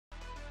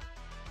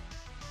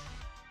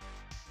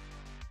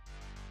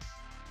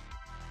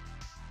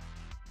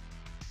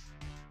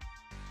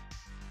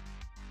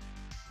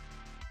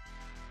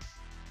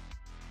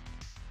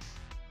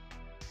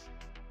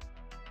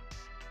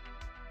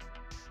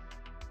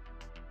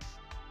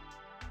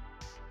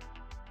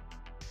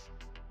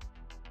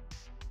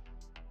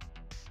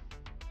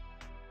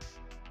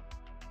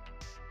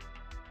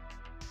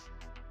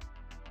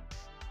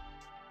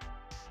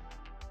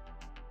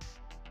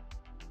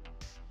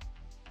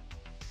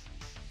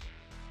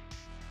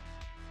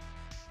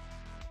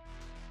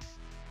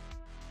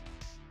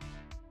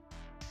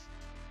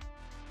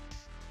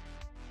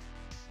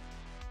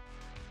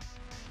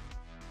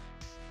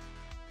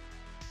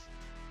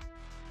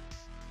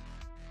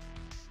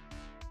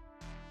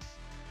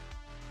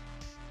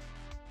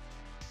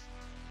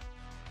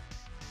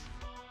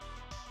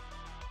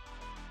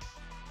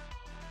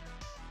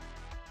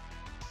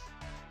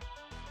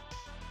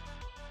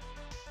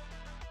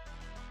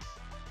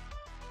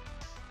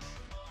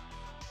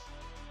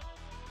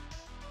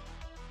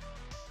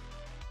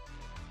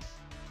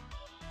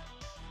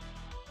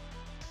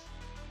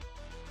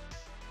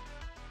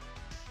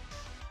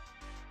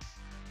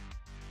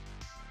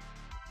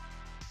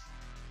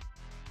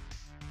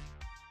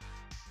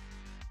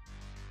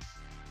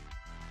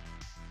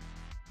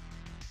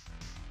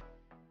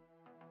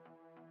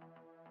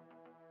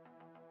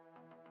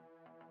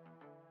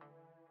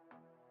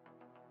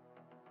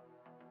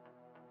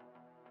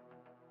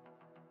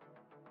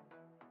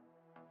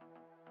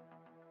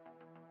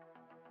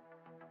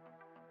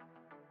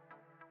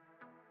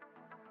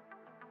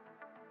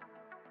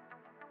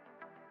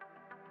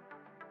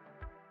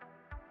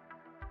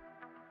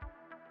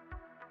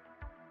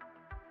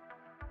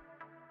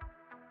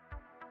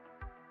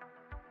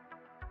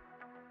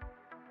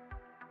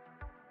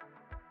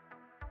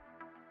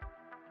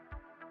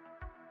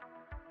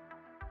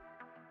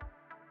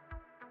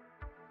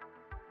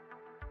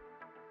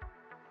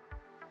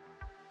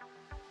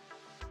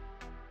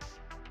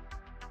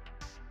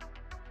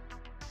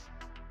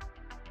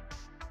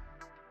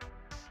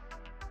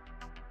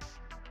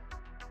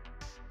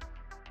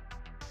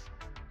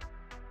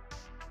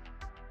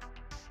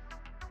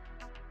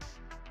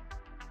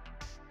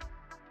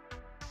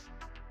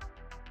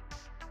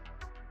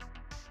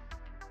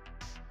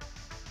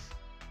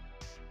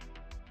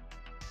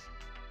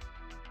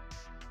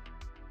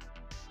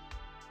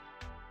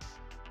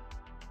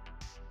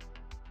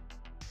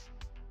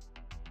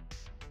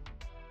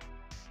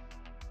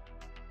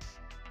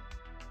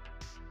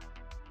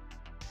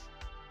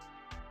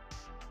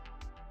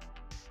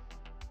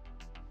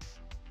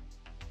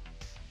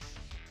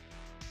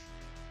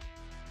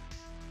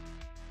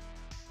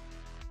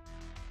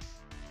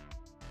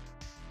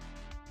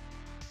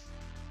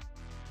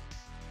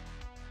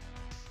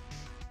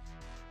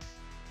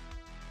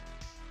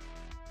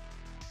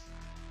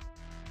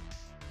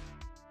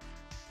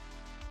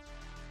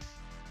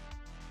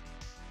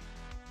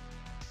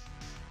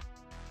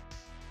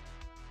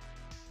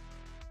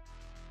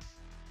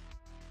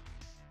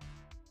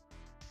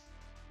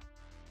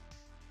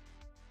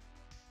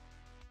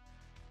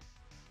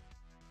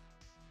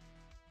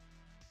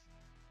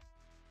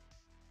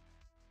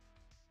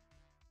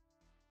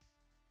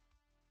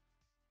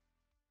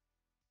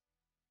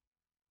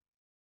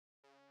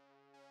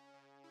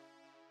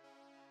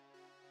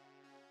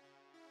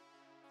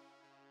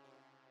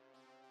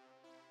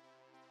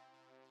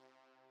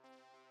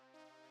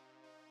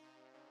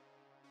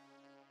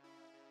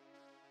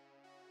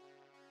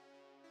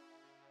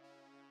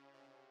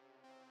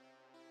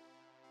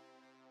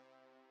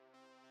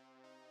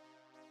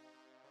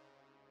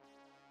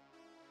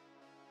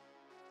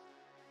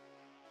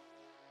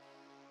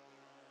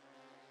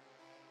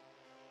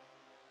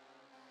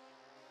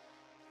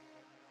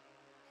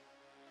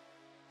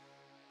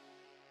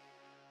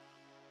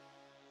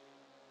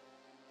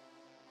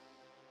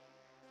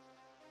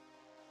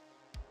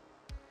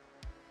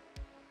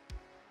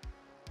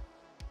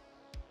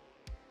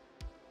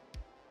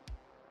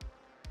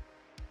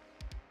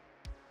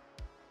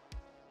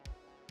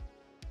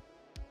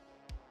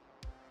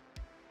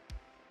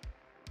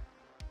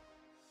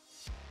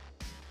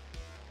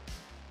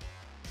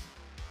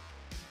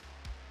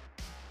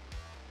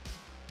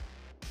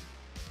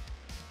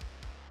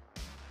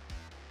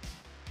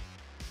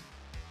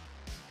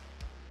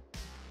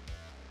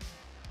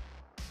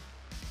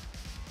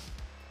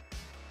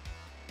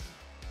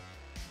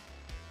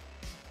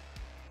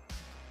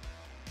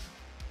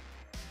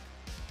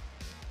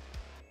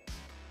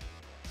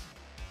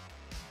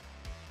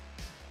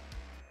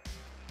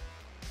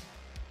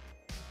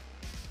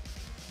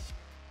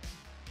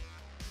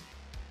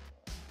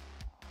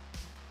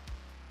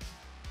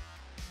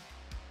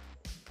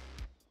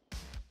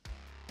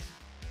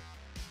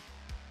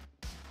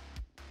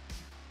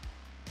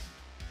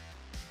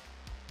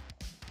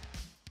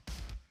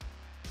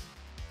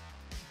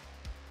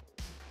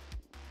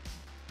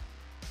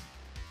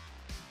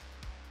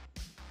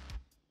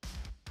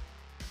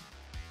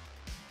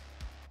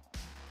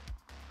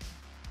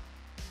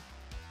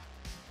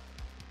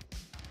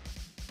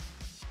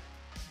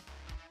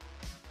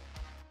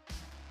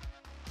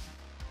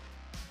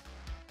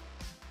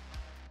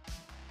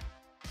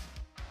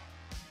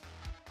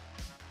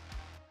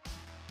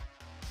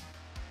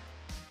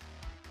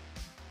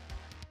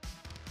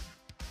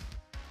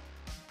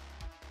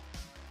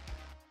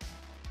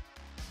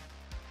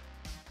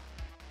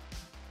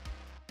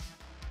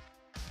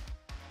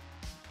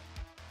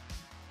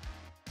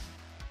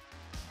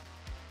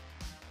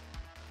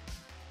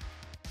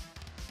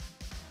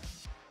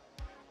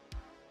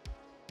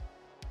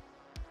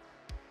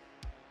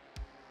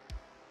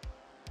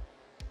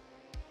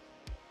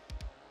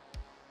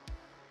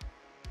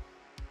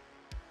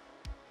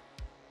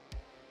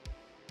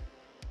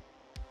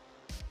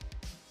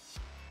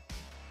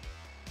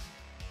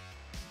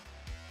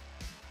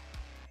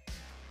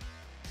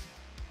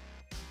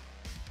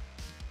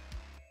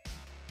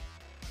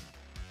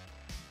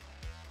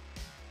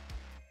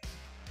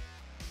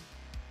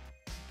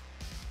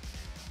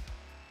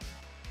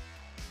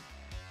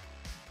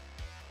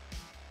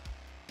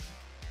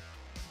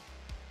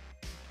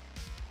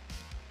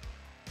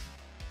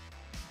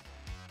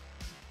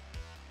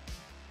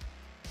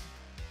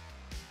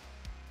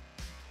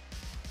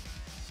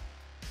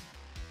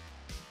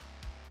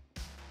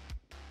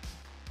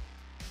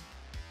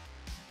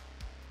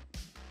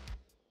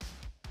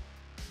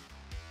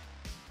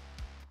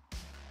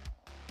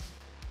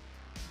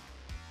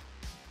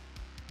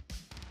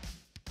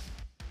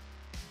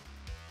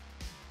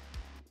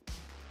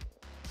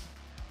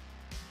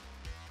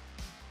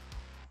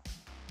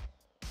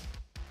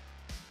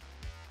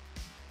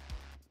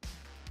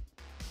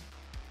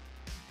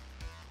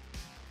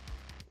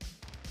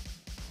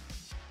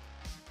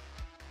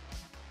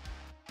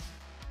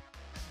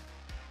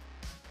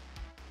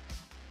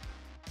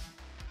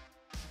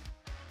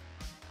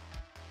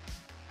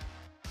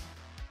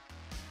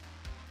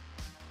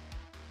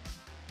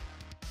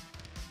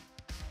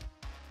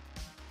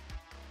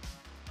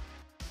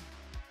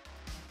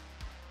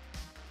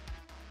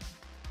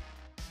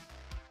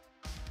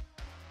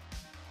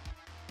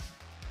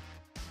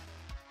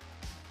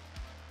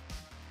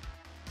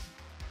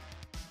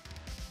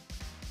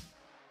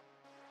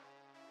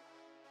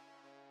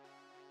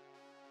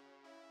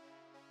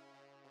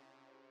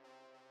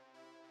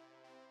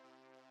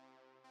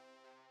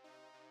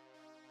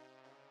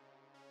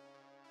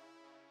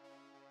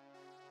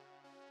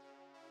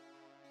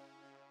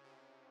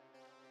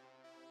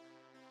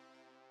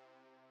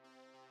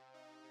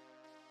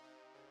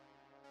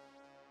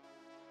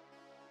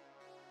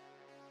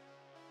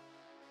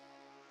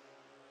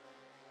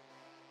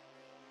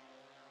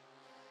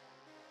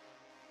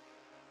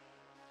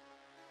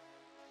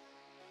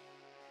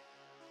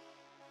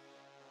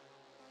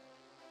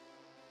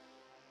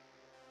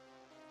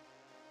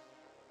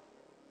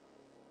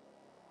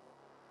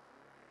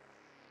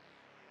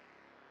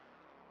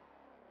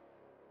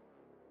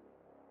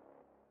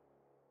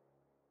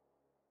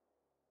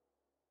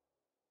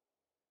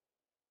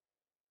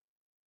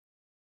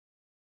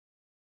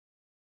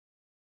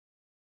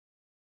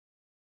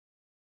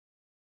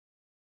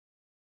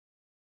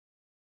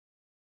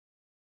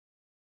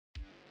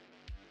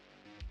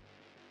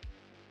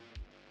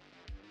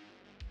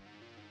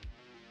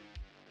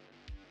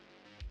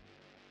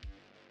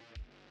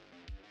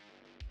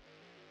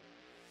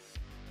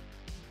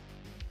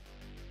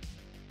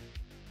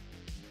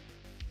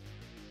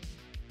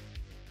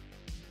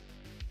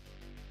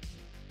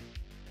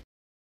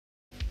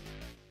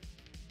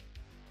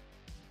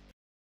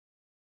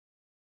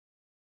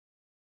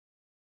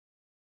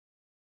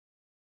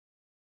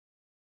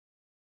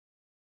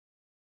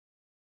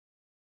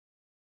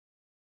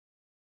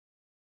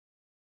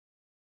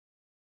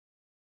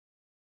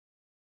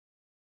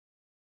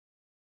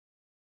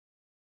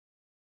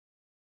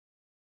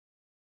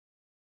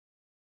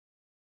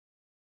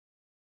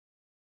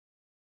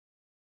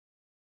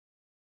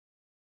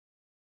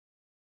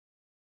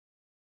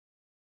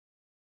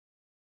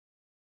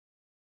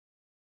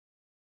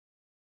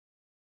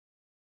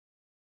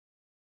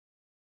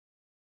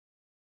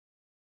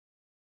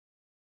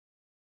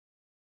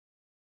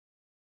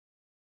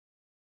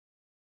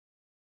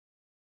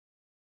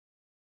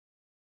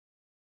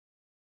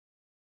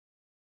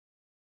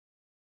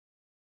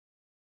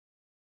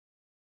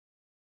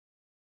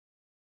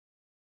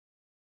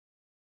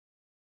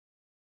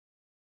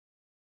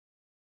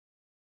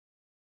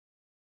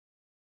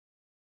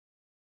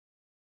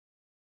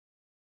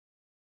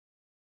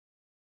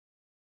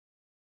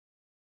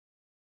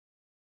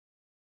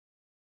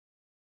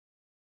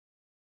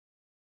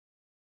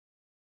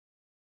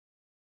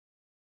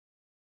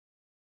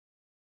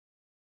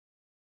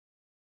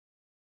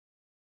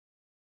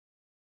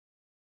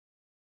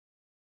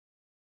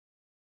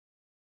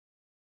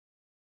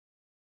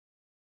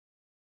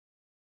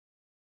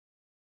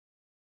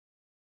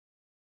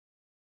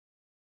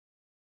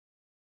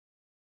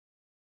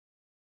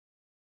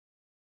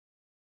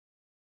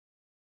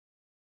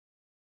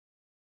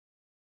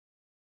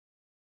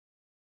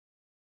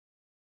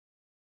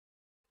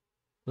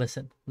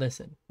listen.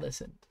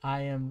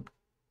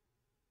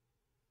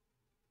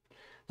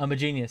 I'm a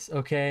genius,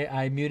 okay?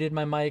 I muted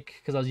my mic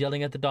because I was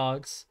yelling at the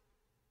dogs,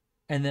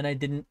 and then I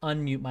didn't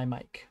unmute my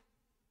mic.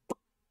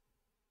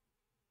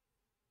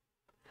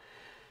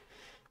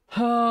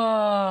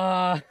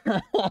 God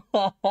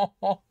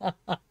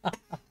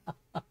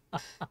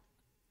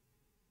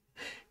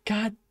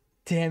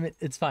damn it.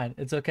 It's fine.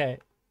 It's okay.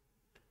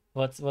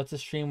 What's a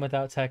stream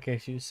without tech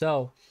issues?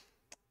 So,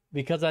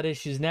 because that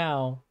issues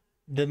now,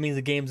 that means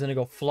the game's gonna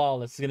go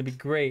flawless. It's gonna be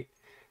great.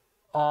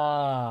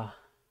 Ah,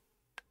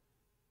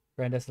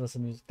 Brand doesn't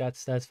listen to music.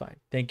 That's fine.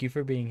 Thank you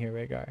for being here,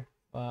 Rhaegar.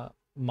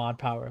 Mod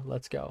power.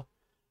 Let's go.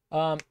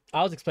 I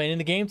was explaining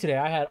the game today.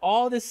 I had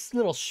all this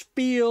little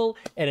spiel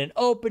and an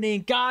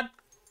opening. God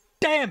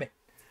damn it!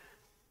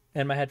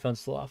 And my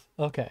headphones flew off.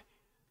 Okay.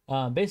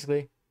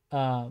 Basically,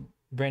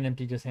 brain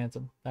empty, just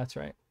handsome. That's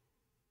right.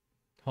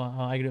 Hold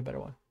on, I can do a better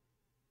one.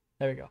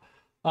 There we go.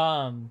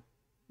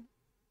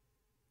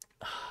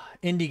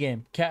 Indie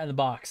game, Cat in the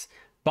Box.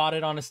 Bought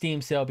it on a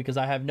Steam sale because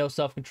I have no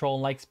self-control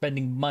and like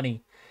spending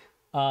money.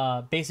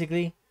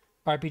 Basically,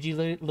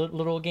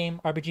 little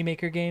game, RPG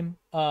Maker game.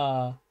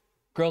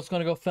 Girl's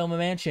gonna go film a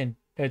mansion.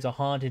 It's a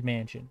haunted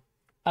mansion.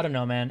 I don't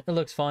know, man. It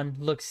looks fun.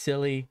 Looks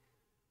silly.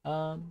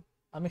 I'm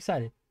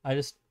excited. I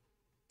just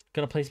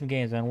gonna play some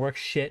games, man. Work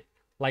shit,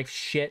 life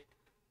shit.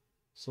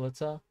 So let's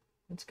go.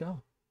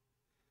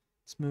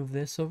 Let's move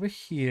this over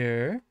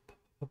here.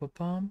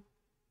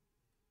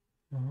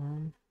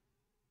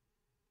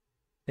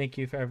 Thank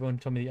you for everyone who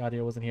told me the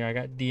audio wasn't here. I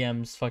got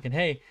DMs fucking,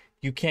 hey,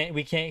 we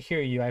can't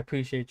hear you. I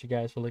appreciate you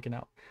guys for looking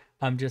out.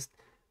 I'm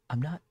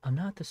not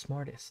the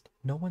smartest.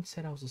 No one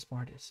said I was the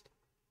smartest.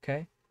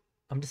 Okay?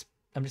 I'm just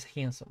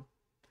handsome.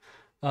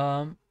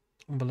 But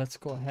let's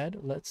go ahead.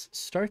 Let's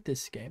start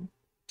this game.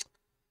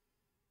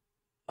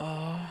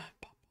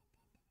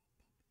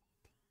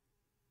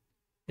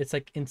 It's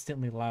like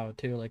instantly loud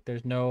too. Like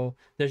there's no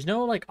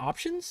like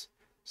options.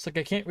 It's like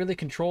I can't really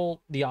control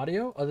the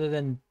audio other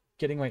than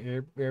getting my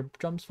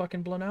eardrums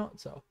fucking blown out.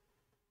 So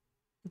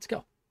let's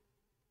go.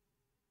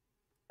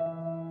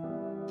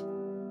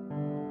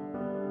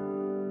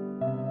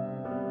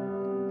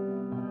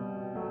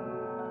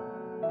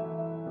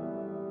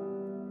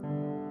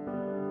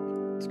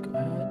 Let's go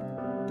ahead.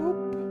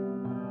 Boop.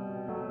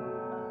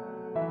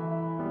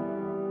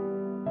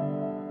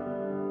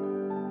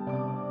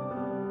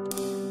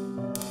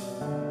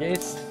 Yeah,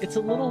 it's a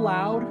little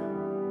loud.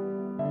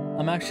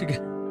 I'm actually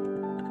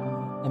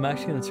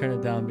gonna turn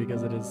it down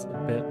because it is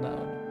a bit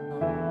loud.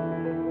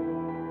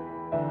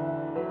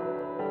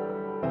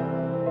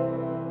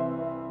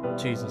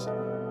 Jesus.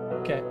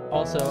 Okay.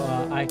 Also,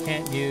 I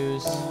can't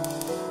use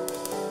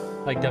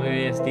like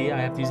WASD. I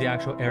have to use the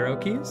actual arrow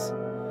keys.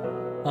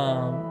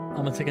 I'm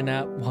gonna take a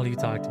nap while you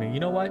talk to me. You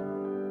know what?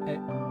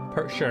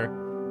 Sure.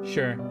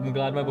 I'm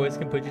glad my voice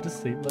can put you to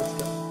sleep. Let's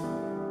go.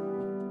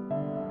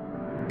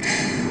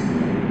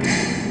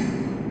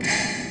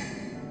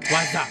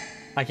 Wasta.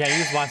 I can't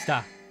use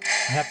Wasta.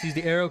 I have to use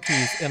the arrow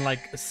keys and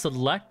like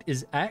select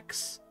is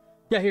X.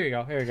 Yeah, here we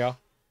go.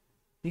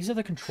 These are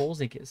the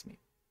controls it gives me.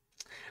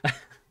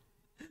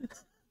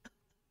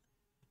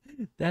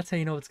 That's how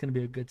you know it's gonna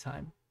be a good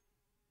time.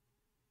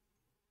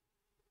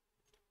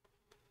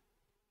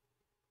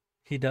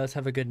 He does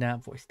have a good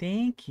nap voice.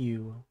 Thank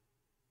you.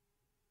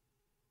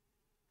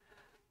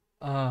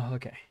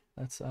 Okay.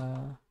 Let's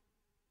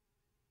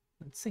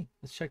see.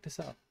 Let's check this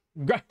out.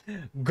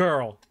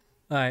 Girl.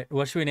 All right.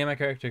 What should we name my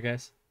character,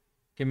 guys?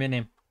 Give me a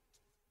name.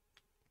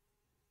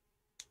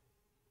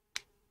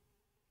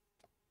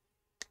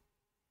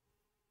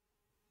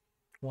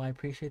 Well, I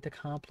appreciate the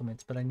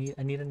compliments, but I need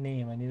a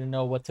name. I need to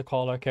know what to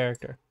call our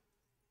character.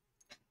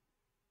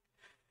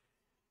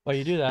 While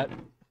you do that,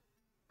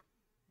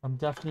 I'm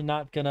definitely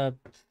not gonna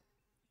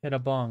hit a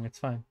bong. It's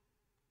fine.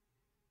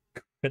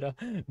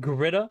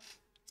 Gritta?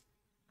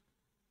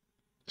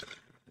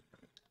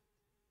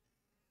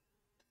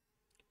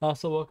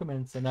 Also, welcome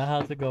in. So now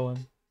how's it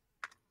going?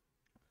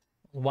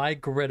 Why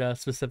Gritta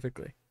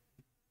specifically?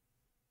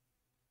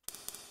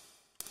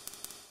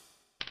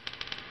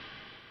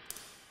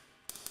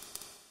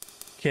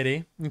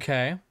 Kitty.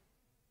 Okay.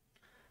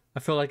 I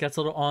feel like that's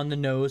a little on the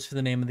nose for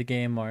the name of the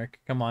game, Mark.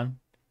 Come on.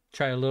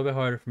 Try a little bit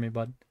harder for me,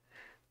 bud.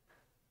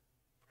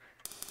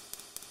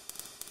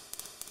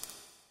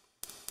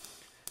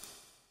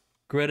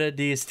 Greta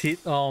D's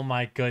teeth. Oh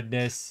my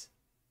goodness.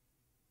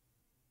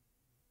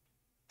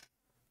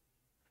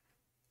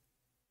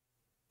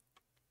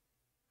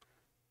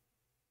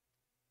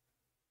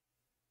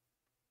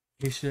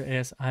 You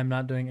should I'm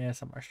not doing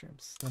ASMR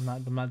streams. I'm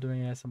not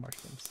doing ASMR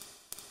streams.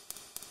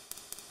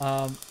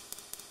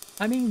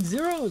 I mean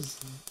Zero's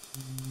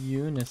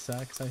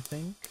unisex, I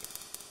think.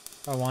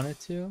 If I wanted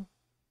to.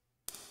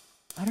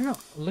 I don't know.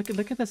 Look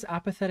at this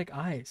apathetic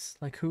eyes.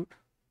 Like who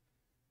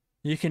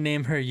you can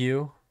name her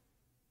you.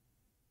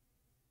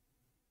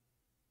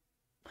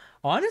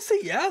 Honestly,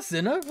 yes,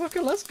 you know,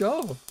 fucking let's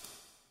go.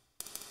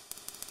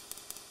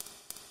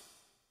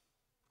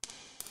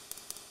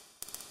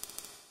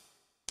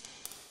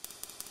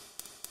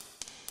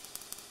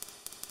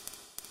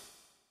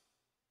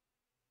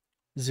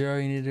 Zero,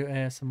 you need to do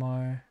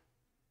ASMR.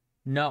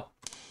 No.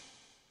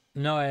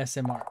 No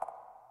ASMR.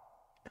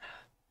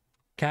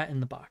 Cat in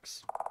the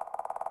Box.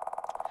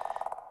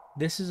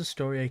 This is a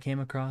story I came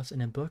across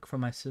in a book from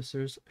my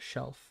sister's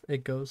shelf.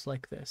 It goes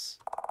like this.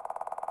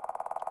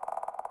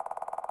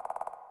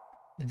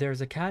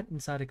 There's a cat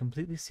inside a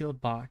completely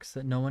sealed box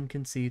that no one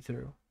can see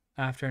through.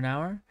 After an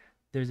hour,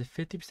 there's a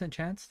 50%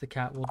 chance the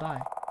cat will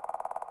die.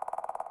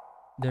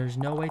 There's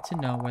no way to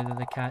know whether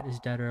the cat is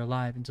dead or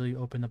alive until you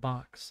open the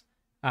box.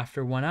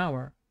 After 1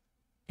 hour,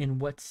 in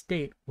what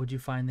state would you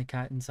find the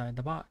cat inside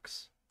the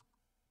box?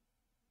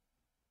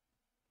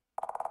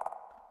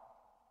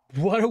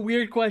 What a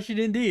weird question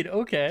indeed.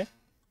 Okay.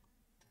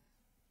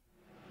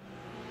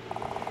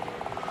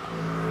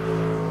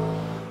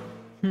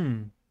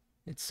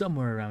 It's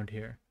somewhere around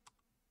here.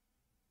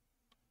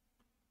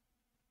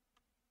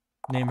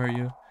 Name her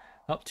you.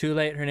 Oh, too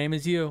late. Her name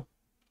is you.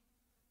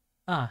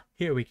 Ah,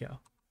 here we go.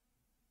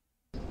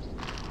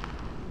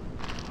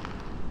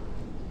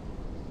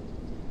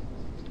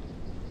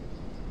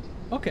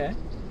 Okay.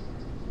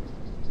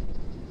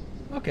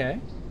 Okay.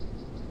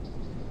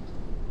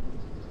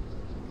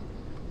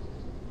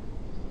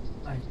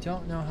 I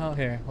don't know how.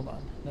 Here, hold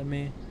on. Let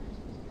me.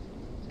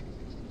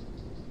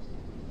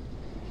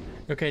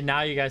 Okay,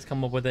 now you guys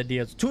come up with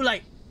ideas. Too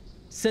late!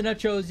 Cinna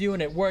chose you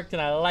and it worked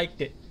and I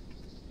liked it.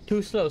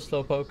 Too slow,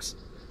 slowpokes.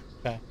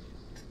 Okay.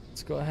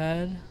 Let's go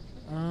ahead.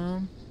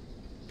 Are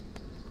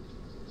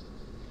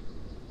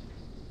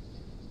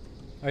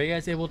you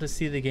guys able to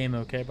see the game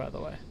okay, by the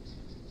way?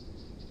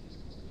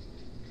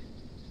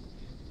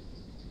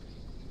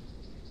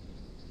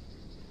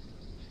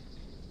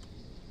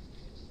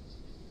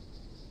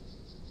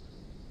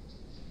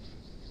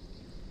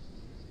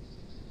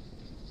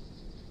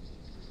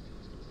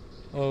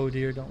 Oh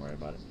dear, don't worry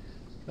about it.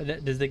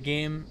 But does the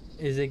game,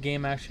 is the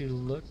game actually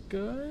look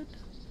good?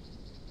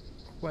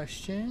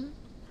 Question.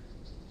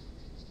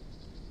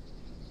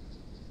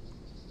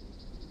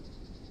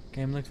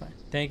 Game looks fine.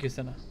 Thank you,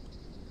 Senna.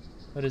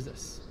 What is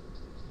this?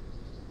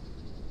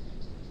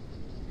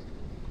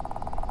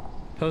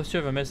 Poster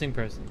of a missing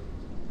person.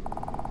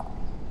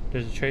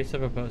 There's a trace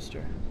of a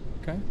poster.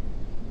 Okay.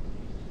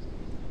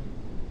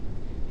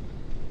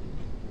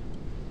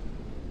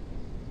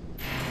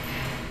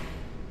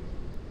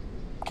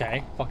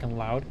 Okay, fucking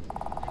loud.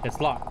 It's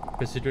locked.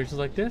 For situations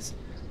like this,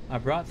 I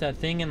brought that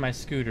thing in my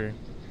scooter.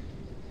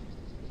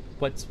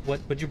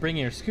 What'd you bring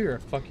in your scooter? A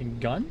fucking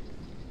gun?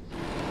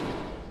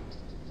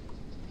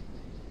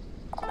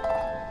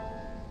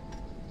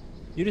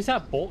 You just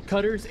have bolt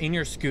cutters in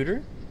your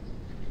scooter?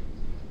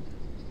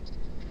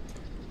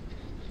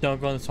 Don't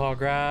go in the tall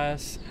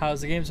grass.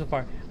 How's the game so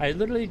far? I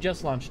literally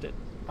just launched it.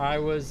 I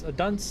was a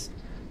dunce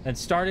and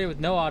started with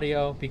no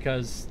audio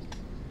because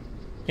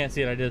can't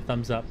see it. I did a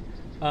thumbs up.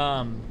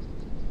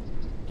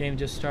 Game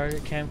just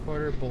started.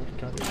 Camcorder, bolt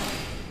cutter.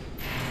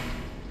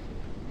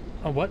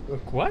 Oh, what?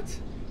 What?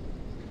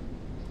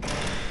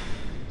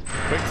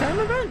 Quick time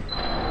event?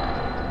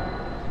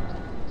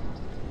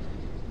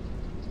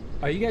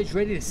 Are you guys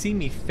ready to see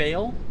me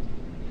fail?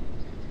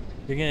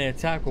 You're gonna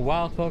attack a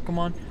wild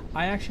Pokemon?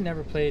 I actually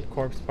never played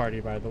Corpse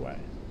Party, by the way.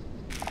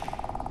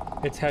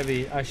 It's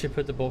heavy. I should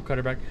put the bolt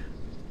cutter back.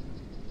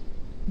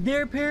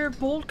 They're a pair of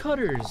bolt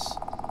cutters.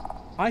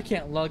 I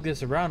can't lug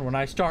this around when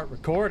I start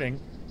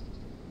recording.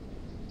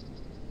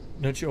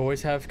 Don't you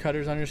always have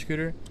cutters on your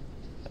scooter?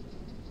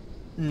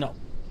 No.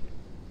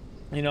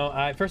 You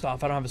know, first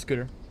off, I don't have a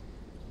scooter.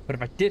 But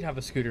if I did have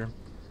a scooter,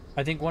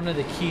 I think one of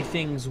the key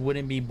things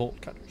wouldn't be bolt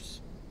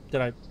cutters.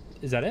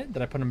 Is that it?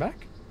 Did I put them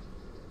back?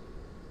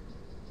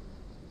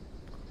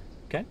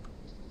 Okay.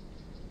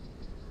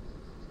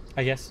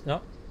 I guess,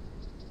 no.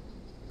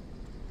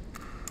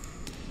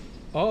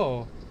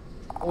 Oh.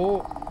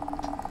 Oh.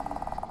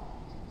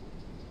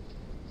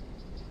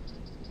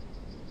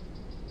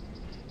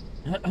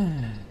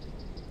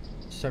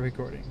 Start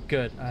recording.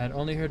 Good. I had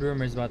only heard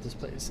rumors about this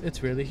place.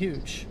 It's really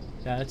huge.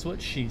 That's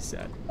what she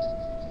said.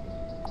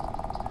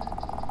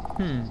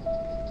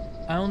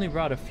 I only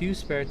brought a few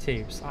spare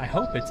tapes. I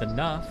hope it's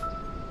enough.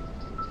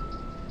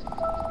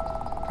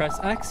 Press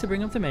X to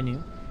bring up the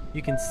menu.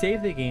 You can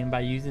save the game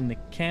by using the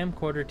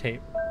camcorder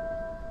tape.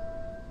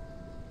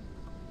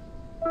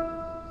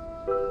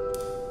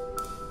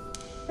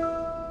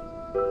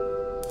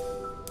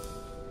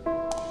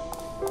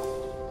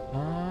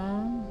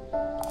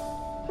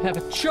 I have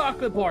a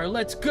chocolate bar.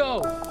 Let's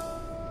go.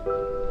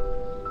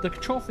 The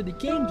control for the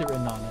games are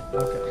written on it.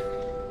 Okay.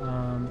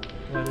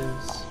 What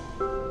is?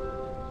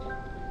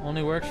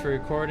 Only works for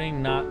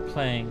recording, not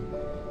playing.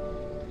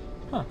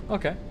 Huh.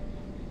 Okay.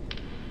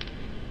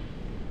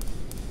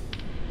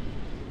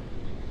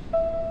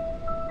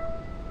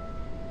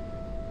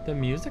 The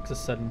music's a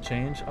sudden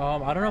change.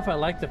 I don't know if I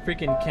like the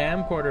freaking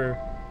camcorder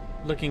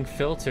looking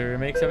filter. It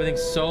makes everything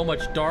so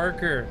much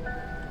darker.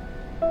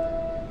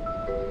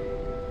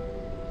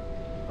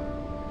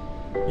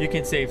 You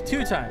can save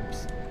 2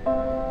 times.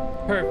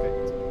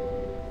 Perfect.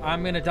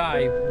 I'm gonna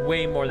die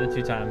way more than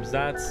 2 times.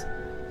 That's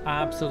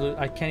absolute.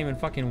 I can't even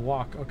fucking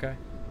walk. Okay.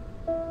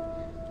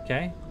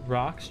 Okay.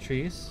 Rocks,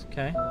 trees.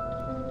 Okay.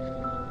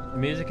 The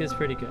music is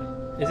pretty good.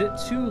 Is it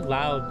too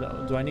loud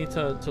though? Do I need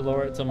to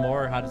lower it some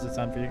more, or how does it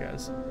sound for you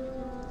guys?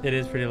 It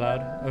is pretty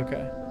loud.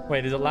 Okay.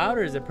 Wait, is it loud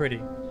or is it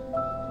pretty?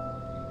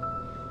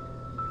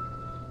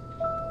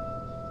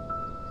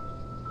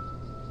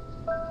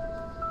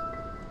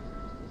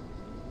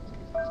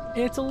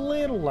 It's a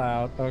little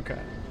loud.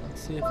 Okay.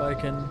 Let's see if I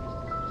can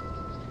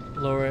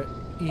lower it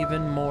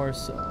even more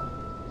so.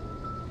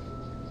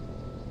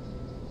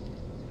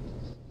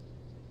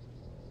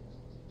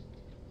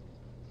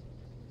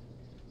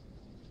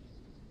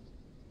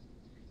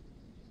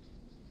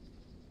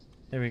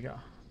 There we go.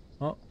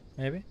 Oh,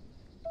 maybe.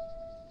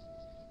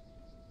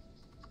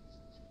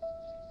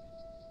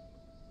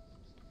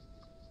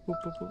 Boop,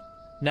 boop, boop.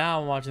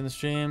 Now I'm watching the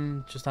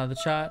stream, just on the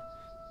chat.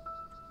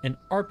 An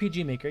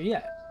RPG Maker,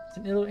 yeah. It's a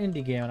little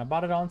indie game, and I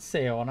bought it on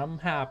sale, and I'm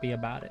happy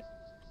about it.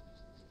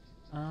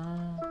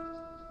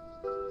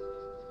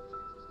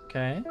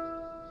 Okay.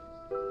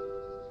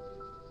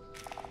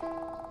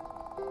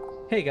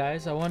 Hey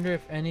guys, I wonder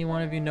if any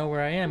one of you know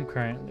where I am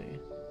currently.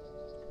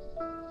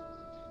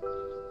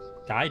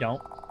 I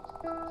don't.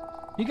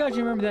 You guys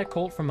remember that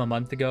cult from a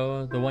month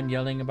ago? The one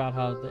yelling about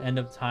how the end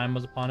of time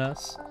was upon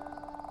us?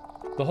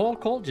 The whole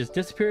cult just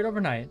disappeared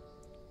overnight,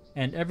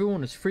 and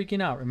everyone was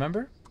freaking out,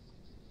 remember?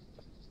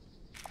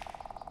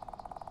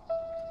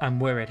 I'm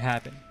where it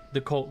happened,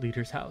 the cult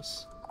leader's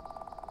house.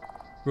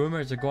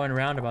 Rumors are going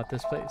around about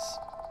this place.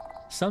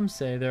 Some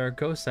say there are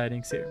ghost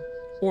sightings here,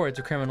 or it's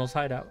a criminal's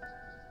hideout.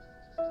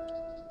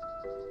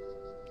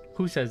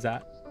 Who says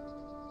that?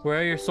 Where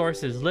are your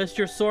sources? List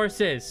your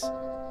sources!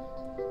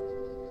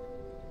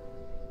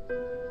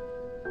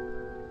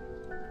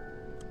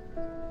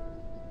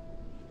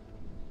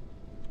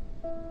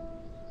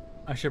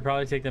 I should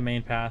probably take the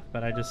main path,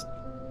 but I just...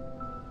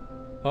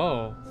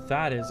 Oh,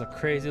 that is a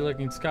crazy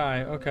looking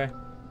sky. Okay.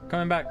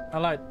 Coming back. I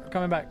lied.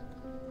 Coming back.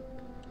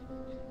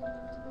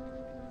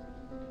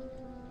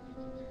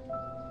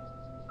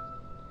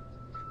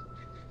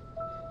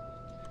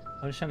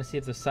 I'm just trying to see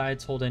if the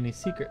sides hold any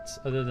secrets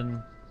other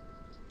than...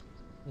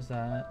 Is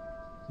that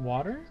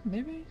water,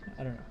 maybe?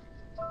 I don't know.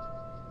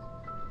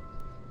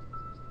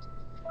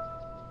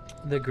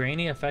 The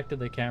grainy effect of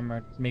the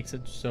camera makes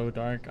it so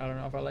dark. I don't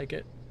know if I like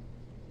it.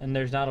 And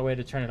there's not a way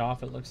to turn it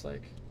off, it looks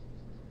like.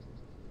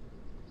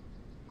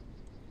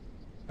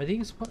 Are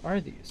these... What are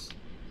these?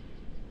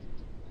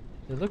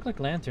 They look like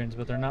lanterns,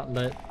 but they're not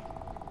lit.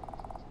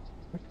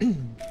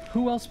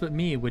 Who else but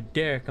me would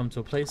dare come to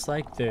a place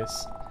like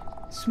this?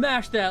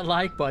 Smash that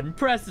like button,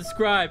 press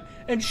subscribe,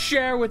 and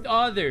share with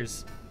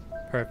others!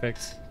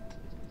 Perfect.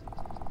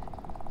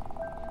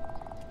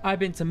 I've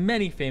been to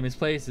many famous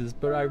places,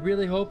 but I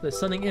really hope there's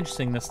something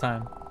interesting this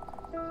time.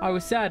 I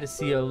was sad to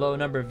see a low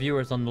number of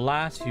viewers on the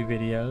last few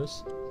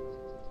videos.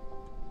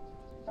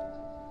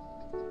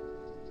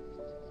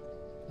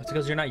 That's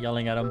because you're not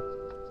yelling at them.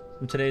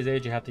 In today's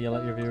age, you have to yell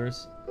at your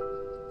viewers.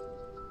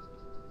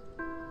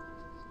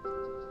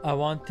 I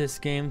want this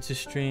game to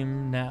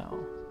stream now.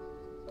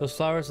 Those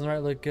flowers on the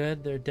right look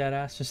good. They're dead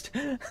ass. Just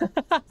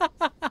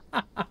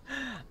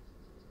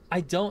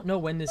I don't know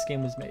when this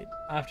game was made.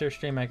 After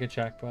stream I could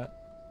check, but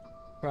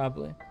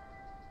probably.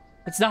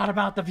 It's not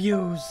about the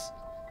views.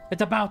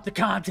 It's about the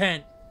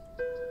content.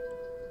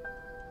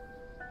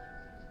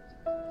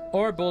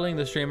 Or bullying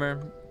the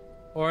streamer.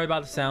 Or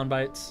about the sound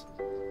bites.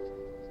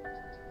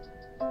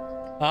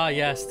 Ah,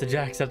 yes, the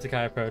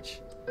Jacksepticeye approach.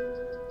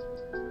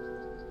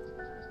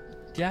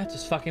 Yeah,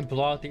 just fucking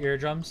blow out the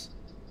eardrums.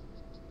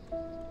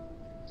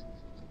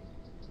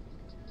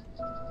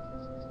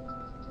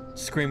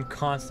 Scream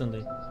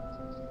constantly.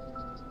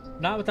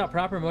 Not without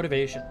proper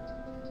motivation.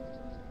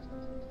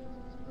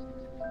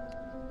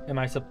 Am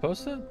I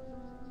supposed to?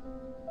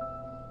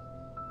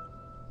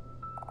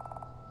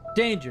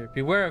 Danger,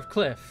 beware of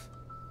cliff.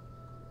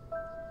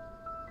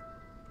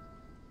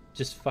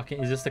 Just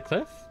fucking, is this the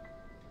cliff?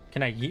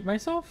 Can I yeet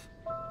myself?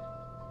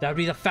 That would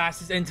be the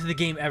fastest end to the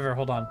game ever.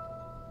 Hold on.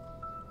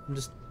 I'm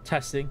just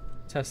testing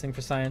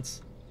for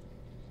science.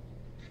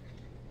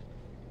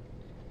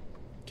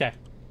 Okay.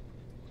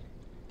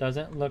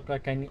 Doesn't look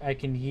like I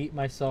can yeet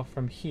myself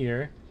from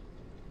here.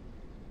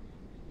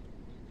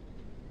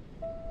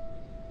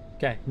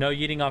 Okay, no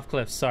yeeting off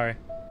cliffs, sorry.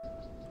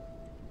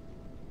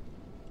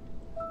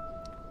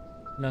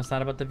 No, it's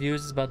not about the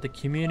views, it's about the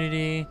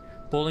community.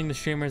 Bullying the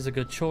streamer is a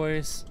good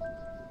choice.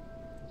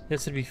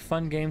 This would be a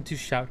fun game to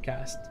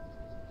shoutcast.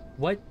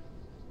 What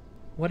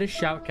is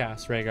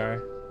shoutcast,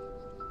 Rhaegar?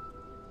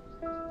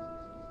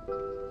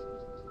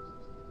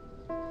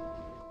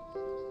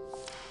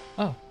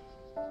 Oh,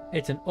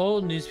 it's an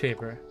old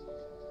newspaper.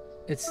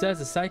 It says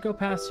a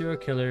psychopath serial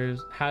killer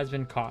has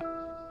been caught.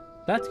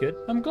 That's good,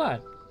 I'm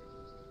glad.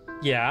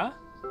 Yeah,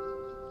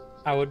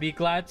 I would be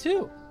glad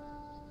too.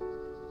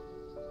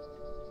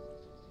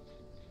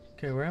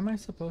 Okay, where am I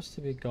supposed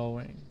to be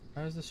going?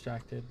 I was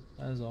distracted,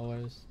 as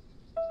always.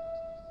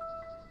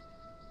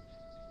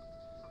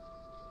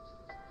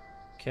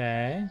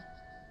 Okay,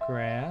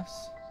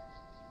 grass.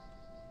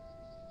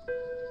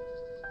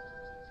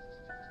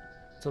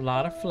 It's a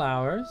lot of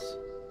flowers.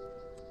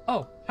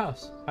 Oh,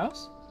 house.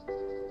 House?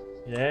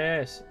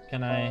 Yes.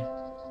 Can I?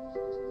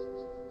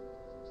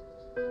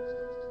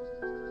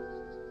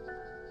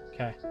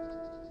 Okay.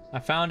 I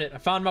found it. I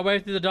found my way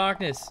through the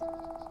darkness.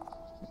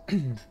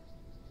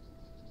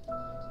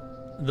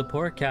 The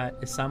poor cat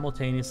is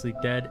simultaneously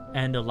dead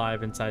and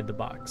alive inside the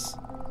box.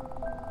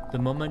 The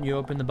moment you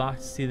open the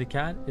box to see the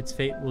cat, its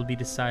fate will be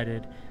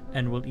decided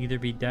and will either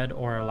be dead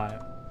or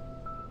alive.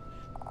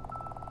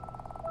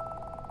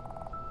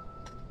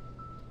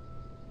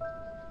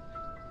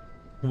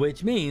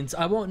 Which means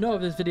I won't know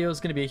if this video is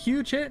going to be a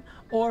huge hit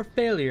or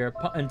failure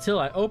until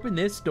I open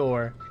this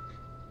door.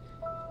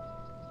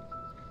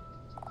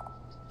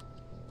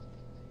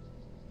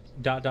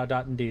 Dot dot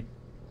dot indeed.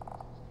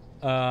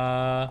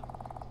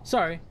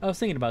 Sorry, I was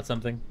thinking about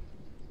something.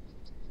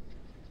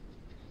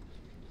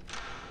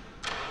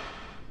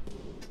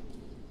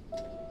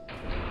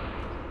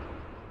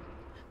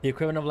 The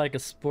equivalent of like a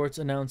sports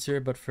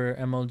announcer, but for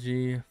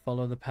MLG,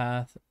 follow the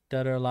path,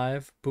 dead or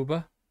alive.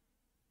 Booba?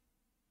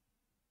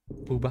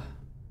 Booba.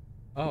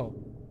 Oh.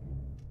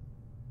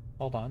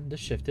 Hold on, this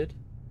shifted.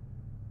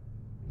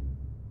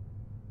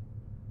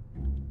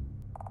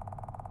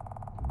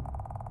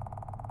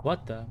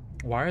 What the?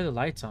 Why are the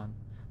lights on?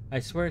 I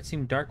swear it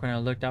seemed dark when I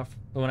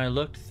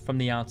looked from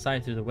the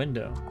outside through the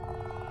window.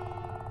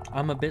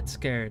 I'm a bit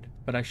scared,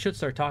 but I should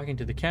start talking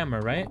to the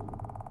camera, right?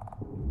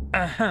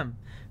 Ahem.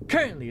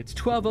 Currently, it's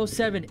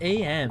 12:07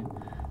 a.m.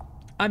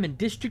 I'm in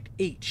District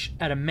H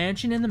at a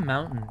mansion in the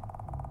mountain.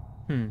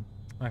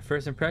 My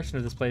first impression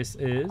of this place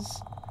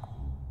is...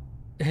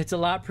 it's a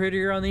lot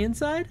prettier on the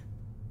inside?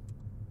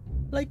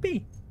 Like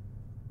me.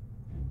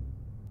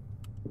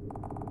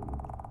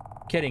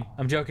 Kidding.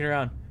 I'm joking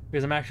around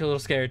because I'm actually a little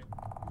scared.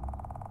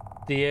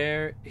 The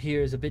air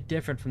here is a bit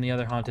different from the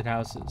other haunted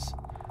houses.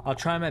 I'll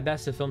try my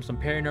best to film some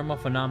paranormal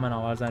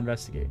phenomena as I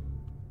investigate.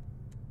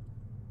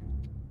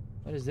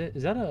 What is it?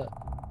 Is that a...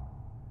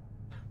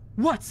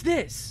 what's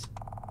this?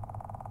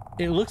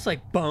 It looks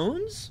like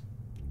bones?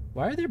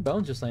 Why are there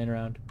bones just laying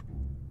around?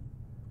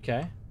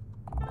 Okay.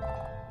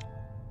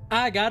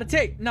 I got a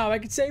tape. Now I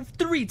can save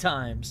 3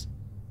 times.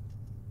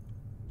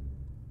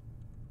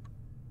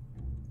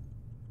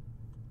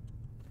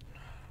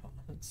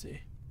 Let's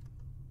see.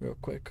 Real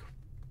quick.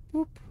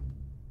 Boop.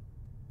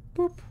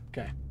 Boop.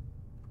 Okay.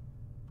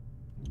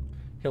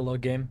 Hello,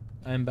 game.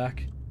 I am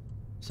back.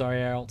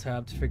 Sorry, I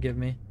alt-tabbed. Forgive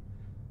me.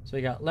 So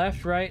we got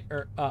left, right,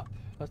 or up.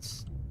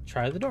 Let's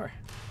try the door.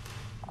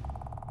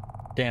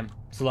 Damn,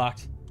 it's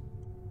locked.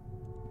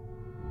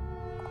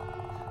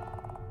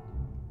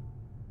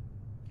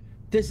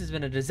 This has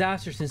been a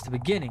disaster since the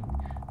beginning.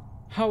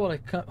 How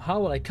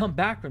will I come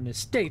back from this?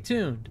 Stay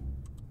tuned.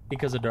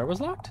 Because the door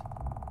was locked?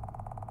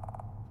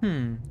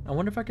 I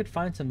wonder if I could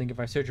find something if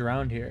I search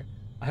around here.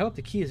 I hope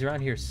the key is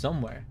around here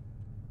somewhere.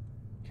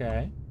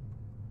 Okay.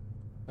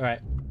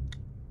 Alright.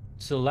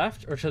 To the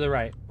left or to the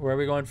right? Where are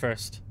we going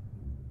first?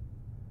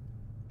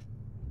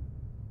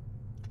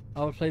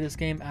 I would play this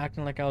game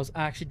acting like I was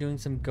actually doing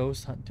some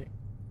ghost hunting.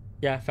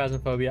 Yeah,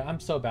 Phasmophobia. I'm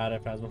so bad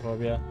at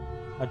Phasmophobia.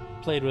 I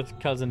played with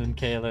Cousin and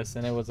Kalis,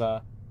 and it was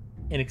an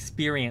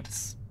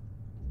experience.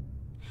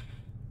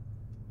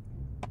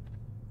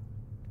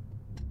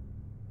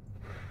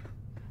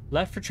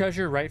 Left for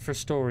treasure, right for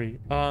story.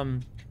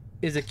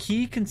 Is a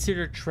key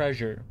considered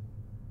treasure?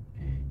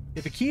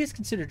 If a key is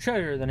considered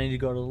treasure, then I need to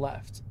go to the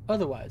left.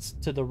 Otherwise,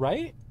 to the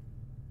right?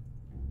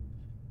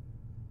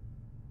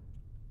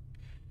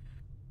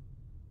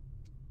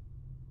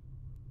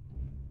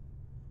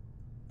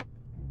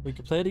 We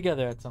could play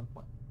together at some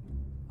point.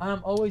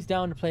 I'm always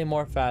down to play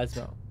more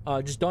Phasmo.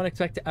 Just don't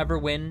expect to ever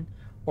win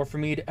or for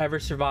me to ever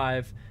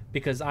survive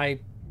because I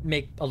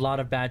make a lot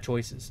of bad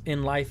choices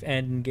in life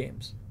and in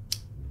games.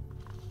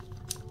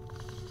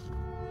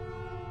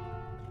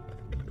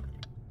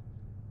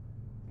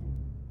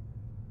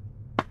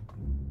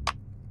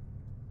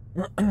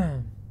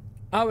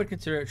 I would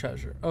consider it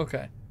treasure.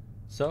 Okay.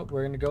 So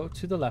we're going to go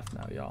to the left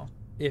now, y'all.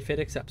 If it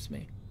accepts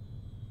me.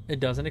 It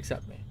doesn't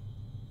accept me.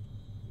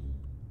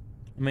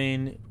 I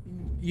mean,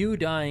 you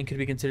dying could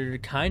be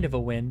considered kind of a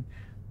win.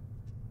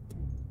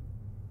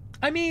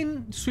 I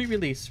mean, sweet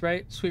release,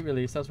 right? Sweet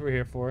release. That's what we're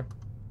here for.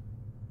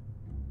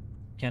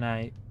 Can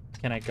I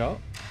go?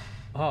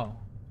 Oh,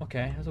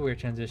 okay. That's a weird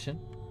transition.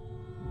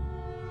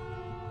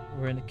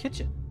 We're in the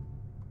kitchen.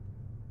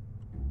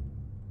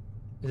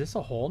 Is this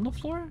a hole in the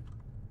floor?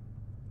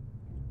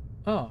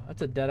 Oh,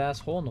 that's a dead ass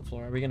hole in the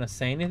floor. Are we gonna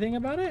say anything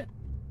about it?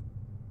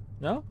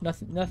 No?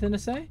 Nothing to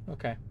say?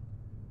 Okay.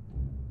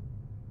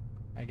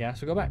 I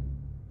guess we'll go back.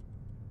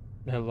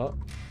 Hello?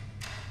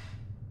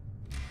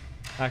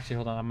 Actually,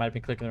 hold on. I might have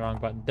been clicking the wrong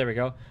button. There we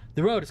go.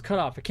 The road is cut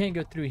off. I can't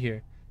go through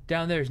here.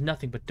 Down there is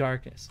nothing but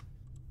darkness.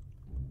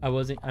 I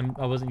wasn't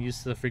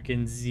used to the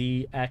freaking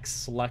ZX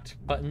select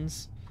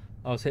buttons.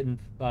 I was hitting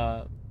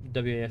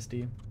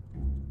WASD.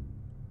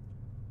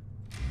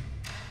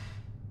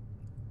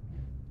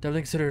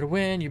 Definitely considered a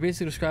win. You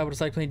basically describe what it's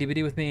like playing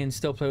DBD with me and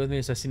still play with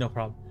me, so I see no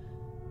problem.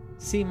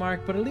 See,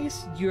 Mark, but at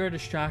least you're a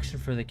distraction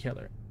for the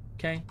killer.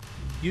 Okay?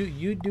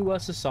 You do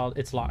us a solid.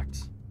 It's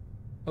locked.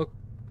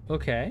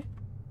 Okay.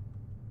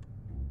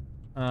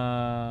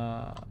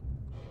 A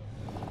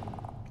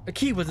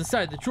key was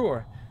inside the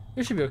drawer.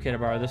 It should be okay to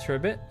borrow this for a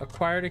bit.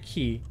 Acquired a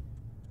key.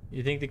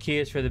 You think the key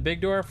is for the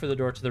big door or for the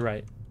door to the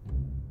right?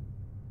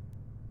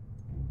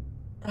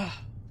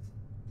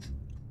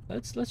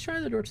 Let's try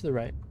the door to the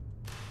right.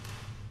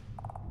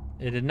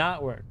 It did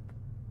not work.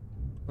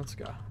 Let's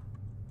go.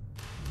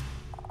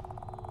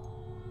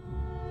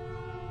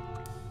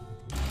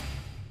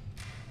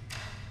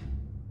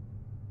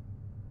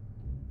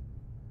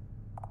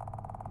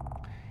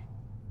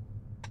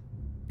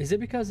 Is it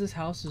because this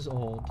house is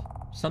old?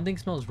 Something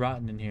smells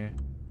rotten in here.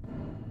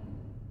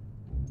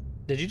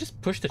 Did you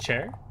just push the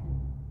chair?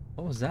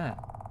 What was that?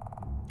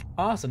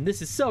 Awesome,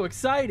 this is so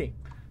exciting!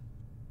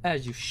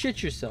 As you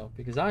shit yourself,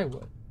 because I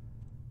would.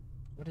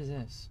 What is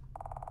this?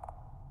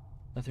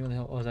 Nothing really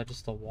helpful. Oh, is that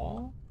just a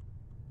wall?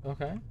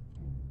 Okay.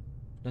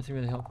 Nothing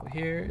really helpful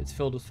here. It's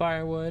filled with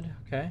firewood.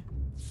 Okay.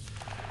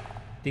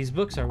 These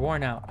books are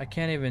worn out. I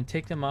can't even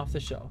take them off the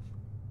shelf.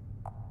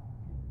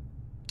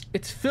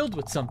 It's filled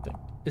with something.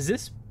 Is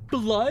this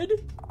blood?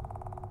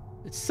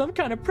 It's some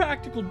kind of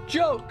practical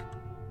joke.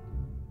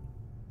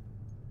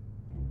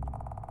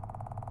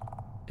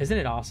 Isn't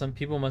it awesome?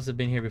 People must have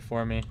been here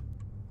before me.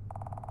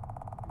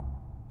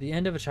 The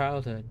end of a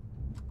childhood.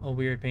 A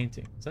weird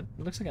painting. It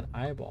looks like an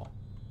eyeball.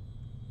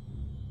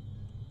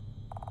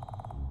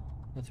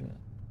 Nothing really.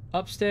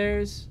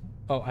 Upstairs.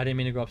 Oh, I didn't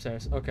mean to go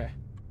upstairs. Okay.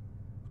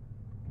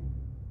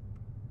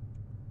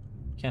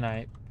 Can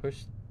I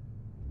push?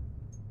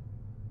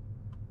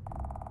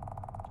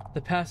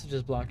 The passage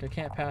is blocked. I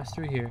can't pass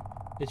through here.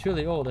 It's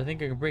really old. I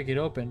think I can break it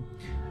open.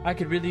 I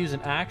could really use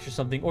an axe or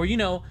something. Or, you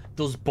know,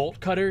 those bolt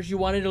cutters you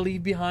wanted to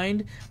leave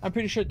behind. I'm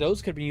pretty sure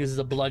those could be used as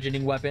a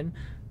bludgeoning weapon.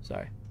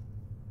 Sorry.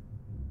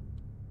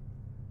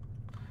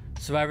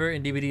 Survivor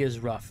in DBD is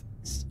rough.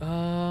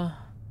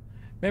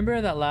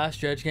 Remember that last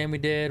Dredge game we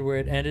did where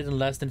it ended in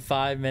less than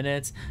 5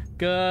 minutes?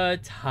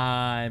 Good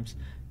times.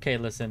 Okay,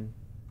 listen.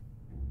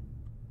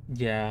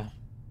 Yeah.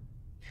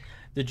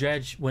 The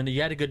Dredge, when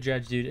you had a good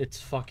Dredge, dude, it's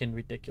fucking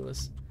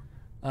ridiculous.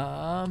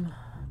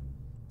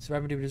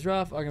 Survivor DBD is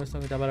rough. Argument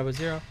something Dabada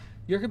 0.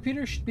 Your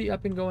computer should be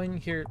up and going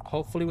here,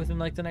 hopefully within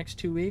like the next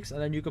 2 weeks,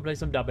 and then you can play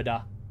some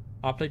Dabada.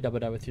 I'll play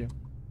Dabada with you.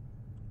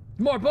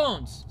 More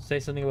bones! Say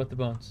something about the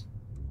bones.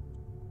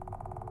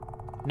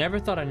 Never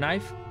thought a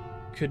knife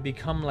could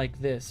become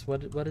like this.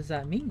 What does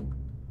that mean?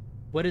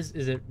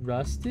 Is it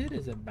rusted?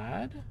 Is it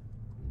bad?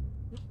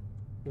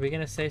 Are we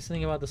gonna say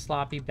something about the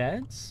sloppy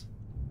beds?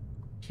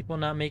 People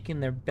not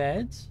making their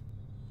beds?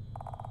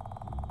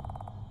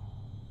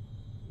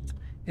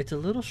 It's a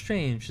little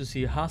strange to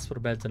see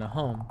hospital beds in a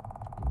home.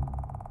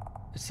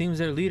 It seems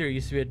their leader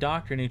used to be a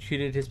doctor and he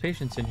treated his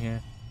patients in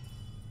here.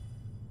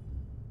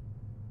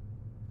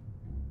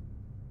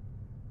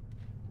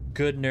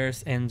 Good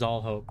nurse ends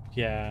all hope.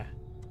 Yeah.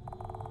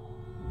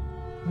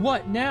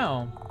 What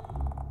now?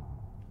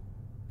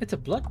 It's a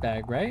blood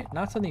bag, right?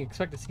 Not something you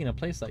expect to see in a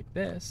place like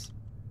this.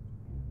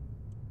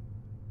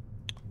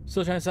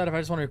 Still trying to decide if I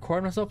just want to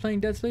record myself playing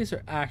Dead Space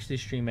or actually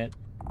stream it.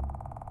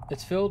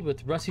 It's filled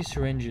with rusty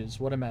syringes.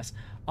 What a mess.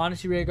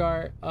 Honestly,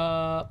 Rhaegar,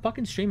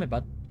 fucking stream it,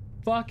 bud.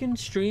 Fucking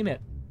stream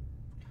it.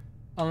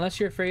 Unless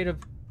you're afraid of,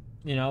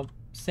 you know,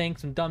 saying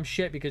some dumb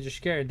shit because you're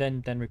scared,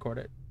 then record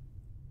it.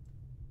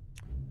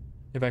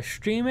 If I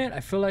stream it, I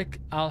feel like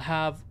I'll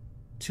have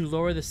to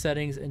lower the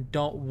settings and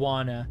don't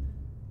wanna.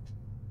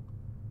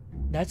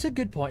 That's a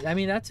good point. I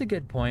mean, that's a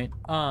good point.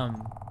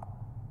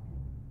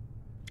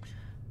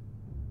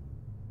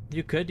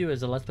 You could do it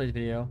as a Let's Play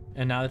video,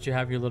 and now that you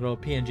have your little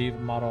PNG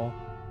model,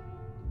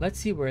 let's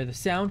see where the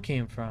sound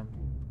came from.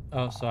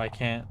 Oh, so I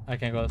can't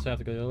go this way. I have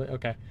to go the other way.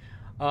 Okay.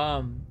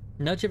 Now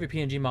that you have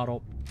your PNG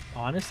model,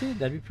 honestly,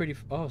 that'd be pretty.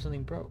 Oh,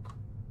 something broke.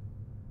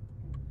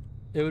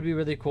 It would be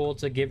really cool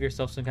to give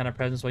yourself some kind of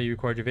presence while you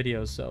record your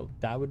videos, so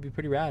that would be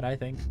pretty rad, I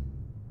think.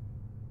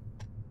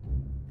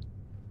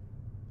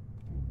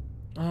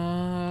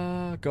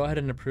 Go ahead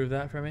and approve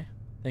that for me.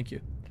 Thank you.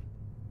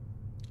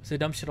 Say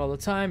dumb shit all the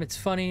time. It's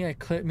funny. I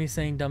clip me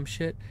saying dumb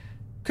shit.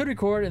 Could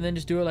record and then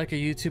just do it like a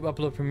YouTube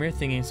upload Premiere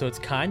thingy, so it's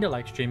kind of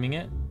like streaming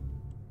it.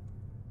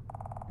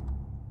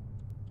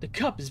 The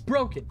cup is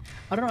broken.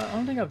 I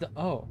don't think I've done.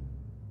 Oh.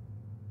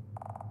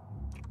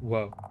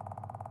 Whoa.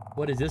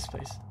 What is this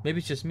place? Maybe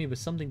it's just me, but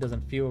something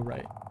doesn't feel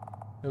right.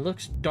 It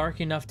looks dark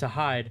enough to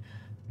hide.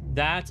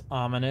 That's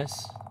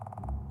ominous.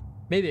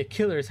 Maybe a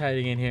killer is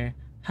hiding in here.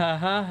 Ha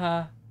ha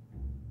ha.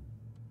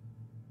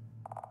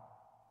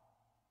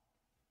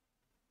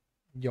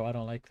 Yo, I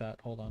don't like that.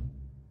 Hold on.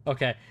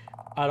 Okay.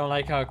 I don't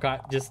like how it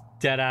got just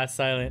dead ass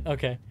silent.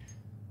 Okay.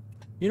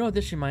 You know what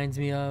this reminds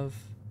me of?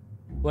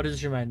 What does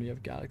this remind me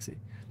of, Galaxy?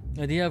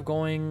 The idea of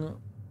going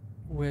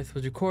with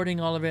recording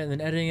all of it and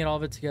then editing all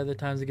of it together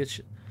times to get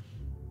shit.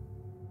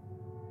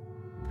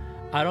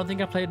 I don't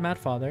think I played Mad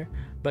Father,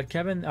 but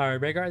Kevin or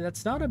Rhaegar,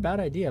 that's not a bad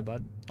idea,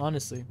 bud.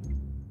 Honestly.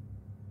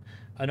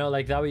 I know,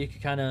 like, that way you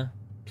can kind of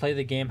play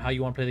the game how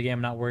you want to play the game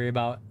and not worry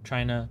about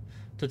trying to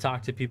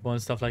talk to people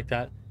and stuff like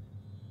that.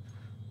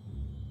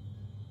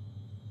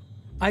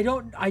 I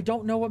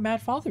don't know what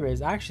Mad Father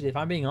is, actually, if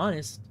I'm being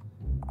honest.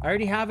 I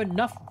already have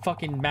enough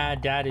fucking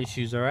mad dad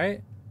issues,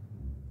 alright?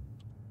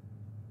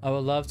 I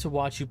would love to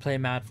watch you play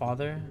Mad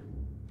Father.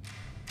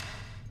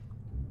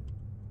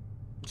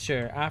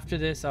 Sure, after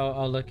this,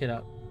 I'll look it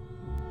up.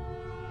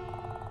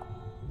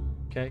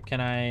 Okay, can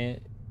I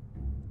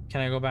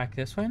go back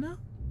this way now?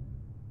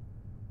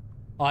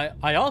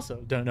 I also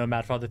don't know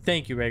Mad Father.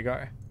 Thank you,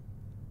 Rhaegar.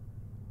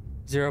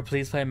 Zero,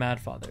 please play Mad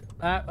Father.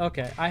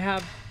 Okay, I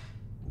have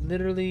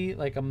literally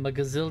like a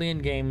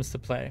gazillion games to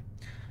play,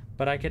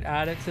 but I could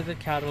add it to the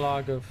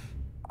catalog of...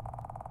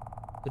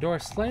 The door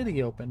is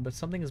slightly open, but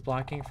something is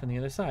blocking it from the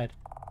other side.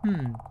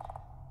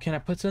 Can I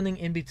put something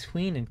in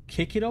between and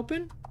kick it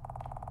open?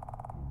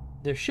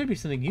 There should be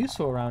something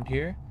useful around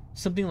here.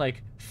 Something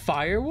like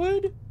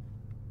firewood?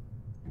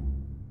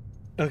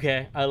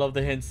 Okay, I love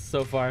the hints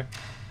so far.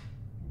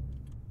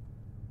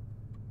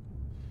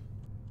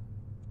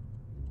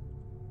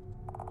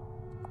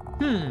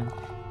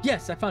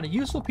 Yes, I found a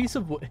useful piece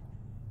of wood.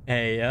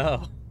 Hey,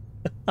 yo.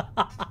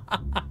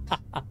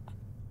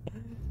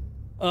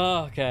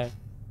 Okay.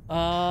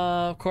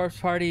 Corpse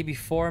Party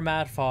before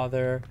Mad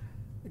Father.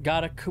 We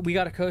got a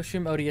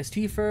costume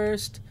ODST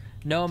first.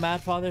 No,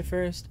 Mad Father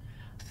first.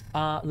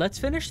 Let's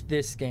finish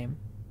this game.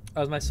 That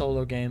was my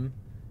solo game.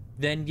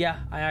 Then, yeah,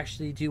 I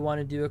actually do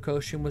want to do a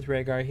costume with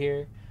Rhaegar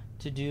here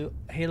to do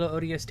Halo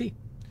ODST.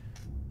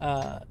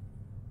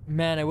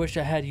 Man, I wish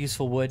I had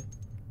useful wood.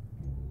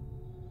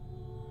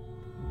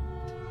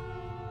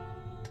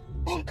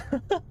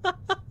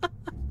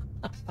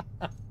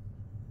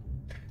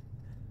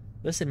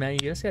 Listen, man, you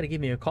just gotta give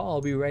me a call.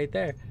 I'll be right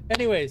there.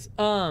 Anyways,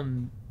 I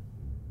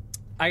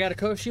got a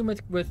costume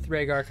with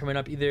Rhaegar coming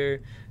up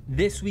either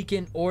this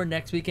weekend or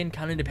next weekend,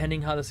 kind of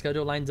depending how the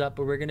schedule lines up.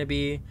 But we're gonna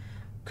be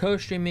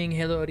co-streaming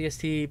Halo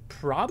ODST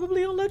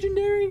probably on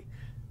Legendary.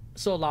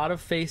 So a lot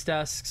of face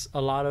desks,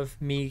 a lot of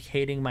me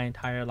hating my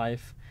entire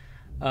life.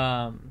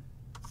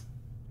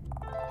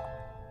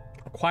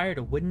 Acquired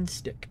a wooden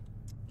stick,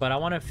 but I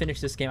want to finish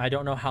this game. I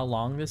don't know how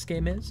long this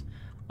game is.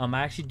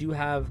 I actually do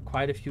have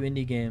quite a few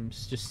indie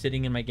games just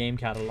sitting in my game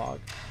catalog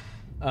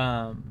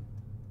that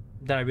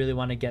I really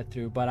want to get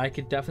through. But I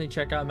could definitely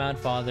check out Mad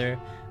Father.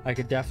 I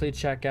could definitely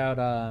check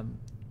out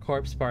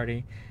Corpse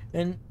Party,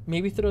 and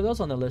maybe throw those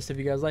on the list if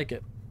you guys like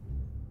it.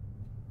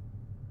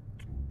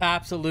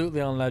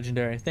 Absolutely on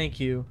Legendary. Thank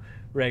you,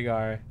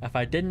 Rhaegar. If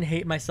I didn't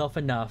hate myself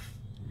enough,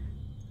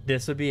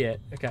 this would be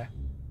it. Okay.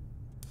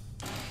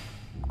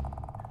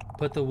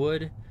 Put the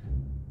wood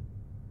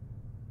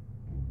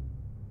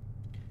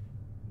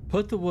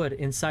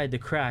inside the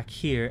crack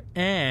here,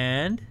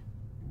 and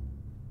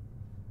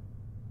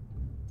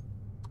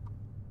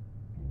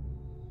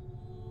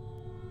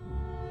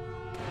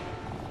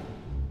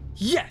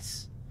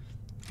yes!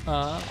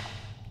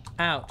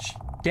 Ouch.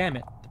 Damn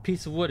it. The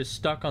piece of wood is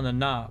stuck on the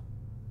knob.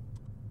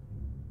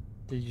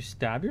 Did you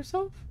stab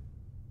yourself?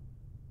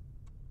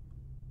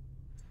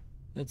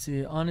 Let's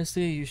see.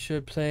 Honestly, you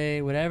should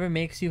play whatever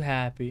makes you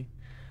happy.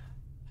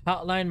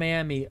 Hotline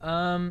Miami.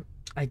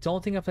 I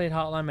don't think I played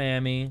Hotline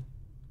Miami.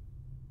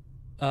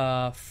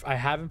 I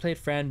haven't played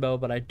Franbo,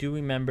 but I do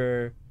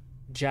remember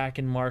Jack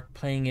and Mark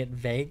playing it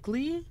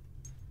vaguely.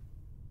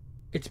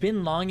 It's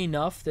been long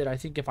enough that I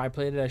think if I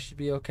played it, I should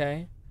be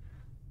okay.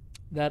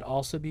 That'd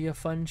also be a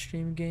fun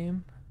stream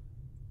game.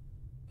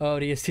 Oh,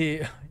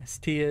 DST.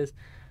 ST is.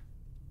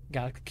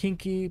 Got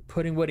kinky.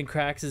 Putting wood in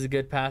cracks is a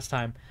good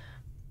pastime.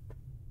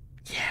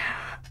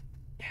 Yeah.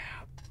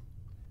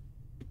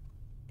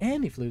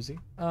 Andy Floozy.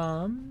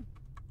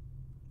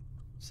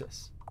 What's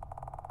this?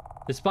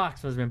 This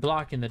box has been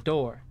blocking the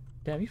door.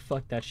 Damn, you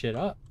fucked that shit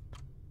up.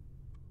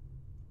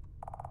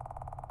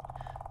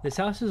 This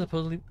house is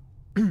supposedly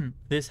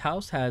this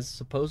house has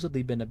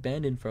supposedly been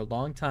abandoned for a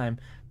long time,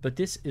 but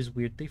this is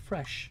weirdly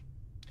fresh.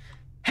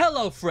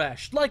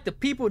 HelloFresh, like the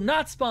people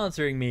not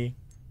sponsoring me.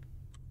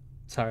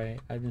 Sorry,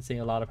 I've been seeing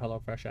a lot of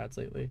HelloFresh ads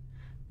lately,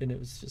 and it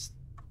was just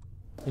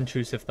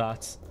intrusive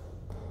thoughts.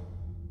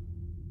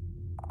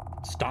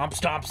 Stomp,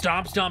 stomp,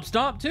 stomp, stomp,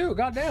 stomp, too.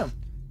 Goddamn.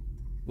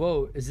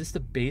 Whoa, is this the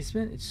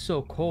basement? It's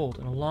so cold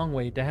and a long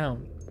way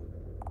down.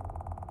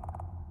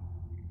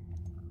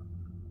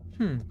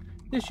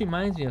 This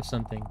reminds me of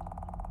something.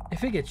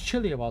 If it gets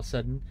chilly all of a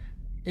sudden,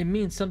 it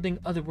means something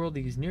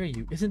otherworldly is near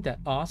you. Isn't that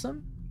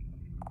awesome?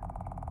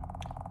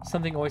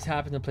 Something always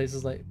happens in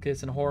places like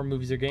this in horror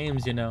movies or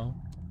games, you know.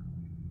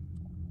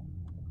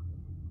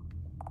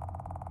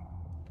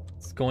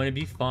 It's going to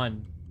be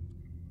fun.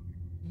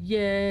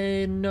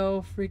 Yay,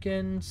 no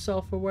freaking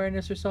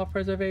self-awareness or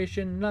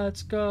self-preservation.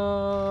 Let's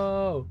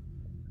go.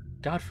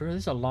 God, for real,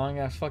 this is a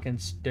long-ass fucking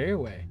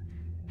stairway.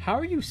 How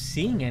are you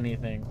seeing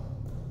anything?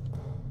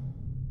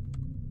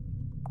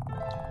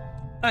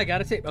 I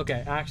got a tape.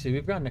 Okay, actually,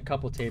 we've gotten a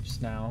couple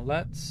tapes now.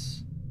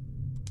 Let's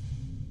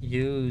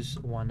use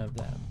one of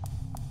them.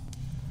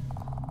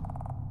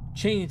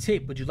 Chain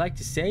tape, would you like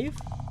to save?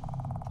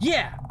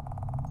 Yeah!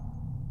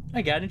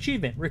 I got an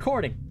achievement.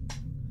 Recording.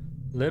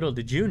 Little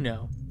did you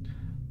know.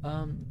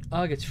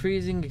 Ugh, it's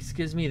freezing. It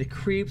gives me the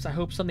creeps. I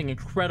hope something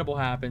incredible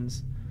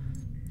happens.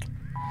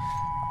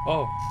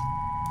 Oh.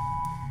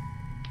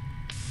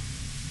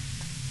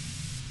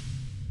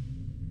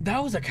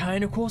 That was a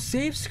kind of cool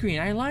save screen.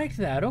 I liked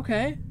that.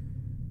 Okay.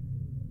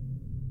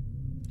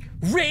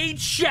 Raid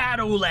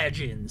Shadow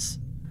Legends.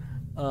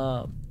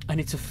 I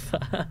need to.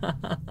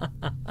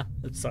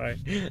 I'm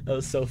sorry. That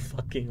was so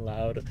fucking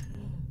loud.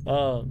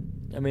 I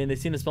mean, they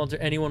seem to sponsor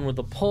anyone with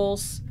a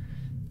pulse.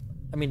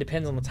 I mean,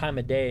 depends on the time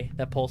of day.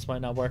 That pulse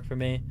might not work for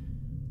me.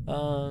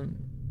 I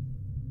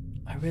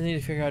really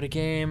need to figure out a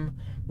game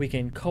we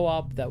can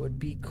co-op. That would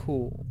be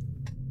cool.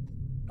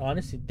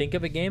 Honestly, think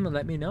of a game and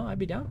let me know. I'd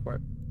be down for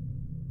it.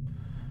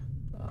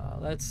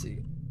 Let's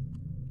see.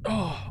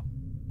 Oh,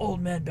 old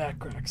man back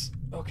cracks.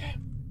 Okay.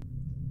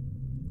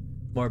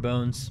 More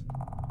bones.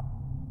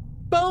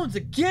 Bones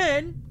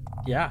again?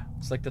 Yeah,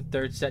 it's like the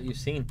third set you've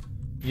seen.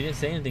 You didn't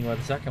say anything about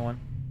the second one.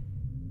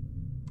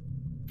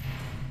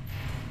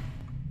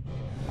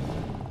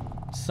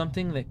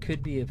 Something that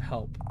could be of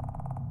help.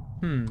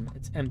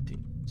 It's empty.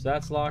 So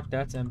that's locked,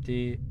 that's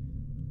empty.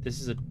 This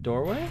is a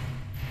doorway?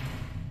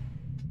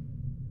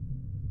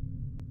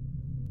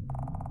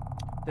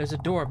 There's a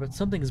door, but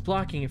something is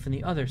blocking it from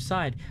the other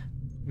side.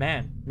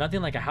 Man,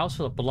 nothing like a house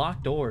full of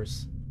blocked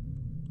doors.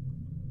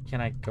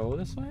 Can I go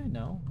this way?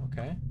 No?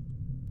 Okay.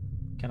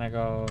 Can I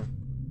go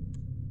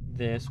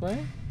this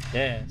way?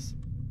 Yes.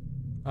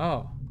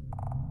 Oh.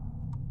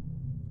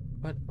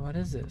 What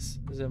is this?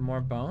 Is it more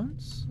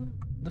bones?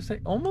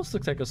 Almost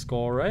looks like a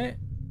skull, right?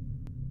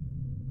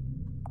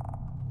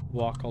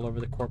 Walk all over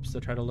the corpse to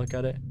try to look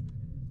at it.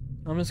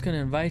 I'm just gonna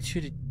invite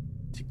you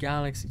to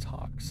Galaxy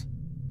Talks.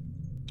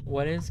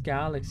 What is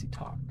Galaxy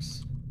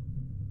Talks?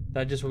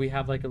 That just where we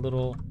have like a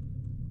little...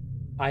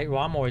 Well,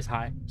 I'm always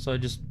high, so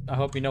I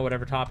hope you know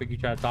whatever topic you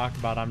try to talk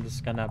about, I'm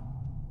just gonna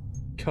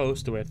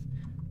coast with.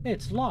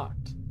 It's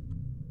locked.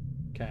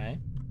 Okay.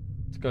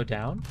 Let's go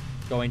down.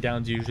 Going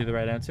down is usually the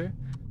right answer.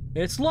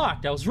 It's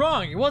locked. I was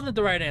wrong. It wasn't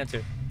the right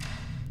answer.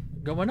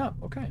 Going up.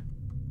 Okay.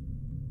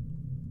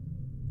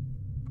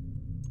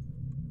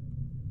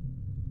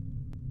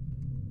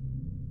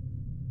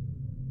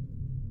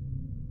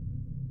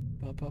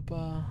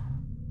 Ba-ba-ba.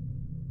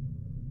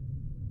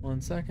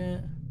 1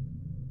 second.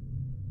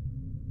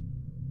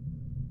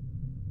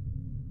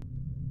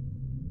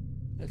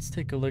 Let's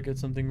take a look at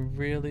something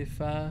really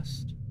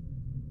fast.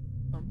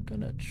 I'm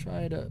gonna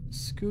try to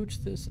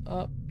scooch this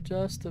up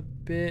just a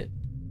bit.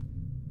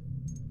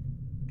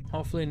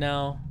 Hopefully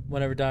now,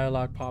 whenever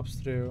dialogue pops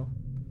through,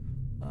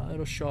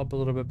 it'll show up a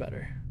little bit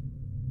better.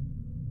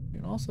 You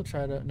can also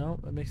try to... No,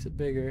 it makes it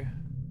bigger.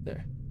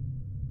 There.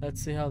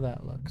 Let's see how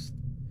that looks.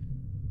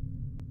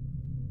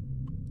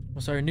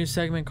 We'll start a new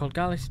segment called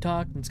Galaxy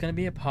Talk, and it's gonna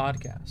be a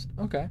podcast.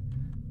 Okay.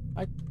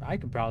 I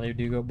could probably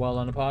do well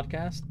on a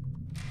podcast.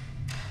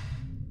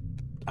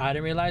 I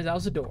didn't realize that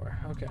was a door.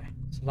 Okay.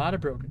 It's a lot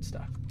of broken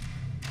stuff.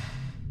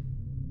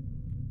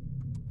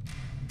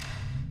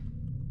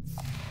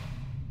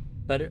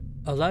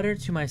 A letter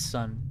to my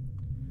son.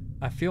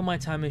 I feel my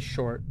time is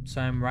short,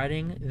 so I am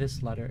writing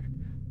this letter.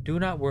 Do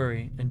not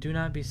worry and do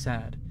not be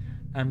sad.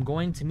 I am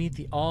going to meet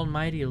the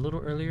Almighty a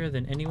little earlier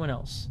than anyone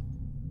else.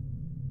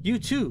 You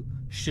too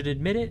should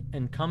admit it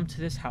and come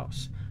to this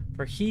house,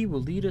 for he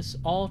will lead us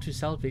all to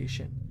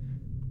salvation.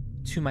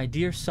 To my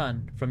dear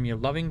son, from your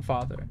loving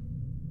father.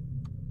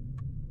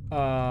 No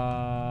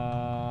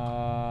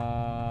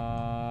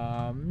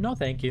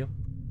thank you.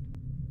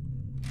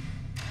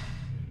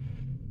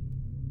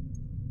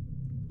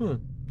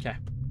 Okay.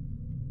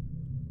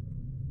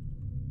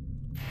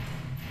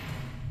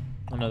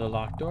 Another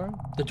locked door.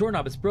 The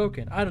doorknob is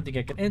broken. I don't think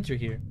I can enter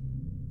here.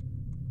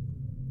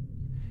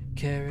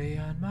 Carry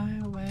on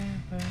my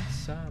wayward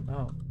son.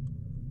 Oh.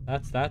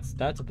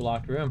 That's a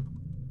blocked room.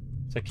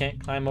 So I can't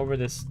climb over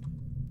this.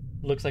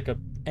 Looks like a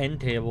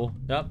end table.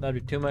 Yep, that'd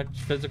be too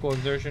much physical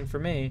exertion for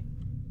me.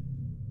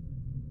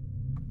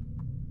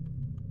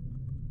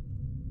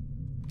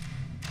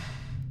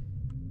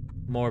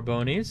 More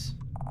bonies.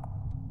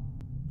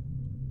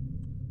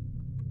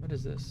 What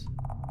is this?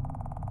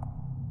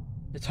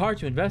 It's hard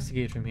to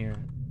investigate from here.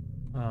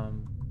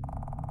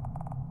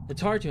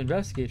 It's hard to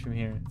investigate from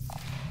here.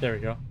 There we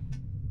go.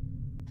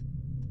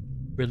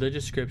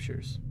 Religious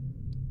scriptures.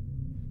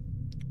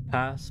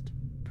 Past,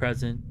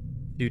 present,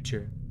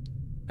 future.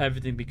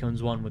 Everything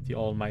becomes one with the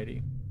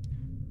Almighty.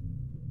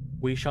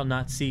 We shall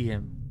not see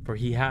him, for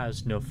he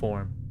has no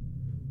form.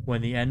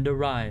 When the end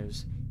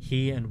arrives,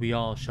 he and we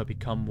all shall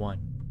become one.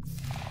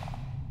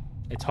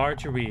 It's hard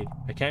to read.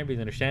 I can't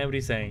really understand what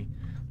he's saying.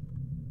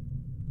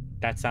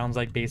 That sounds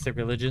like basic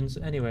religions.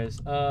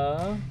 Anyways,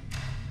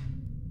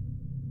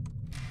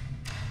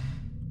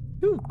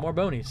 ooh, more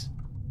bonies.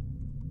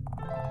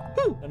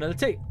 Ooh, another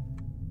tape.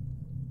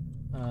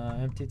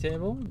 Empty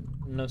table.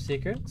 No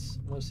secrets.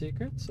 No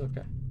secrets.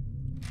 Okay.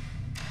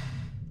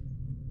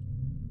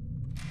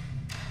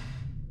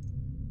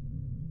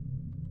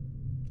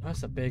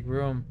 That's a big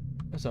room.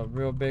 That's a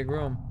real big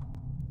room.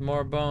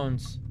 More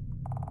bones.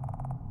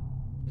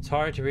 It's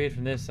hard to read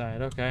from this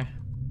side. Okay.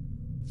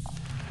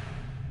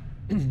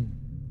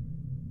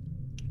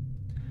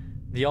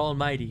 The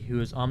Almighty, who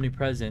is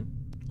omnipresent,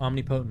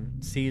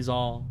 omnipotent, sees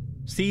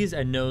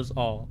and knows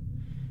all.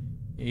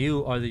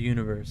 You are the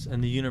universe,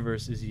 and the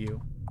universe is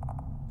you.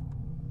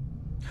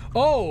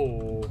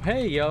 Oh,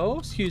 hey, yo,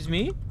 excuse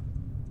me.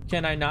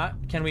 Can I not?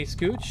 Can we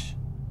scooch?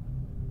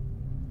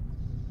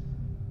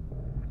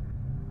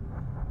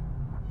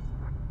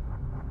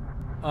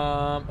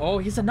 Oh,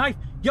 he's a knife.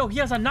 Yo, he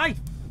has a knife.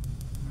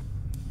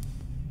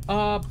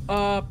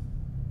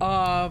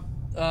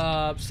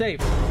 Safe.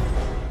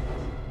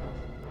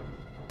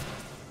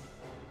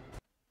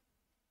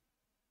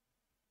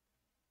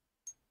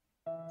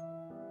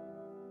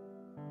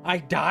 I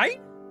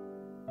died?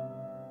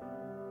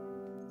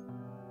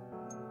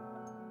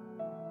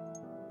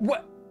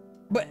 What?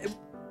 But...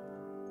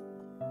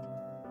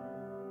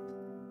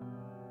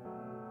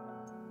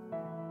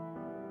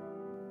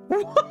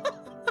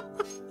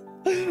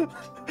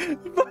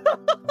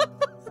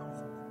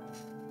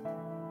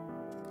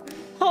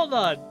 Hold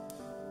on.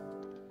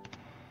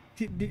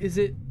 Is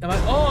it... Am I...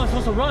 Oh, I'm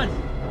supposed to run.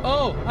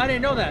 Oh, I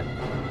didn't know that.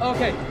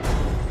 Okay.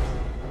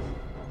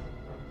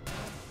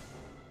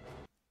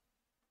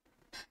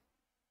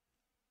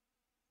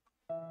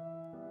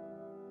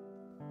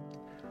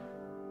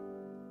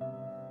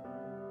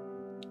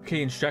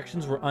 Okay,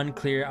 instructions were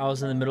unclear. I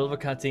was in the middle of a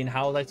cutscene.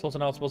 How was I supposed to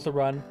know I was supposed to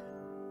run?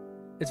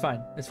 It's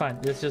fine. It's fine.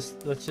 Let's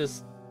just...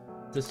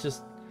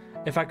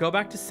 If I go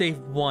back to save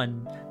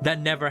 1, that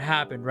never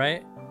happened,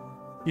 right?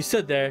 You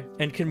stood there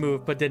and can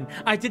move, but didn't.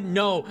 I didn't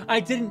know. I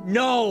didn't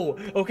know.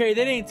 Okay,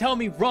 they didn't tell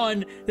me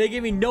run. They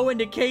gave me no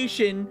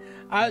indication.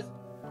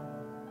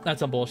 That's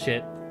some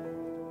bullshit.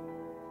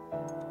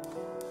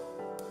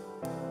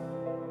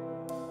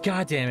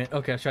 God damn it.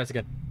 Okay, let's try this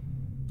again.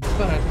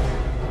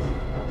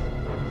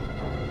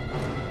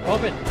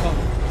 Open.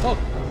 Oh.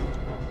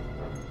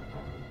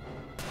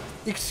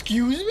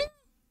 Excuse me?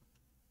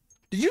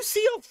 Did you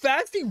see how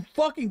fast he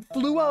fucking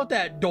flew out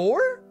that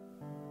door?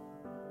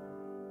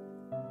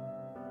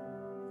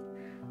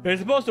 You're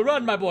supposed to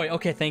run, my boy.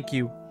 Okay, thank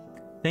you.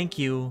 Thank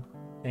you.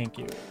 Thank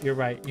you. You're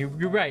right.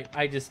 You're right.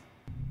 I just...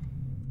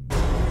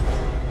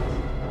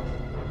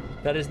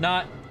 That is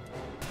not...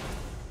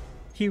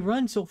 He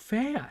runs so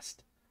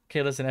fast.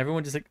 Okay, listen,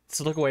 everyone just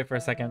look away for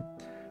a second.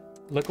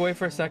 Look away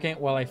for a second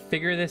while I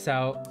figure this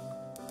out.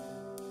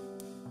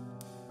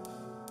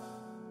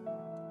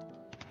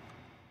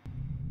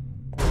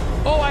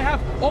 Oh, I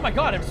have... Oh my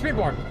god, I have a sprint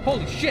bar.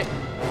 Holy shit.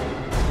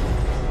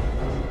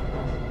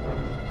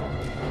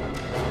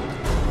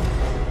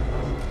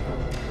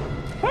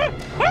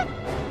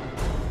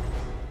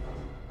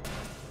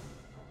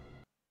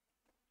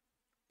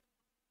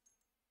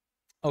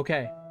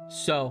 Okay,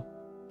 so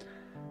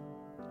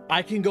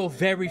I can go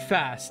very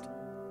fast.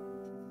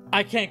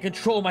 I can't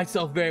control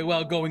myself very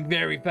well going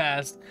very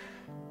fast.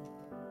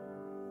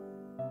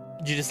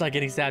 You just like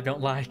getting stabbed, don't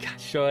lie. God,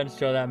 show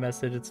that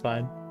message, it's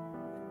fine.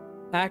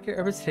 Accurate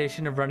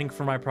representation of running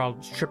from my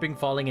problems. Tripping,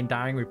 falling, and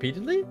dying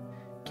repeatedly?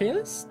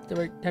 Kalis,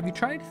 have you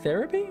tried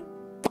therapy?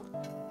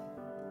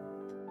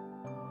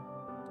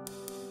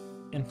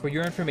 And for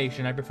your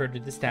information, I prefer to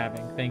the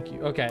stabbing. Thank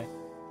you. Okay.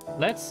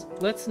 Let's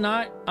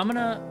not... I'm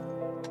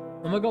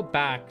gonna go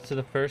back to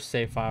the first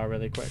save file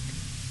really quick.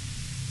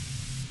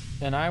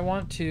 And I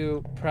want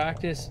to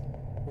practice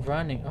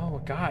running. Oh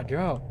god,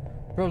 bro,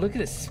 look at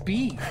his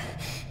speed.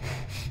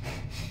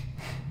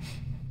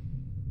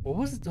 What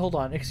was it? Hold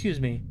on,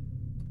 excuse me.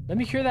 Let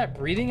me hear that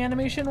breathing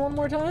animation one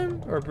more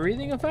time, or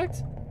breathing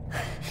effect.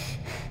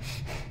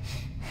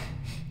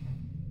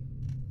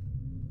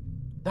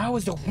 That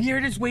was the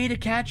weirdest way to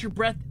catch your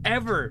breath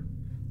ever.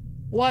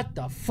 What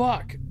the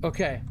fuck?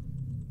 Okay.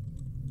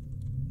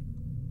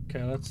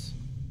 Okay, let's...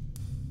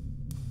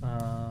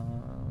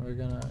 we're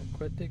gonna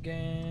quit the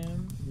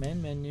game.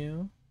 Main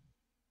menu.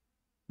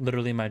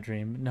 Literally my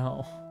dream.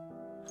 No.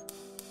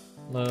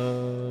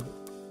 Load.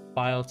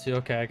 File 2.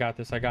 Okay, I got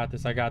this.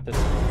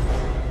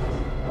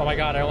 Oh my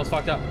god, I almost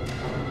fucked up.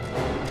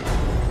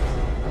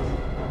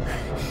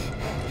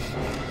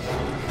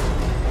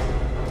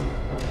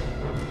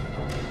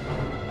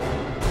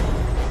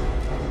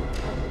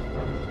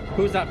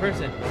 Who's that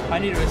person? I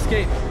need to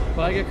escape.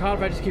 Will I get caught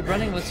if I just keep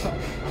running? Let's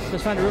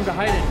find a room to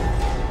hide in.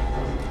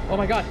 Oh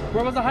my god,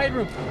 where was the hide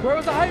room?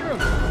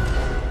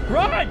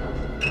 Run!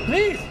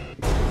 Please!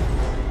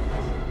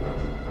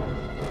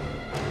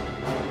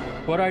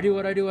 What do I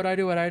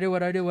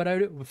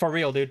do? For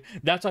real, dude.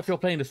 That's why I feel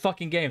playing this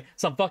fucking game.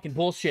 Some fucking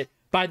bullshit.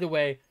 By the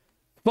way,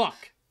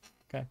 fuck.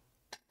 Okay.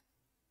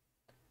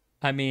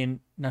 I mean,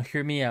 now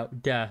hear me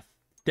out. Death,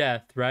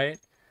 right?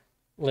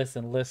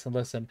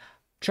 Listen.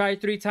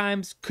 Tried 3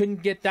 times,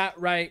 couldn't get that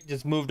right,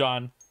 just moved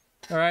on.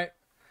 All right.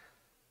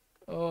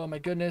 Oh my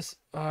goodness.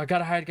 Oh,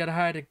 gotta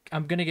hide.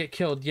 I'm gonna get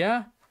killed.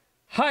 Yeah?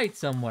 Hide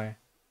somewhere.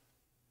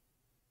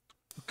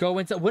 Go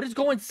inside. What does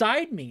go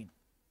inside mean?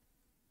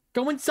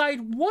 Go inside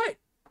what?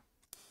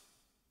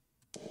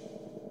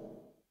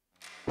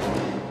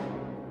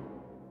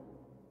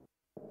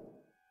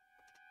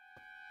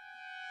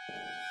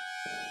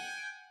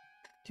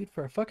 Dude,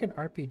 for a fucking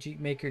RPG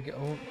maker,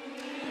 go...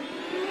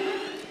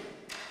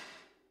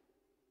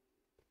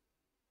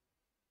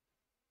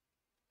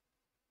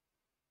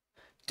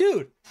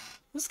 Dude,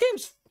 this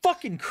game's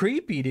fucking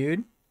creepy,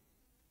 dude.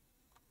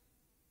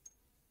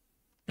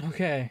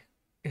 Okay.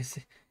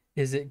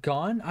 Is it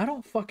gone? I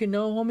don't fucking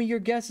know, homie. Your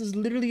guess is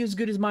literally as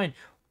good as mine.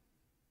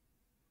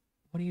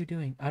 What are you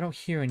doing? I don't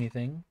hear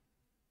anything.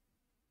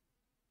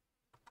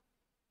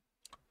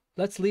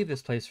 Let's leave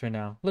this place for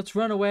now. Let's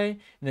run away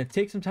and then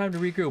take some time to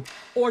regroup.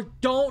 Or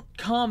don't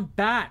come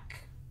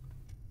back.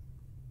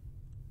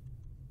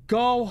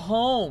 Go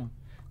home.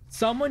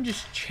 Someone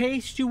just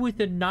chased you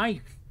with a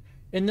knife.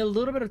 In the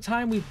little bit of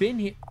time we've been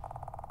here.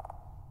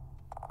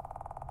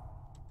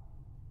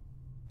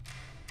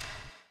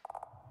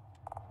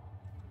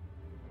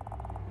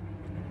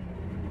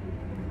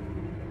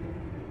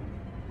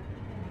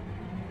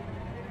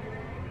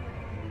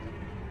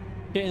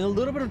 Okay, in the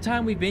little bit of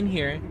time we've been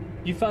here,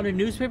 you found a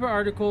newspaper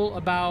article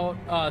about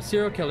a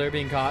serial killer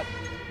being caught.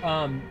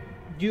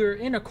 You're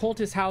in a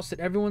cultist house that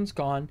everyone's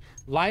gone.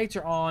 Lights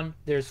are on.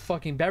 There's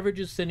fucking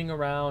beverages sitting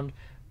around.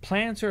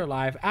 Plants are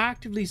alive.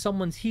 Actively,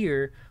 someone's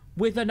here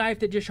with a knife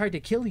that just tried to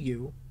kill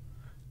you.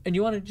 And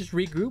you want to just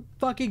regroup?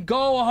 Fucking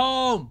go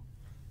home!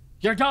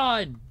 You're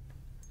done!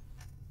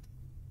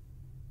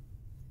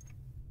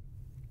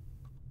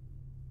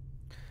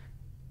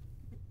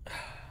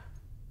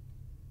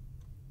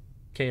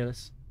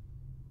 Kalis,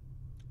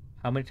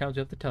 how many times do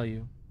I have to tell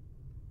you?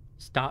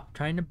 Stop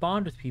trying to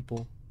bond with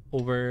people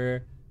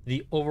over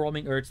the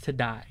overwhelming urge to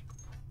die.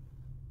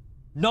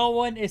 No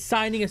one is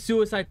signing a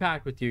suicide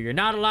pact with you. You're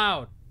not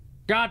allowed.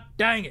 God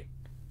dang it.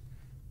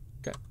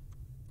 Okay.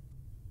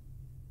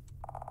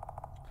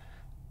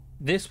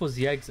 This was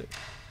the exit.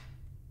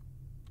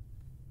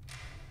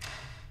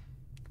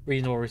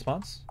 Reasonable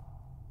response.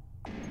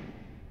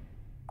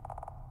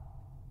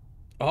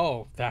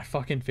 Oh, that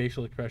fucking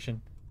facial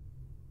expression.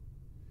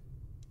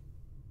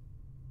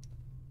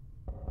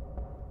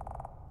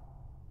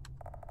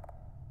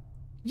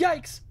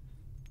 Yikes!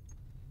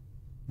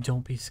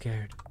 Don't be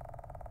scared.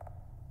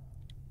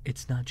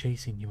 It's not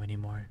chasing you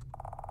anymore.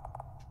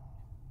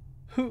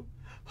 Who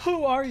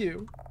are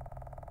you?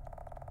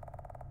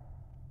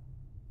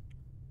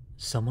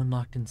 Someone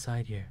locked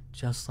inside here,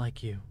 just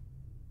like you.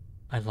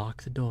 I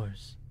locked the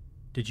doors.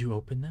 Did you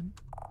open them?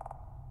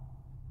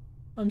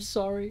 I'm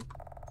sorry.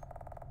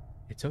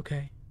 It's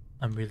okay.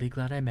 I'm really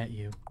glad I met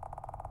you.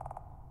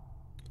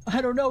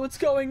 I don't know what's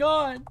going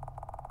on.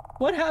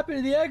 What happened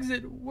to the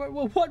exit? What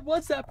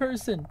was that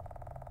person?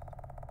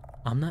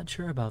 I'm not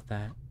sure about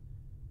that.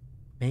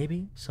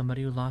 Maybe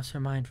somebody who lost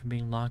their mind from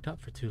being locked up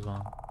for too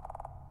long.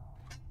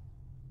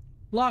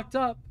 Locked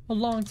up? A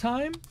long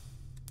time?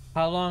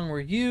 How long were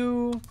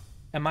you?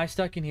 Am I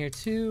stuck in here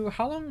too?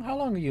 How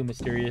long are you,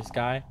 mysterious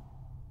guy?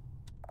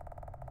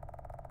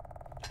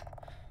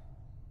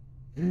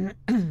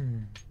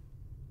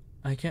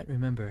 I can't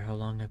remember how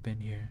long I've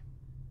been here.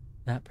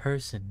 That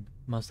person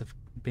must have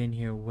been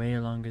here way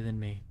longer than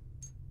me.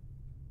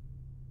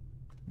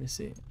 Let me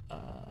see.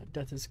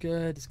 Death is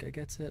good. This guy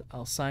gets it.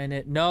 I'll sign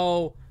it.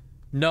 No,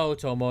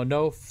 Tomo.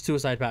 No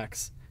suicide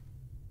pacts.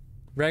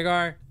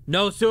 Rhaegar,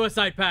 no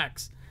suicide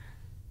pacts.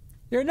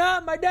 You're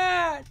not my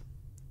dad.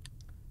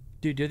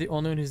 Dude, you're the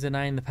only one who's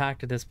denying the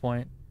pact at this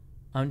point.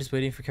 I'm just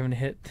waiting for Kevin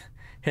to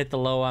hit the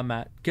low I'm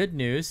at. Good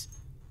news.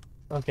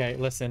 Okay,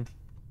 listen.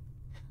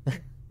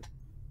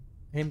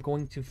 I'm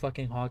going to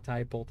fucking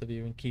hogtie both of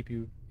you and keep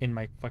you in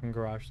my fucking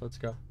garage. Let's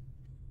go.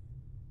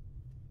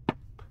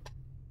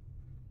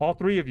 All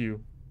three of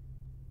you.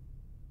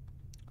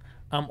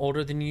 I'm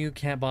older than you.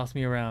 Can't boss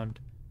me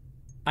around.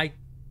 I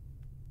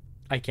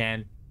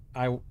can.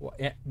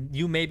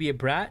 You may be a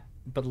brat,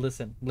 but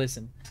listen.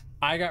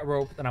 I got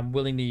rope and I'm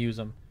willing to use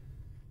them.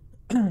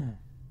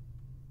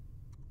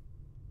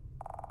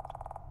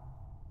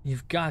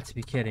 You've got to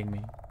be kidding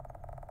me.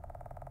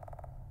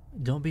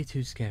 Don't be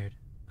too scared.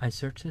 I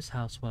searched this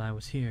house while I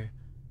was here.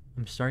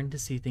 I'm starting to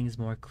see things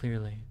more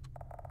clearly.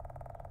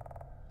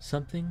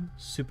 Something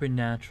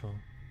supernatural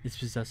is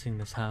possessing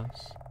this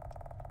house.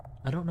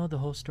 I don't know the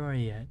whole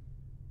story yet.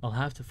 I'll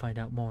have to find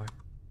out more.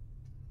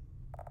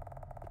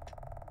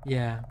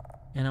 Yeah,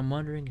 and I'm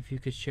wondering if you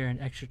could share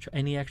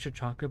any extra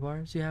chocolate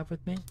bars you have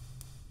with me?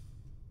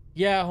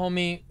 Yeah,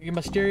 homie, your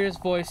mysterious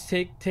voice,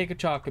 take a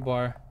chocolate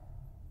bar.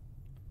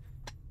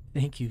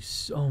 Thank you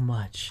so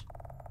much.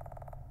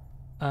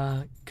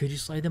 Could you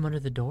slide them under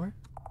the door?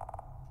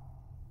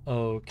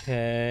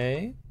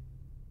 Okay.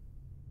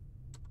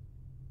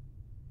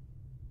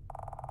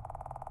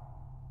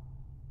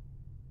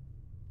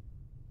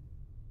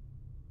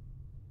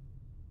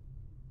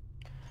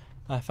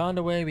 I found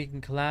a way we can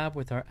collab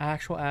with our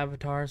actual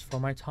avatars for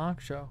my talk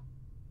show.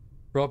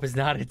 Rope is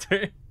not a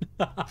turn.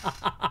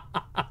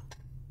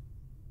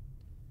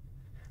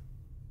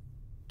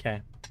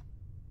 Okay.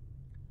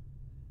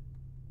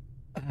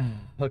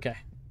 Okay.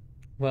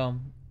 Well,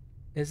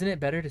 isn't it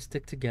better to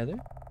stick together?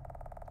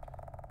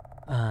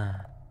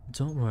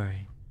 Don't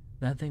worry.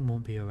 That thing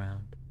won't be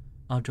around.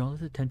 I'll draw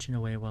its attention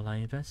away while I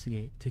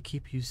investigate to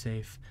keep you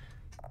safe.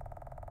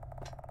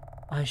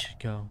 I should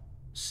go.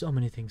 So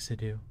many things to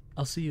do.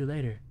 I'll see you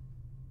later.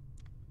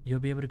 You'll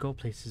be able to go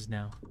places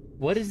now.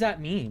 What does that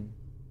mean?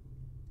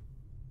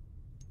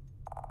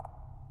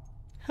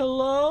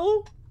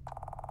 Hello?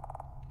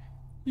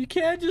 You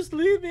can't just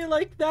leave me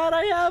like that.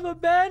 I have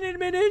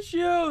abandonment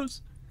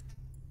issues.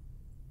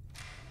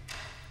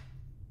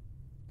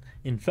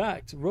 In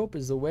fact, rope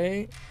is the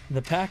way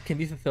the pact can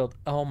be fulfilled.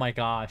 Oh my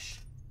gosh.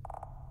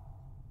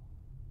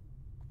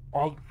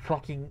 I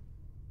fucking...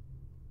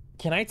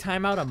 Can I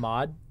time out a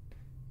mod?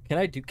 Can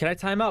I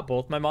time out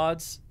both my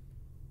mods?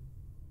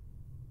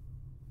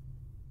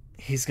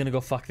 He's gonna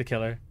go fuck the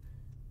killer.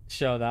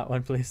 Show that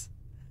one, please.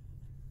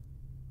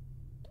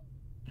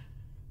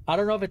 I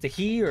don't know if it's a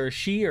he or a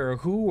she or a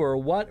who or a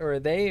what or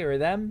a they or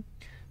them.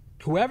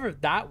 Whoever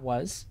that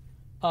was.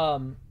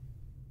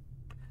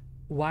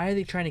 Why are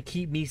they trying to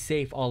keep me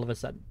safe all of a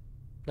sudden?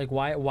 Like,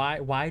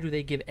 why do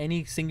they give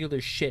any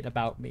singular shit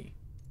about me?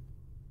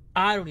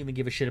 I don't even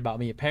give a shit about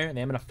me,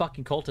 apparently. I'm in a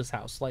fucking cultist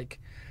house. Like,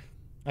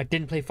 I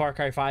didn't play Far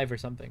Cry 5 or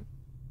something.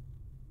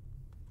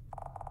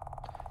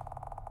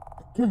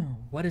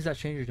 What is that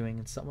stranger doing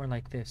in somewhere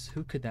like this?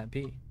 Who could that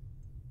be?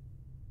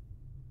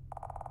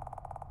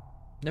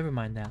 Never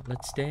mind that.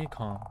 Let's stay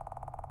calm.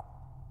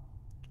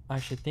 I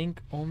should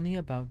think only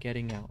about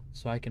getting out,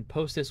 so I can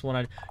post this one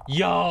on...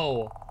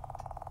 Yo!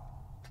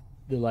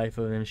 The life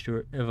of an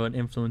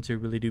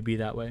influencer really do be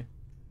that way.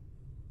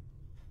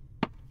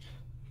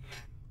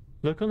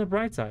 Look on the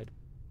bright side.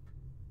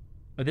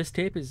 This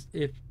tape is...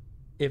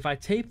 If I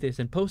tape this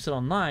and post it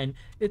online,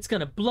 it's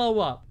gonna blow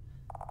up.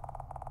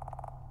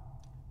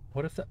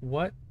 What if that...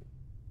 What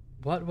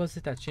was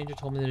it that stranger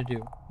told me to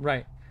do?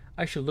 Right.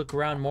 I should look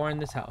around more in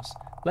this house.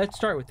 Let's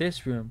start with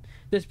this room.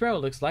 This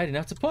barrel looks light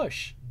enough to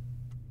push.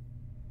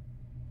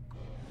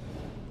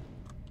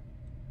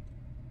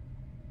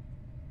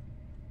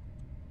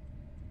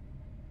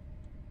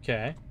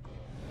 Okay.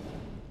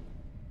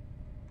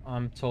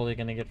 I'm totally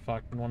gonna get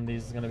fucked. One of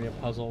these is gonna be a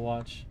puzzle.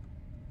 Watch.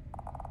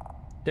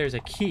 There's a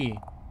key.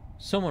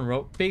 Someone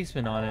wrote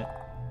basement on it.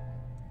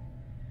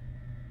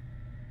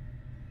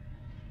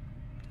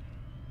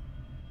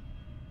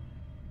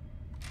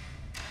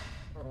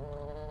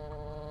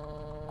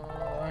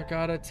 I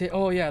gotta take...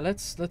 Oh yeah,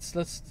 let's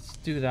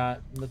do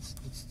that. Let's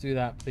do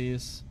that,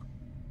 please.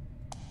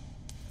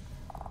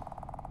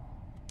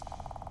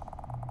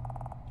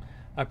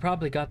 I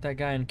probably got that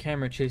guy on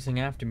camera chasing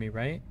after me,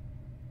 right?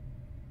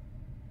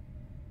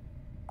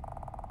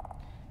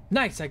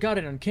 Nice, I got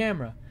it on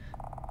camera.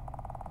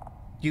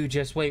 You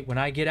just wait when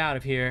I get out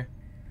of here.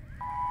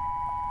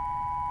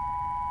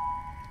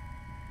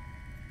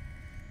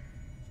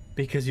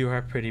 Because you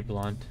are pretty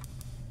blonde.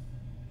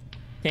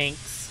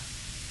 Thanks.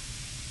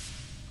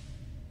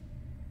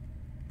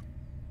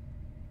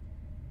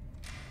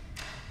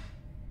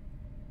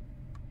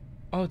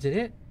 Oh, did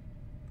it?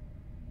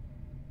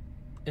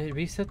 It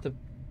reset the...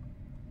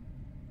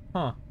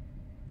 Huh.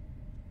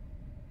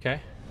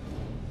 Okay.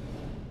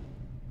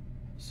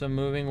 So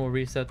moving will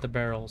reset the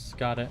barrels.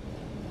 Got it.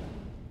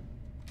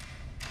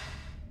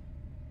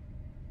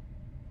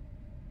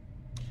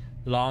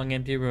 Long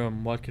empty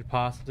room. What could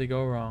possibly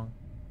go wrong?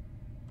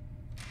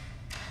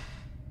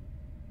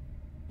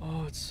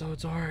 Oh, it's so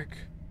dark.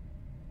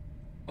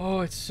 Oh,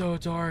 it's so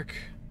dark.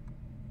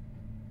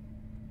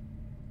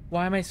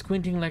 Why am I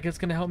squinting like it's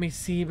gonna help me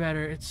see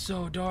better? It's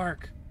so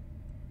dark.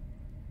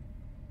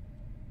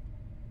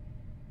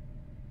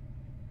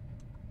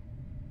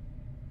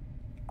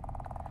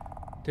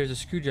 There's a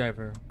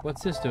screwdriver.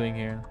 What's this doing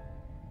here?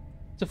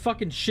 It's a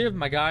fucking shiv,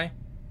 my guy.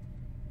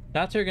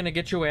 That's how you're gonna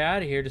get your way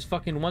out of here. Just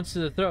fucking once to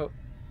the throat.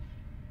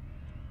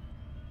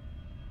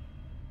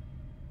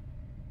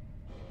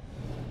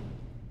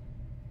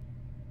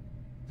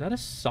 Is that a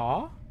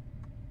saw?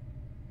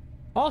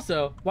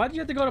 Also, why did you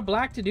have to go to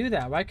black to do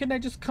that? Why couldn't I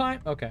just climb?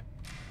 Okay.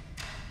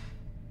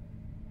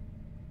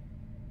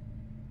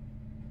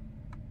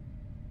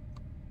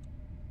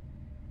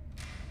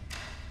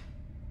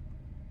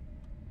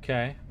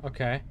 Okay,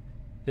 okay.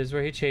 This is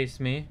where he chased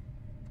me.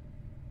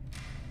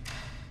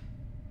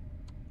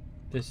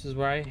 This is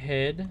where I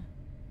hid.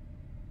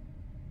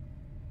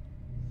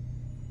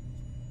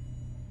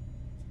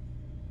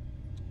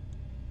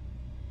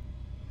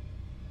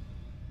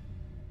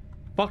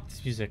 Fuck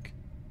this music.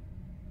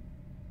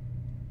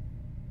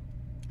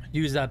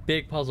 Use that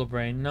big puzzle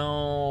brain.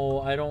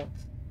 No, I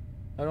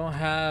don't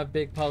have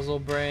big puzzle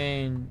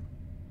brain.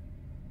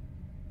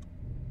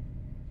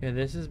 Okay,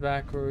 this is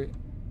back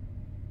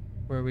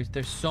where we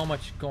there's so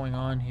much going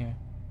on here.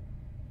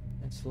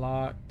 It's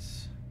locked.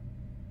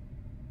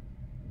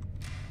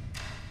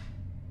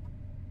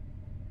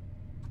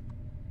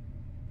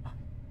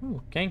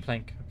 Ooh,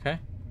 gangplank, okay.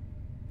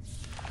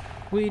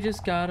 We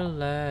just got a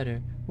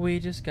letter.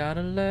 We just got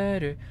a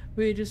letter.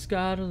 We just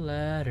got a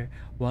letter.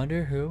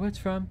 Wonder who it's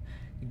from.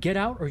 Get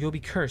out or you'll be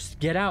cursed.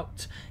 Get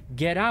out.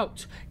 Get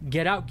out.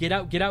 Get out. Get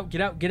out. Get out.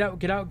 Get out. Get out.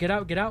 Get out. Get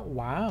out. Get out.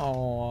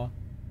 Wow.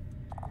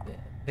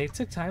 They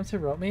took time to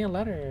write me a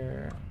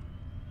letter.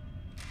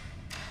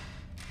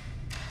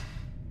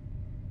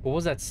 What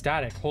was that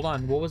static? Hold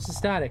on. What was the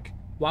static?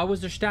 Why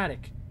was there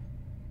static?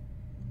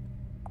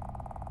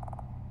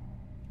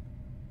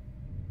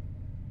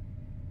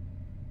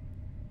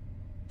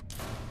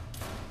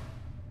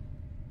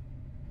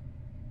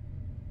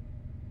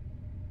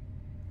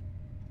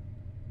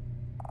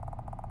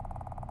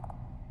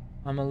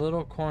 I'm a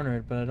little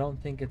cornered, but I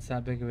don't think it's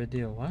that big of a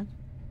deal. What?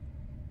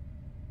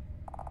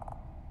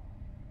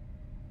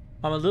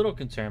 I'm a little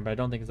concerned, but I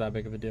don't think it's that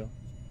big of a deal.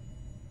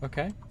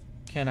 Okay.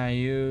 Can I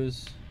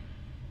use...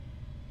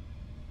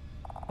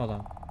 Hold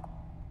on.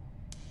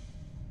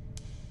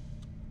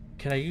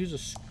 Can I use a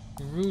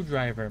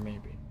screwdriver,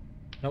 maybe?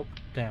 Nope.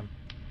 Damn.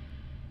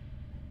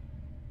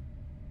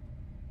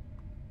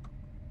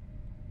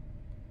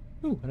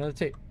 Ooh, another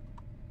tape.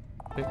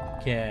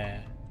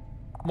 Yeah.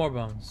 More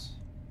bones.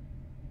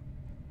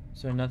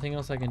 Is there nothing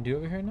else I can do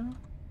over here now?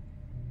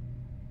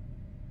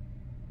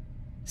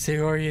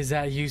 Sayori, is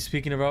that you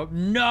speaking about?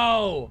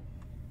 No!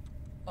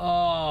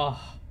 Oh.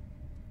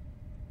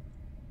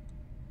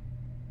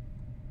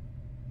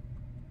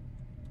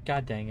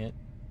 God dang it.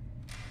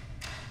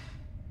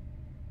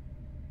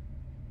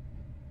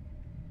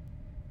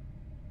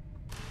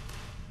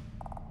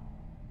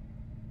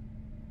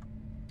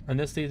 And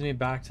this leads me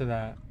back to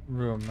that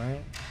room,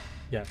 right?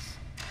 Yes.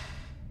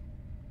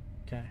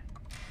 Okay.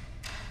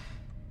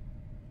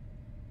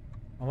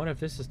 I wonder if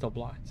this is still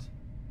blocked.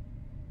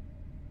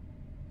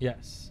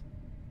 Yes.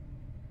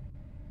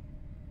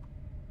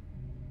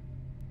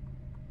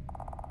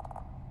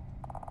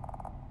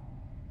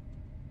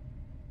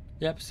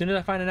 Yep, as soon as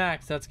I find an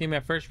axe, that's gonna be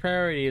my first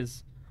priority,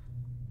 is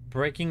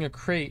breaking a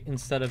crate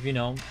instead of, you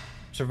know,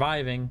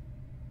 surviving.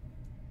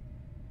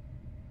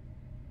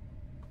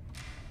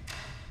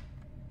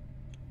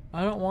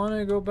 I don't want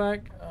to go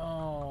back.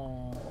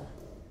 Oh.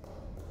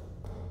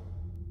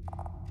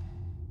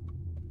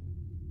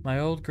 My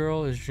old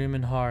girl is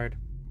dreaming hard.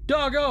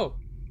 Doggo!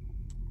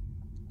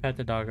 Pet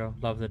the doggo.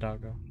 Love the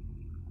doggo.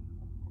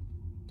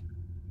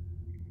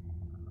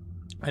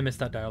 I missed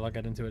that dialogue.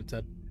 I didn't see what it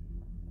said.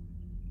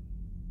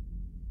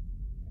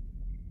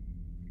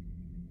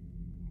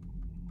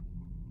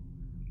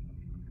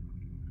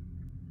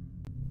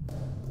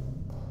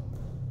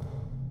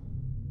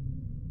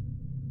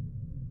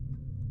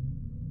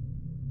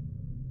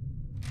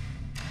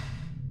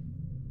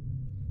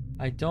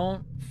 I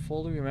don't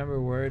fully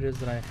remember where it is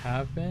that I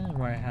have been and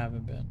where I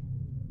haven't been.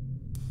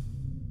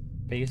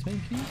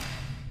 Basement key?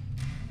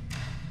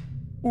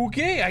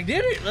 Okay, I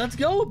did it! Let's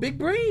go! Big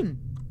brain!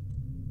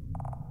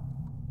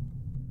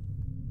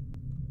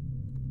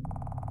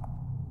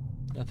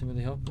 Nothing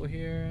really helpful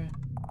here.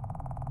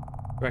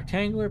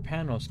 Rectangular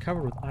panels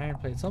covered with iron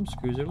plates. Some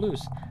screws are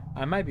loose.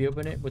 I might be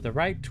opening it with the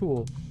right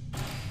tool.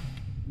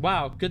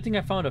 Wow, good thing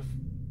I found a...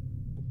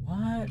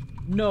 What?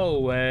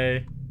 No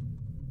way.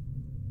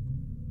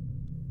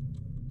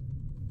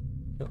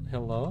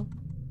 Hello?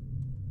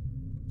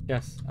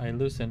 Yes, I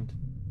loosened.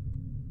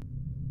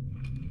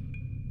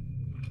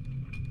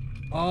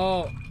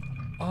 Oh.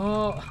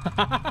 Oh.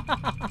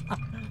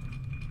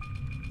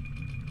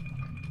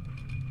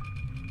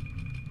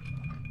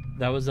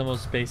 That was the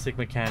most basic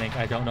mechanic.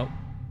 I don't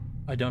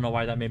know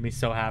why that made me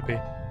so happy.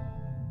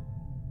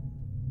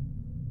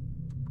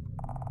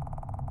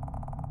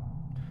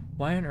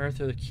 Why on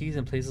earth are the keys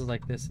in places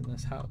like this in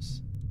this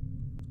house?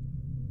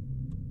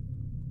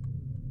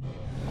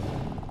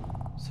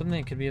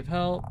 Something could be of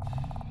help.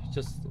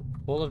 Just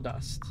full of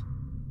dust.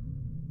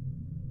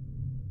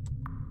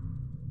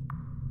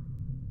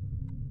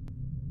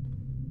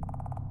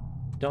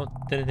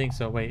 Didn't think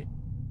so. Wait.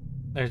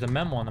 There's a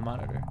memo on the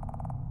monitor.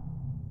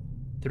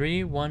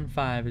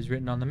 315 is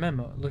written on the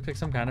memo. It looks like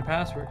some kind of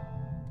password.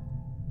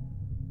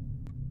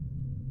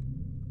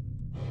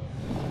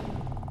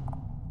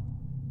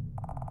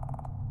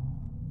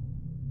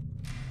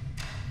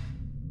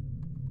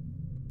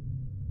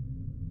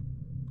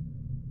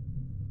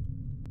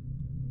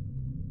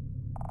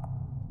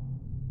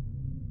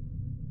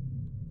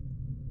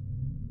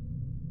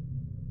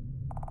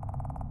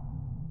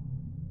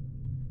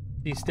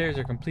 These stairs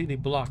are completely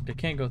blocked. I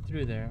can't go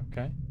through there,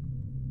 okay?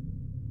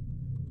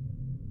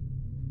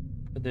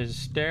 But there's a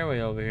stairway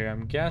over here.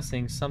 I'm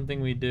guessing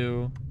something we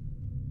do...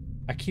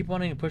 I keep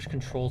wanting to push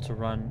control to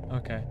run.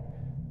 Okay.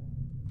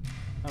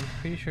 I'm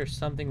pretty sure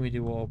something we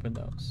do will open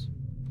those.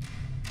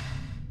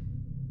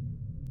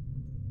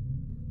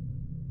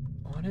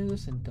 What is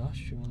this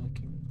industrial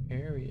looking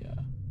area?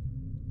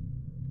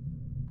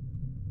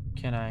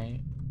 Can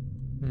I...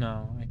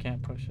 No, I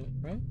can't push it,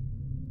 right?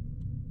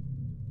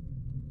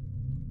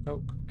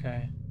 Oh,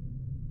 okay.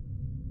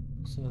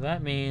 So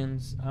that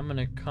means I'm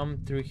gonna come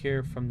through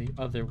here from the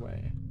other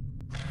way.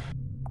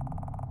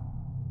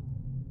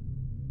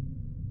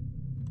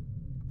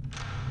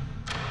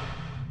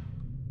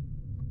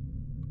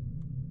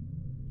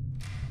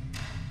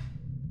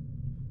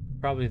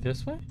 Probably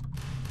this way?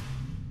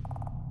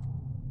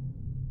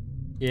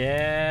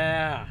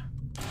 Yeah!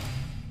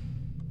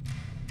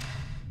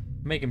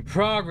 Making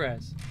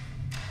progress!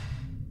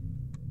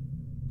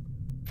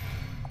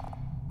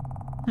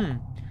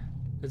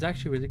 It's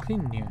actually really clean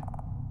in here.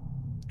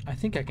 I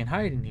think I can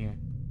hide in here.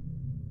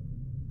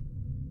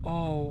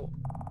 Oh.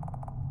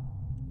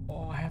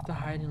 Oh, I have to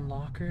hide in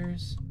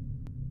lockers?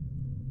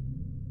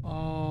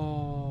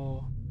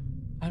 Oh.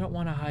 I don't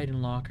want to hide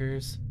in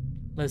lockers.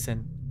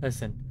 Listen.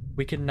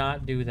 We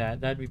cannot do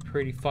that. That'd be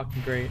pretty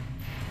fucking great.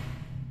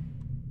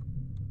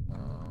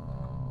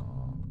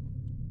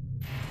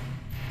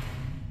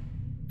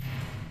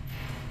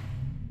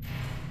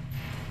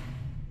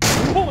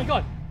 Oh my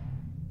god!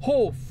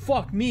 Oh,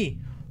 fuck me.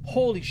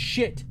 Holy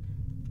shit.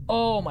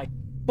 Oh, my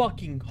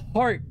fucking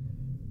heart.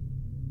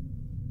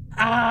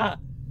 Ah.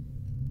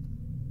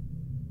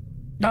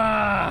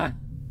 Ah.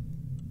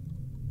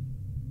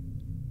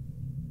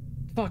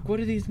 Fuck, what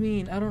do these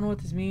mean? I don't know what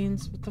this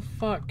means. What the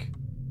fuck?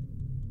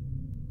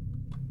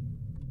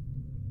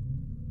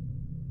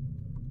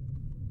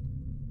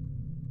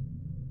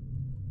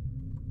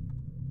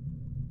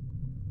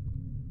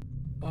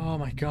 Oh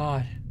my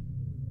god.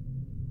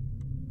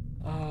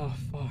 Oh,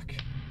 fuck.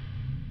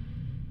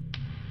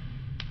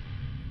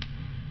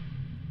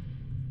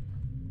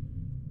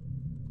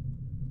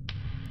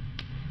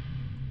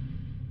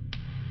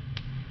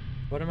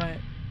 What am I?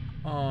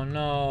 Oh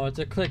no, it's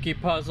a clicky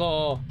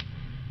puzzle.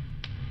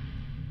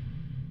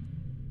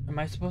 Am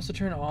I supposed to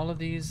turn all of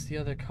these the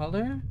other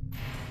color?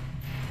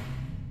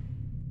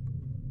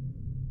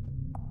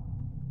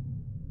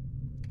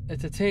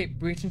 It's a tape.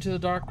 Reach into the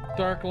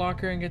dark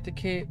locker and get the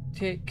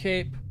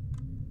cape.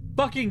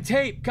 Fucking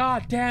tape!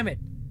 God damn it!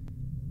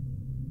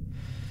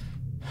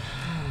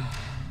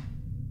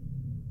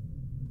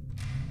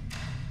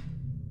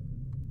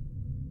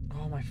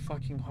 Oh my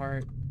fucking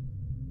heart.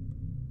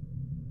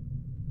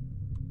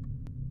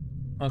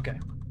 Okay.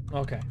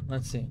 Okay,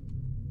 let's see.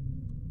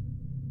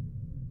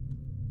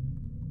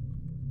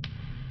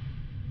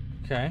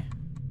 Okay.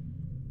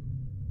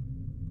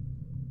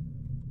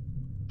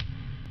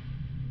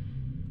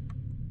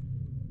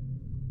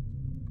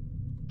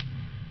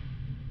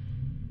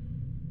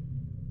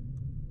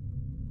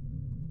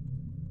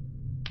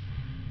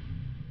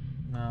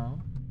 No.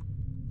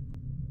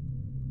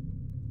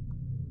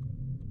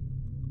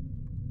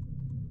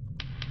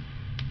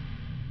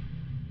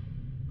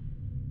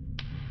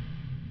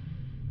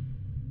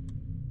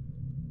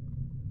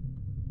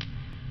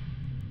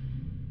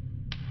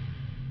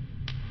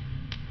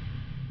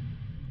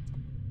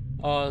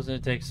 Oh, it's gonna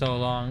take so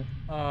long.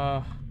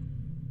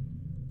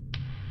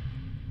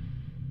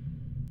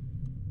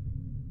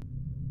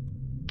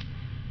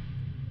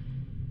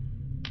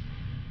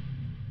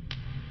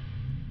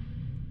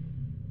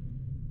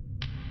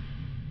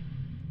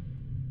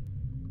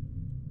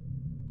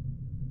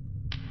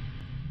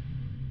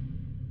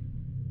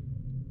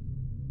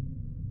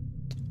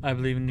 I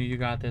believe in you. You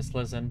got this.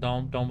 Listen,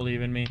 don't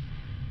believe in me.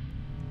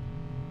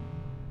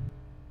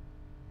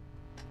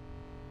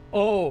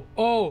 Oh,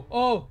 oh,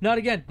 oh, not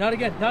again, not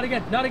again, not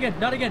again, not again,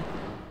 not again.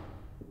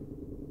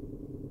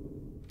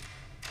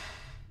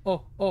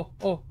 Oh, oh,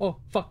 oh, oh,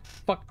 fuck,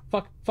 fuck,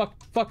 fuck, fuck,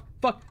 fuck,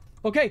 fuck.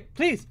 Okay,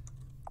 please.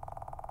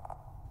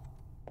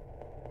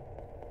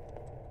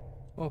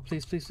 Oh,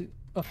 please, please, please.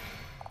 Oh.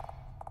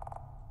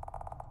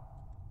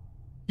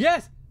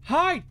 Yes,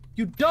 hide,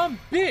 you dumb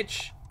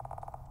bitch.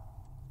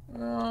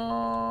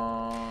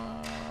 Oh.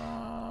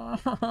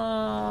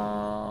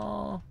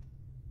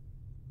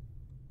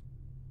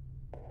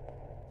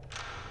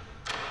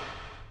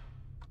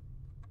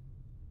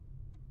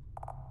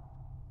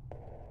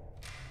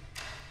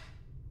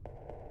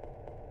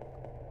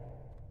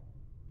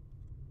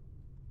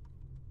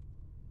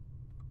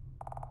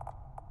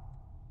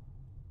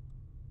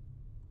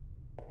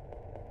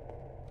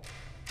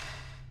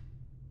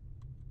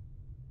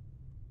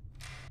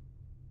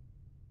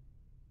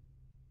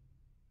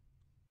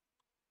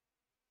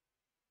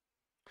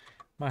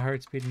 My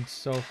heart's beating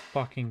so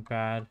fucking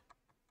bad.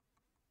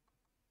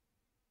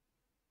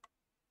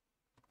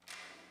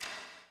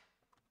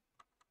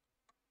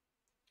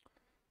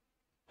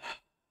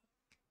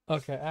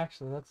 Okay,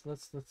 actually, let's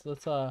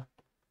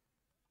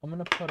I'm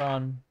gonna put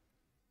on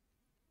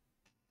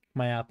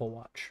my Apple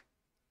Watch.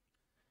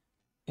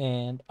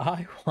 And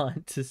I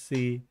want to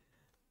see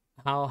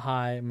how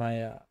high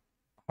my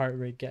heart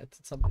rate gets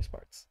at some of these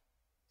parts.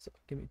 So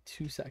give me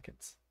 2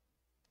 seconds.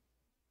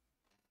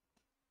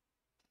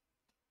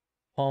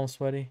 Palm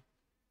sweaty,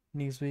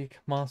 knees weak,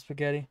 mom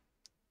spaghetti.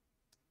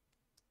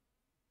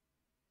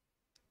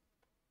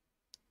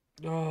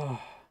 Oh,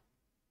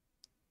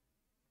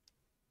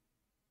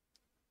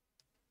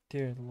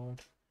 dear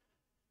Lord.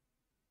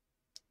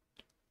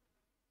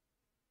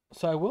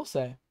 So I will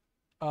say,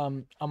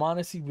 I'm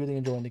honestly really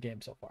enjoying the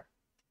game so far.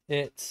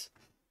 It's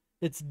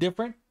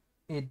different.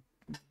 It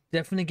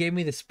definitely gave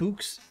me the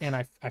spooks, and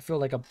I feel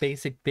like a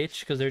basic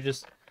bitch because they're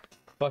just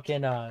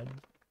fucking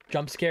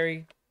jump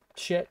scary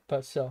shit,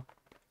 but still.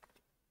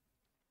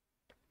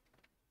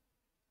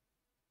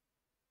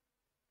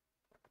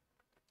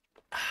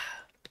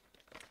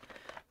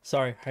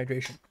 Sorry,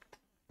 hydration.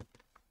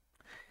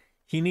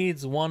 He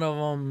needs one of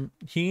them.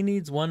 He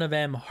needs one of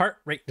them heart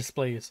rate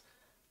displays.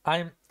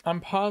 I'm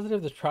positive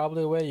there's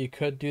probably a way you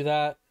could do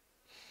that,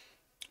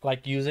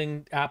 like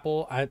using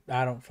Apple. I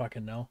don't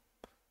fucking know.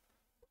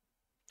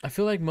 I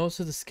feel like most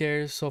of the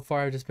scares so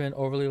far have just been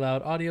overly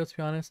loud audio, to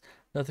be honest.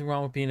 Nothing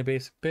wrong with being a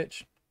basic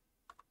bitch.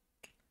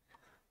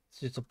 It's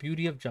just the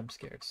beauty of jump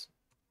scares.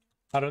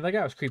 I don't know, that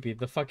guy was creepy.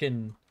 The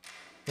fucking...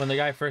 When the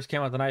guy first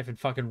came out with the knife and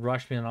fucking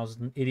rushed me and I was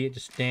an idiot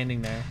just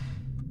standing there.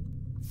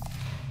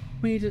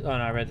 We just... Oh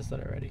no, I read this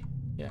letter already.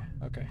 Yeah,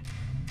 okay.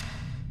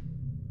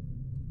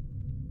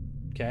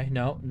 Okay,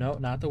 no,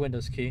 not the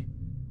Windows key.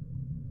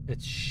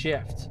 It's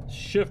shift.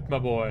 Shift, my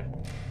boy.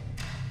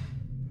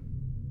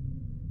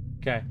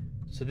 Okay.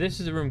 So this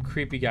is the room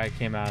creepy guy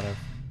came out of.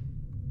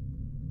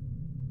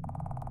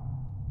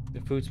 The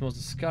food smells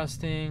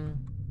disgusting.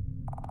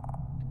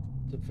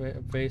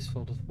 The vase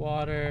filled with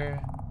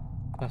water.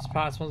 Plus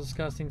pot smells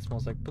disgusting.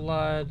 Smells like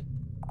blood.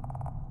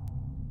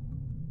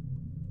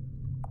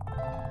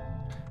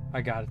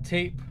 I got a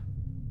tape.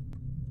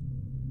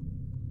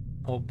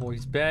 Old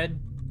boy's bed.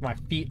 My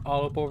feet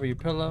all up over your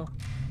pillow.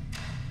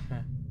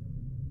 Okay.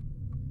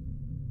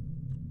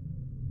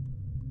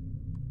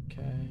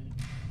 Okay.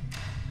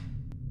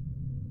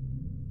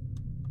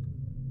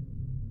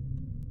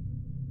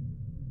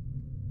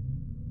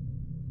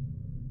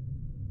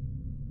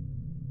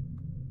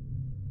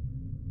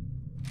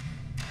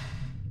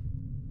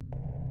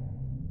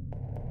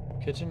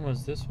 Kitchen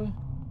was this way?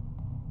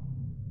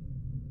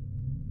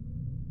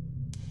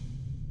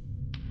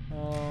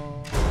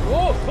 Oh.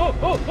 Oh! Oh!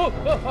 Oh! Oh!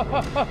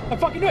 Oh! I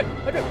fucking knew it!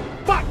 I knew it!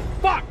 Fuck!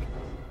 Fuck!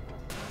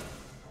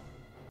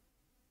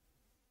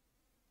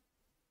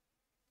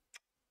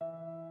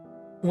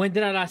 When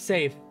did I last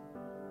save?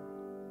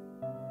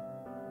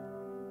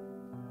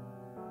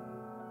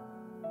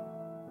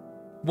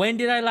 When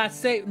did I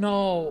last save?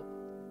 No.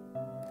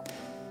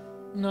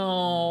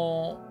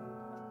 No.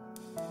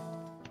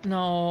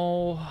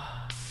 No.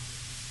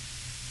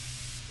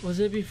 Was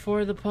it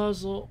before the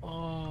puzzle?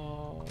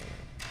 Oh.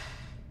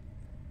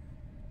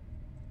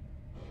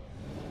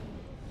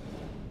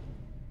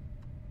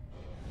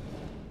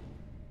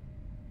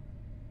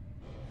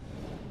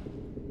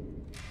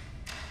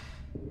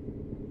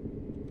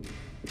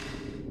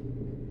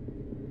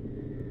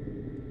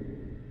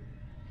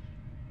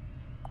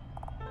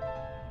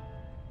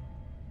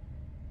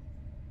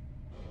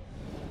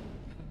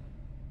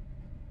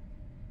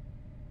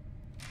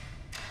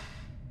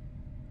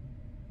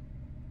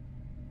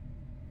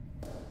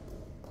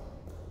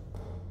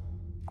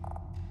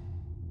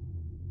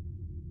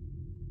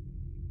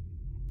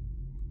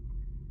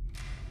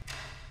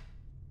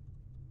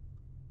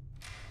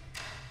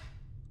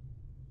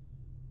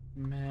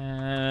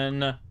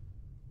 Man. I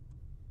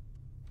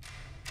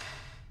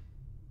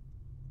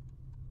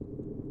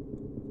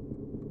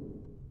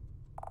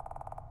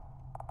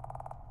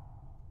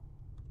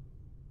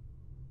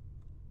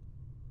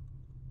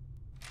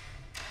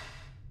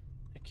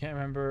can't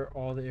remember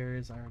all the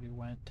areas I already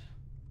went.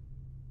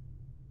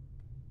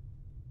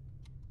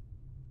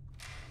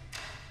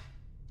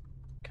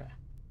 Okay.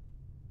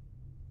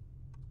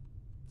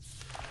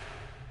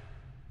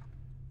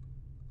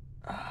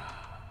 I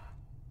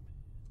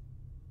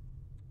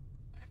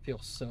feel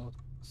so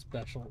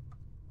special.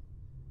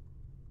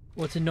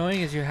 What's annoying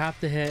is you have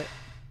to hit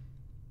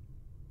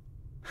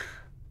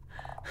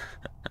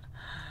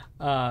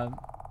if I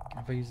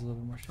use a little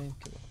bit more strength.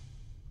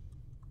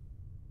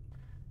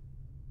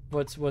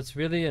 What's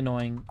really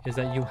annoying is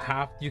that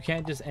you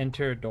can't just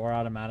enter a door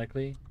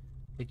automatically.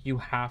 Like you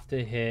have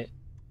to hit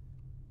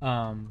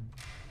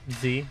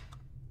Z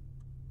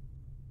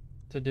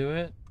to do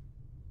it.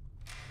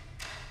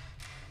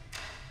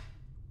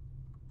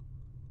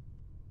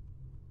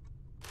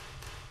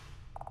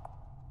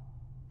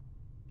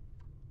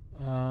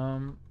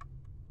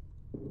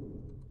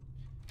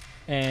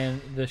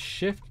 And the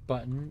shift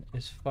button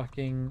is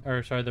fucking,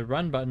 or sorry, the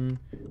run button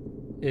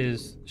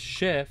is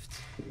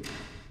shift,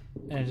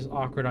 and it's just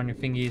awkward on your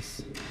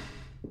fingies.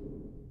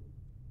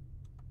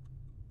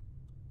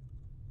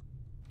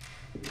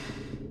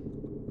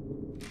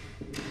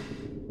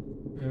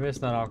 Maybe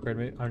it's not awkward,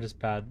 maybe I'm just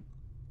bad.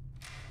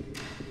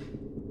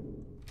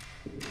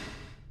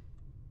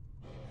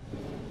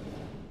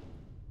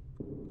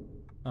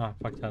 Oh, I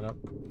fucked that up.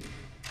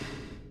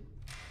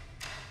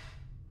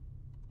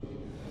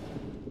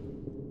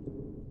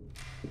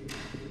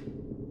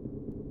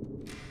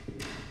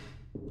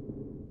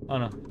 Oh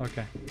no,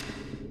 okay.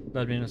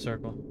 Led me in a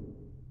circle.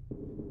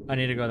 I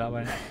need to go that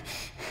way.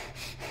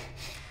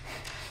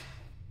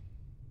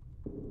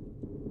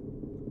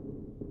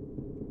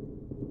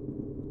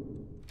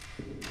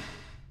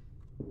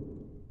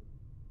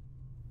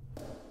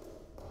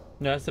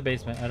 No, that's the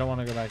basement. I don't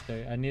want to go back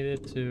there. I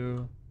needed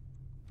to...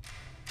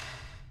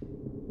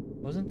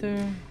 Wasn't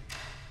there...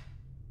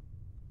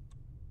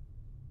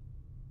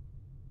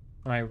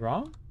 Am I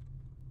wrong?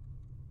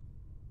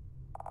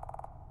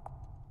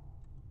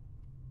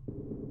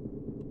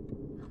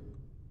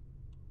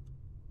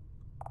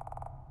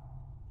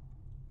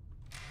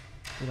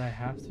 Did I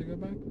have to go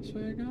back this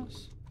way, I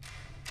guess?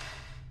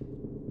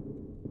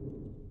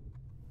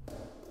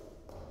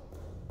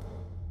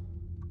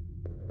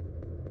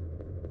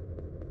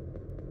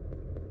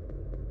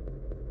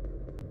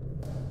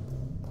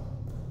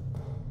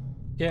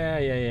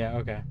 Yeah,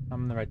 okay.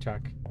 I'm on the right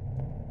track.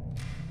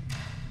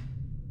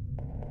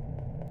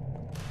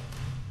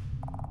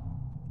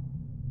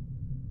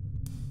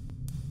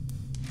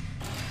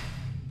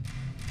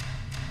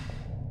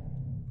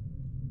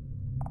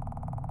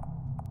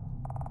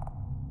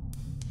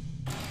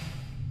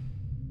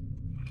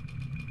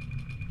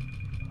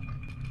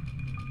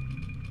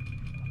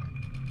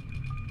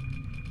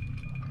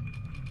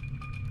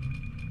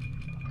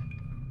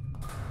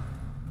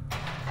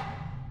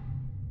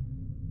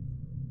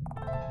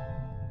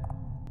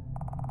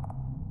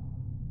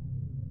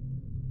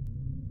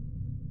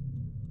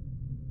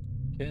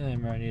 Okay,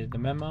 then I needed the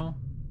memo.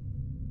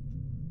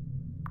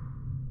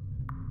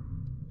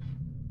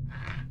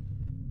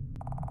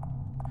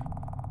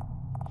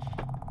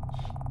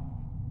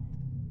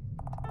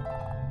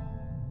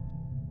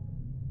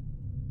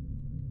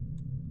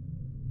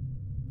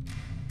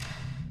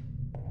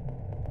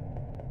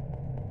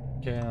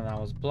 Okay, and that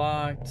was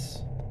blocked.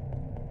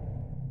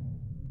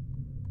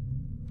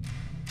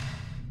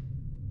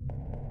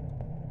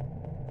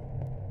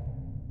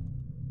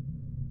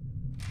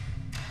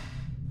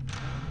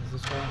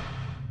 Is this right?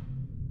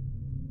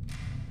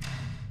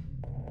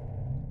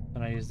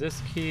 Then I use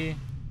this key.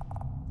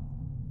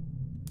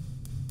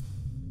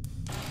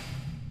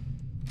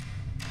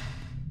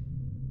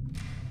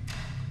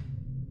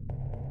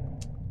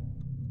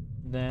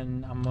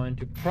 Then I'm going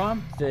to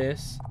prompt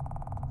this.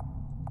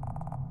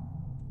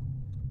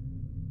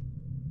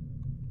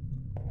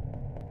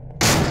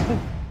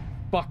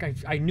 Fuck,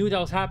 I knew that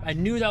was I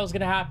knew that was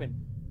gonna happen.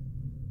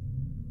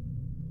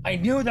 I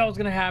knew that was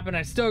gonna happen.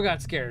 I still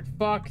got scared.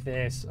 Fuck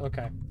this.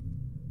 Okay.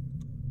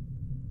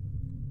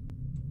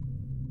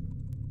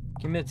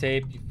 Give me the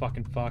tape, you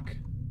fucking fuck.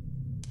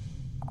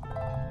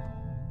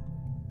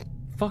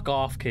 Fuck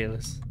off,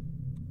 Kalis.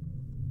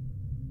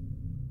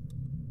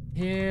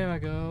 Here I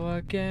go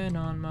again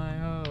on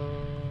my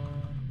own.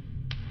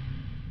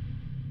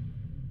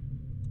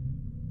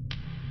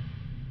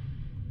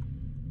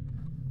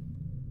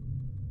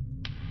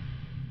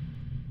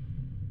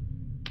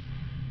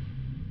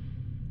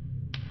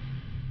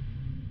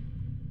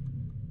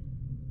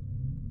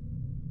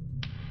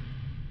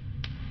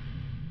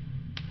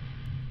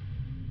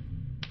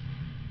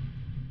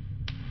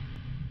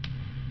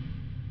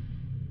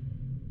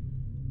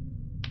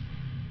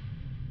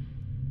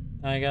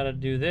 I gotta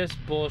do this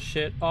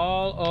bullshit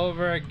all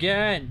over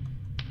again.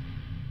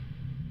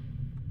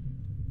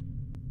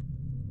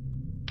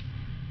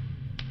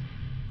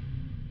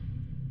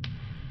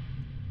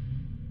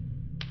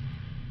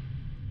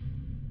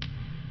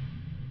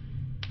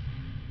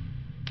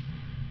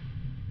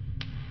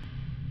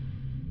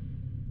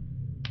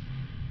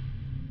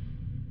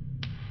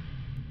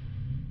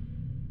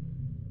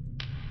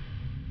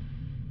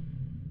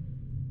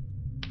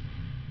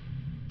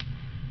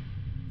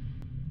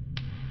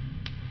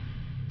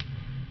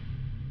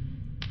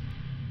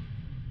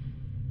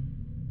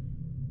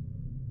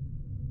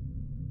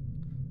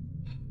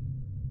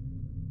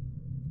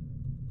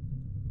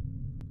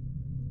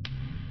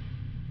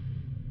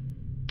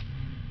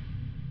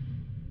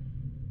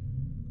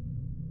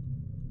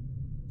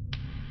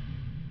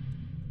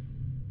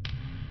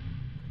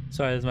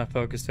 Sorry, this is my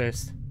focus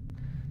face.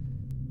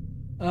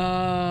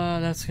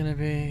 That's gonna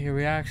be your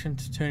reaction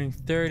to turning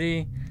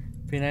 30.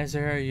 Be nice to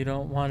her. You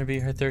don't want to be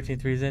her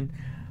 13th reason.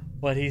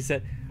 What he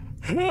said.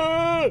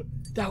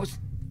 That was...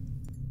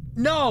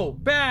 No!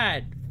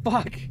 Bad!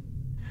 Fuck!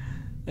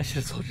 I should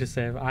have told you to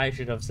save. I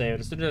should have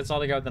saved. As soon as I saw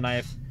the guy with the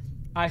knife,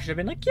 I should have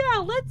been like, yeah,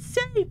 let's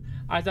save!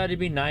 I thought it'd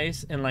be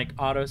nice and like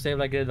auto-save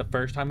like I did the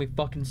first time he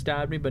fucking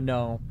stabbed me, but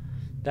no.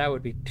 That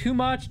would be too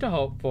much to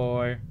hope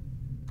for.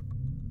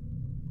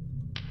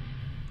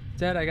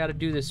 Instead, I gotta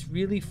do this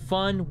really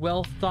fun,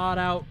 well thought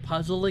out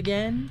puzzle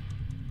again.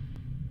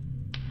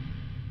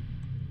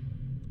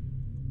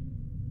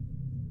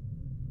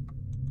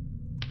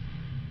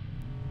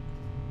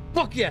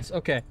 Fuck yes,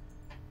 okay.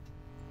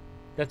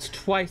 That's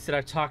twice that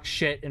I've talked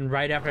shit, and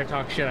right after I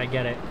talk shit, I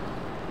get it.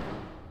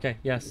 Okay,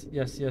 yes,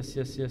 yes, yes,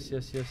 yes, yes,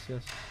 yes, yes,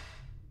 yes.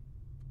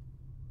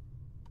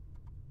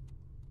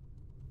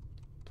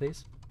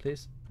 Please,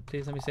 please,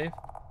 please let me save.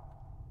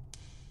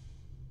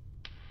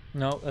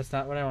 No, that's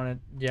not what I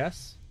wanted.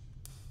 Yes.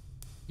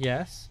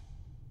 Yes.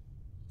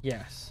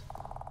 Yes.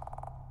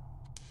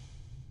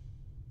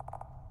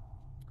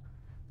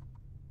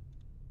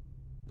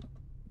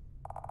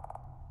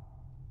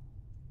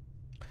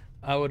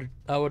 I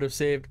would have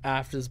saved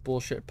after this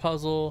bullshit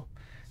puzzle.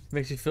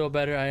 Makes you feel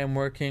better. I am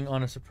working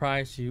on a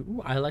surprise to you.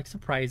 Ooh, I like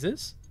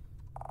surprises.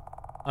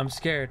 I'm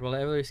scared. Will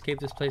I ever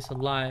escape this place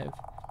alive?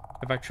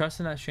 If I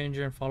trust in that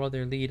stranger and follow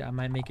their lead, I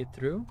might make it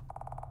through.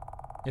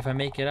 If I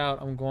make it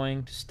out, I'm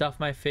going to stuff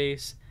my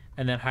face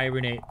and then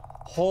hibernate.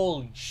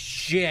 Holy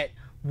shit.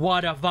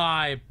 What a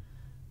vibe.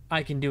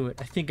 I can do it.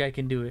 I think I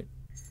can do it.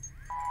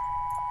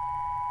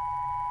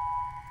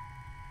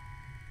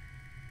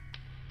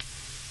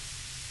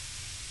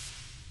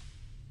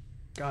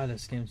 God,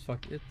 this game's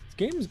this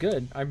game's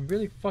good. I'm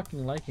really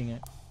fucking liking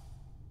it.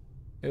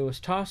 It was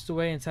tossed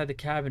away inside the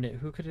cabinet.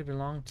 Who could it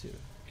belong to?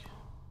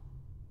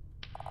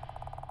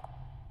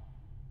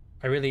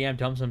 I really am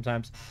dumb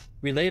sometimes.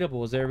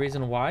 Relatable. Is there a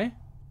reason why?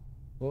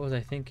 What was I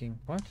thinking?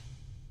 What?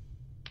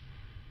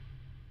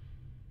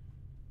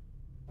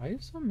 Why are you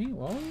so mean?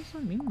 Why are you so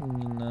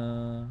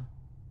mean?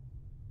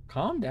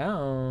 Calm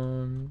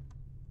down.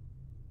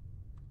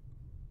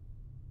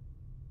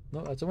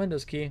 No, that's a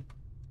Windows key.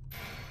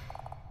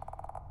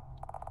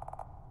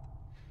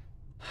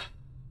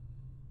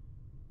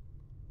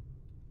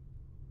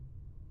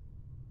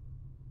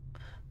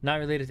 Not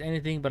related to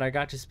anything, but I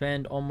got to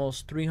spend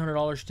almost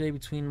 $300 today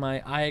between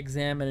my eye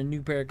exam and a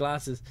new pair of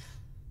glasses.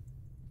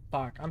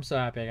 Fuck, I'm so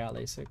happy I got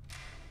LASIK.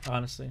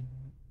 honestly.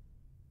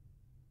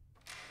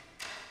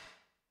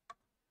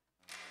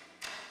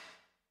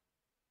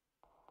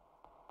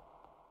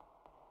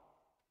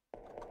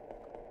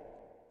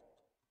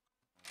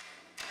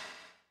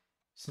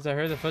 Since I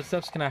heard the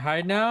footsteps, can I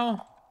hide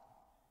now?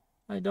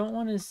 I don't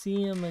want to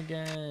see him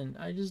again.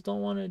 I just don't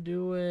want to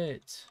do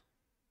it.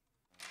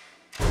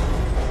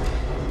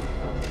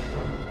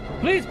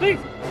 Please, please!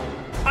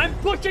 I'm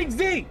pushing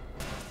Z!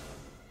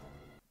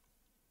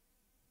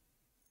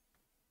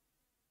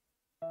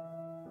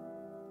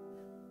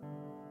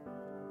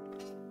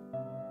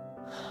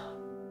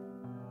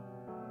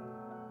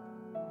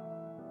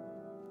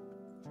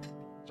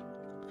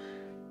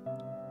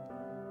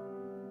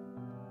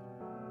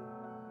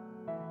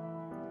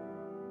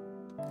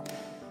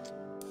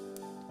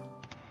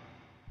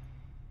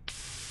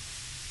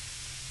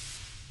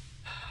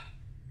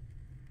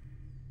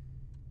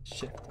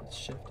 Shift, it's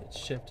shift, it's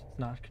shift. It's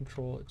not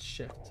control, it's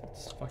shift.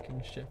 It's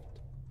fucking shift.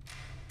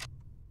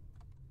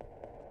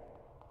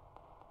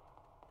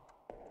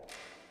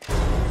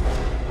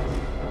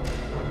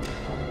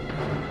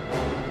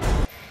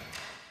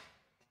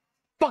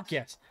 Fuck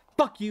yes!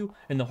 Fuck you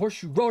and the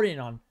horse you rode in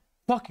on.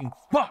 Fucking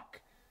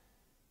fuck!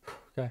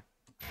 Okay.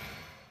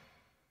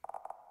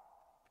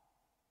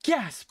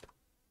 Gasp!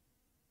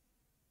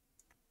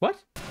 What?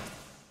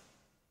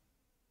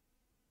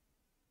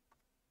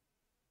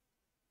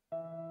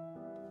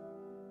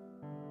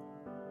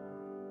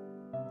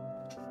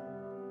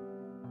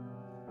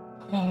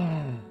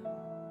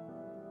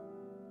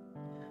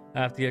 I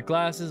have to get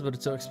glasses, but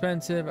it's so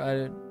expensive.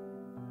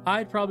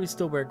 I'd probably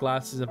still wear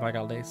glasses if I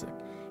got LASIK.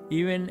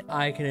 Even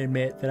I can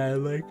admit that I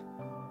like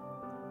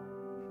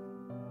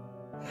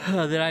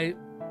that I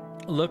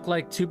look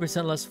like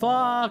 2% less.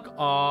 Fuck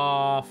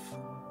off.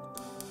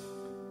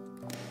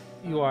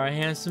 You are a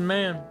handsome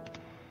man,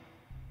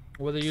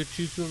 whether you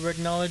choose to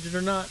acknowledge it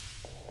or not.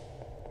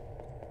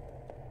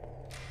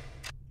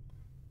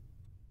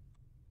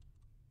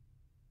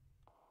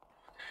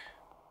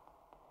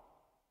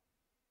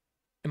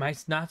 Am I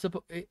not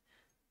supposed?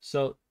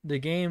 So the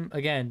game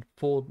again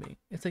fooled me.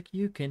 It's like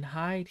you can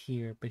hide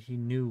here, but he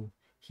knew.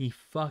 He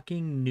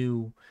fucking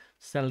knew.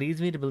 So that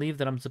leads me to believe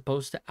that I'm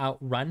supposed to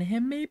outrun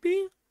him,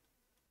 maybe?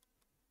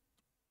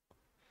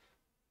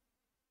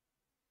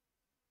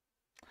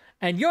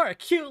 And you're a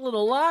cute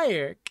little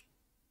liar.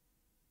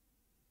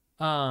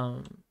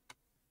 Oh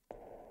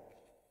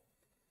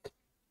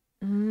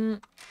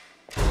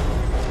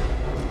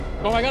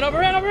my god,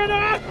 overran!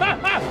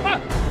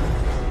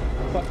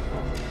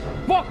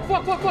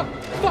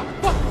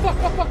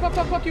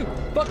 Fuck you!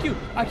 Fuck you!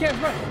 I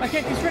can't run! I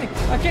can't keep sprinting!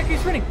 I can't keep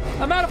sprinting!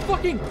 I'm out of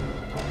fucking...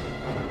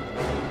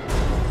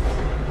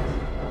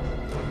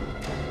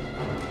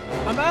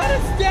 I'm out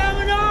of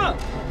stamina!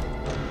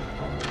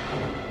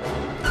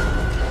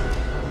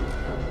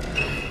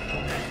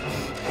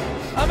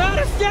 I'm out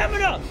of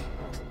stamina!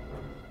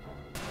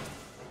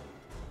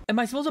 Am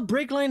I supposed to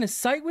break line of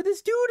sight with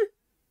this dude?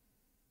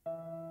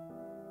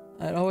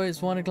 I'd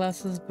always wanted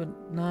glasses, but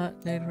not...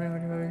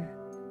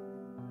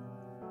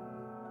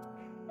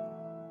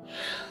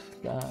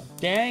 God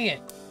dang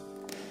it.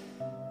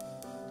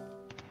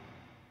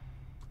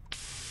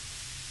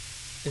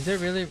 Is there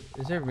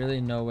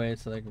really no way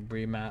to like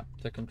remap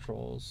the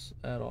controls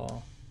at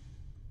all?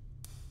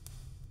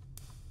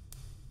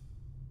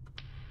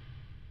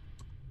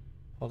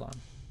 Hold on.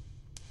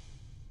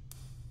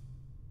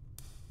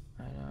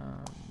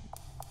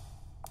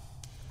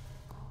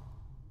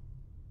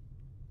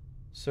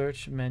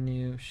 Search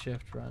menu,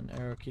 shift, run,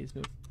 arrow keys,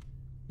 move.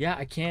 Yeah,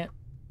 I can't.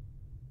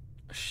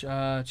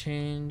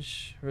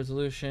 Change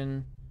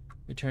resolution,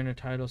 return to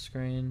title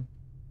screen.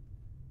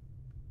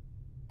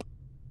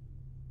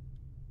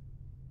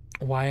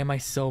 Why am I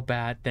so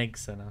bad?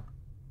 Thanks, Senna.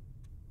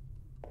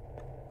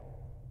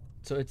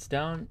 So it's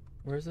down.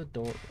 Where's the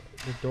door?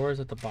 The door is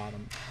at the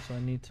bottom. So I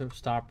need to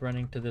stop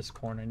running to this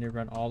corner. I need to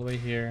run all the way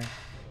here.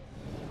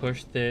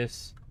 Push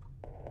this.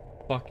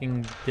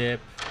 Fucking dip.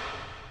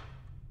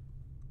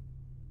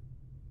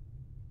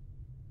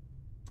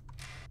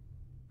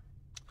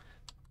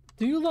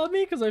 Do you love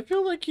me? Because I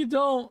feel like you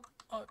don't.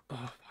 Oh,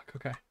 fuck.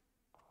 Okay.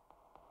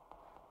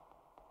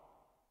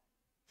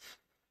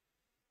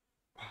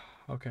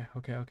 Okay.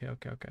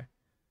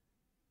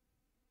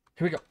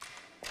 Here we go.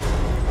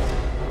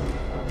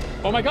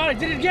 Oh my god, I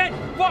did it again!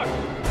 Fuck!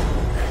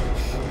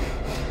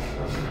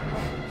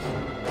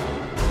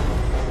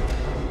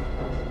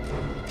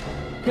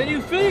 Can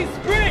you please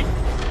sprint?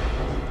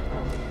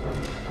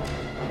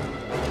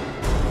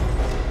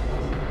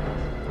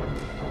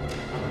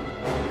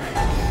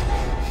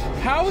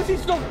 How is he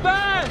so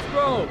fast,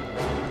 bro?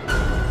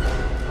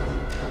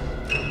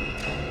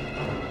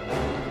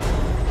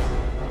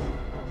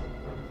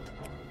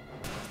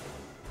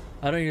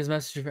 I don't use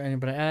Messenger for anyone,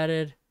 but I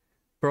added.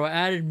 Bro, I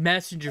added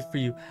Messenger for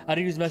you. I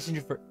don't use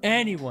Messenger for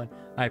anyone.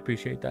 I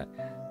appreciate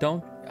that.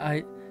 Don't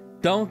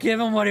give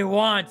him what he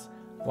wants.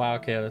 Wow,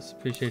 okay, let's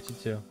appreciate you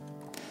too.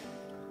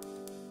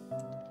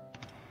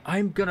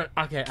 I'm gonna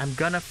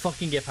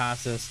fucking get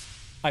past this.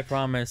 I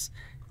promise.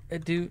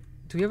 Do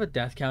we have a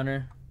death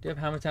counter? Do you have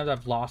how many times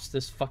I've lost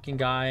this fucking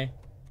guy?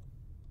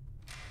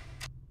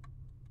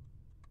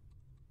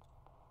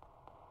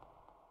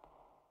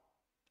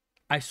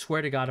 I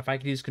swear to God, if I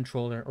could use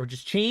controller or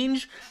just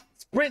change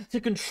sprint to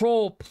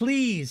control,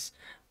 please.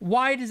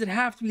 Why does it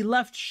have to be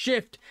left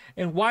shift?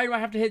 And why do I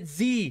have to hit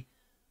Z?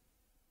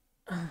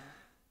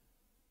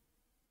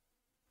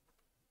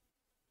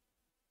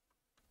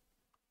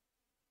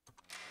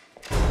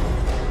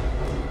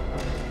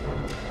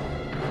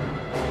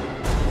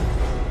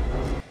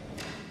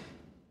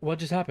 What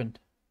just happened?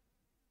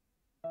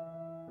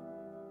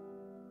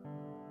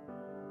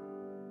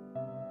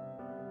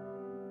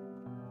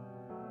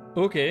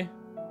 Okay.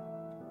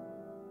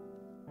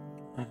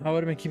 I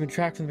would have been keeping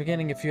track from the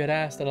beginning if you had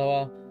asked,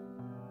 lol.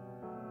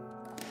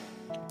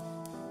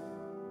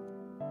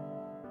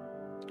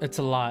 It's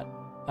a lot.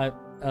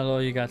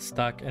 Lol, you got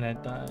stuck and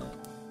it died.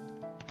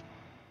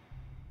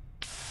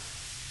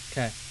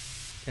 Okay.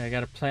 Okay, I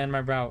gotta plan my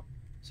route.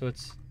 So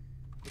it's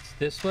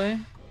this way.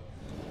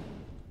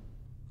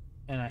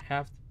 And I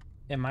have to,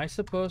 am I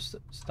supposed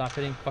to stop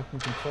hitting fucking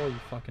control, you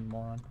fucking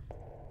moron?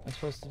 I'm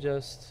supposed to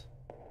just...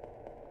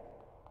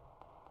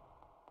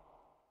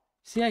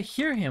 See, I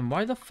hear him.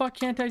 Why the fuck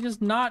can't I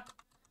just not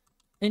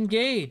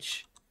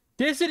engage?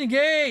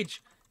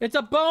 Disengage! It's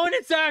a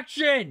bonus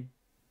action!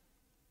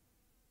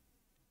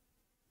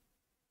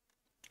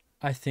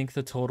 I think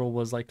the total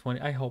was like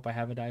 20. I hope I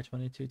haven't died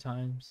 22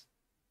 times.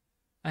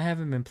 I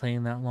haven't been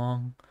playing that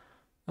long.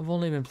 I've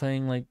only been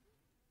playing like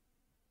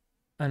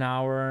an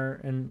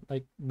hour and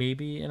like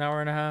maybe an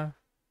hour and a half.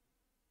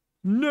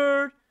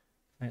 Nerd!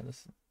 Alright,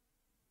 listen.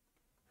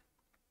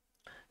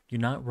 You're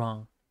not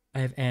wrong. I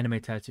have anime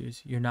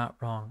tattoos. You're not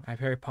wrong. I have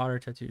Harry Potter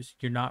tattoos.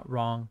 You're not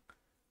wrong.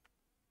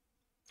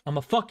 I'm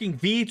a fucking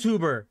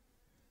VTuber.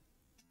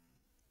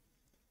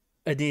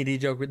 A D&D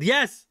joke.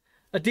 Yes!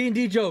 A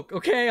D&D joke.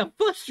 Okay, I'm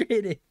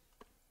frustrated.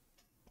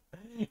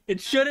 It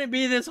shouldn't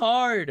be this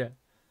hard.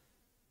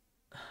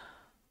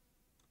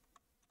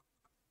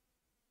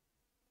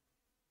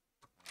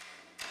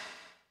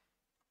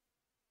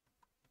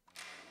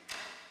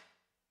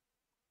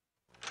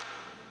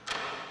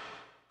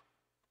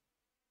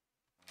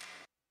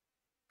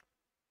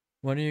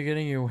 When are you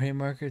getting your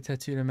Waymarker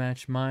tattoo to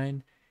match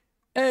mine?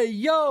 Hey,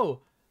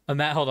 yo!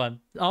 Matt, hold on.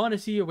 I want to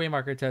see your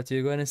Waymarker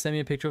tattoo. Go ahead and send me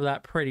a picture of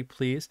that pretty,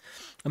 please.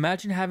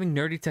 Imagine having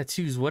nerdy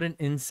tattoos. What an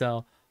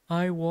incel.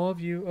 I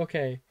love you.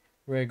 Okay,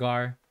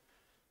 Rhaegar.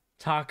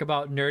 Talk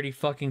about nerdy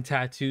fucking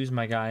tattoos,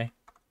 my guy.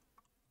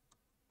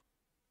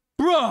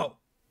 Bro!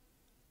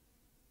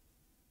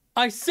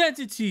 I sent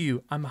it to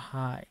you. I'm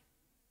high.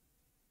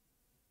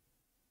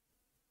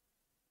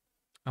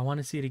 I want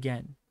to see it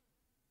again.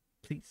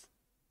 Please.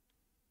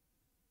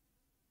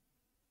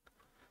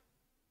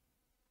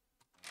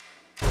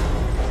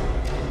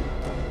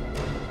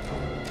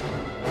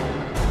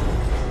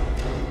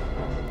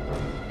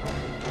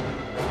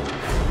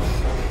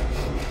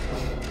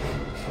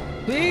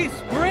 Please,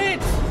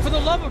 sprint! For the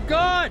love of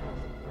God!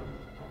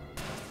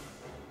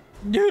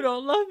 You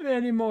don't love me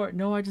anymore.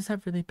 No, I just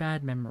have really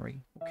bad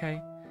memory,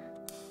 okay?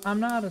 I'm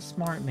not a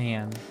smart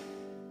man.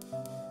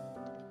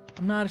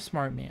 I'm not a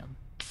smart man.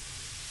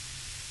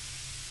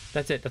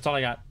 That's it. That's all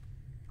I got.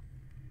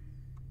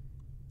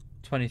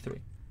 23.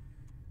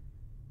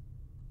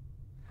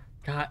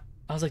 God,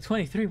 I was like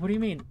 23. What do you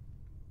mean?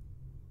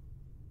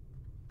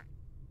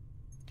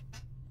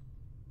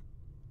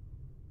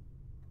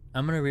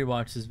 I'm gonna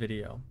rewatch this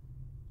video.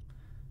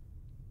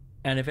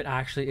 And if it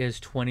actually is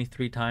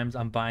 23 times,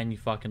 I'm buying you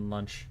fucking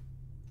lunch.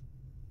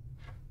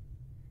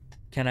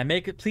 Can I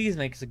make it? Please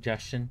make a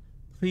suggestion.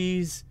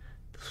 Please.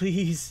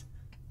 Please.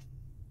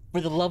 For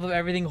the love of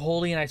everything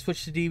holy and I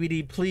switch to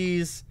DVD,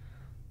 please.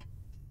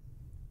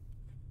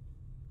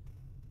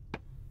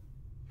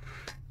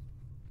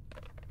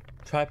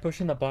 Try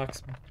pushing the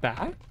box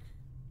back?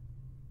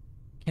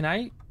 Can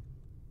I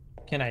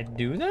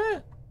do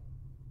that?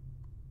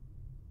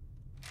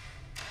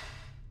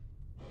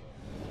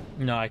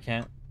 No, I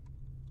can't.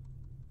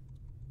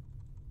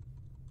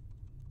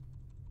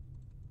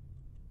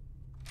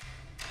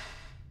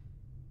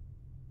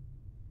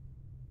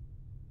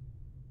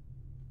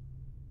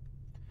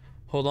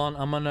 Hold on,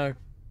 I'm gonna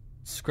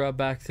scrub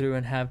back through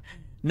and have...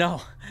 No,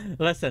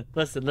 listen,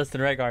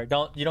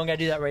 Rhaegar. You don't gotta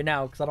do that right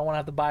now, because I don't want to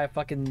have to buy a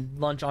fucking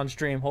lunch on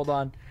stream. Hold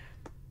on.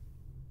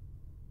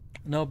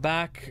 No,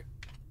 back.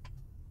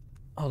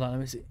 Hold on, let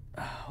me see.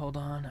 Hold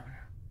on.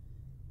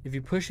 If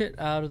you push it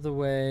out of the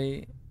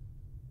way,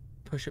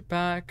 push it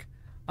back.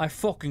 I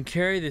fucking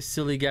carry this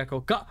silly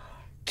gecko. God,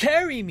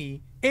 carry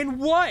me? In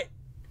what?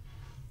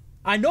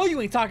 I know you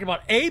ain't talking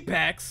about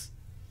Apex.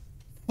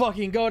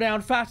 Fucking go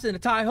down faster than a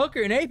Thai hooker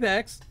in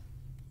Apex.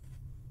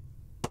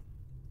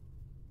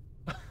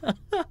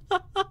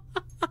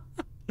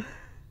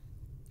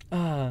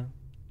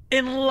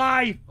 In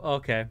life.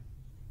 Okay.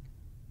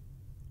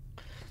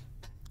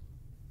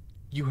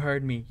 You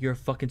heard me. You're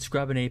fucking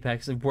scrubbing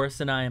Apex. Worse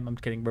than I am. I'm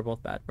kidding. We're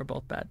both bad. We're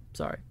both bad.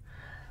 Sorry.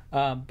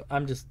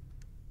 I'm just...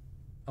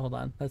 Hold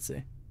on. Let's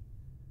see.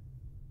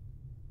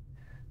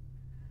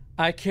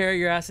 I carry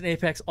your ass in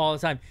Apex all the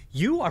time.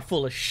 You are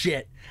full of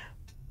shit.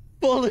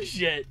 Full of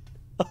shit.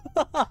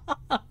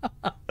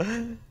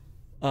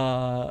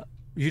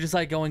 You just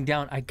like going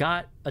down. I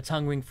got a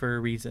tongue ring for a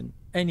reason.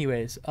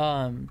 Anyways,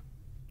 go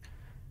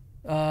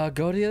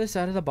to the other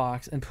side of the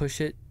box and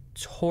push it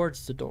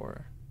towards the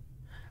door.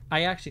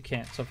 I actually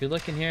can't. So if you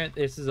look in here,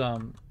 this is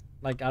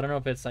like, I don't know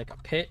if it's like a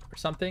pit or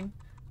something,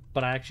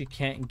 but I actually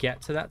can't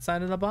get to that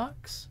side of the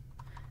box.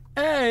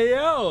 Hey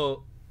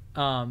yo.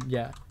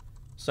 Yeah.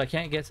 So I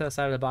can't get to that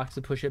side of the box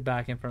to push it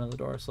back in front of the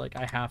door. So like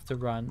I have to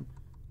run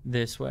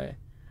this way.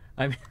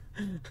 I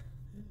mean,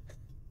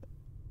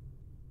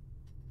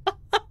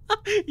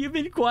 you've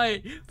been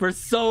quiet for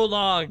so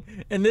long,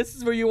 and this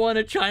is where you want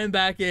to chime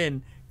back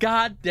in.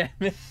 God damn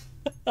it.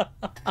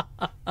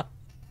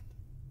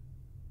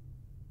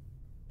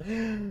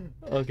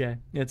 Okay,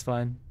 it's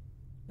fine.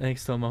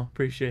 Thanks, Tomo.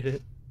 Appreciate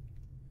it.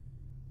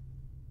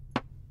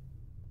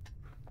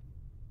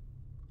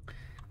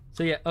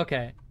 So yeah,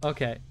 okay.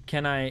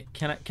 Can I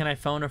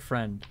phone a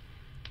friend?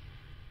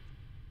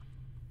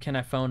 Can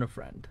I phone a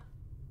friend?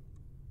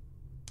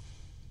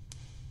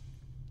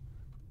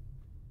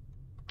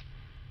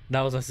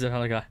 That was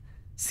like a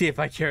see if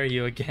I carry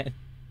you again.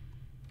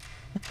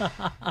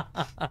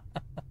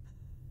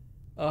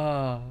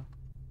 Let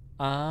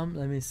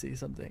me see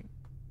something.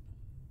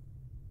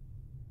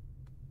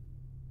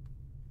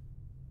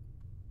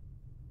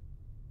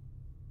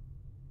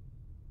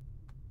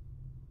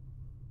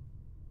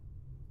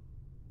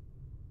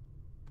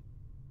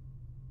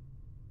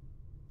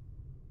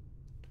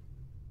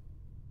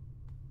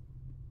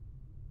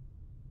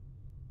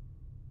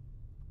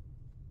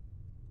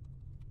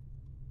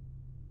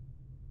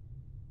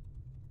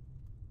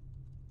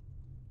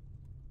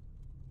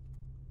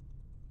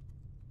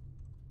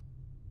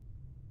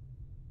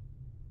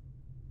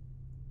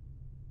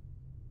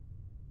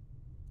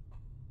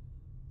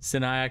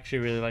 Sin, I actually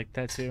really like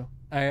that too.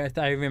 I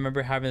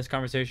remember having this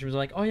conversation. It was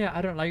like, oh yeah,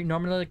 I don't like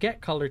normally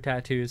get color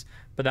tattoos,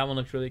 but that one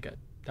looks really good.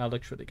 That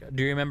looks really good.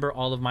 Do you remember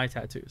all of my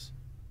tattoos?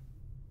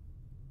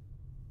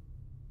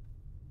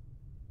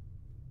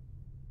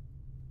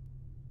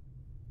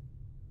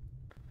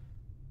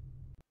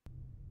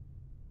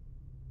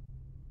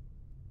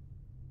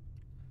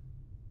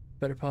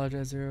 Better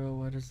apologize, Zero.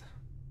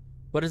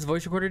 What does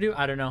voice recorder do?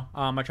 I don't know.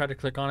 I tried to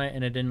click on it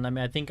and it didn't let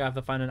me. I think I have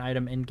to find an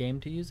item in game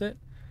to use it.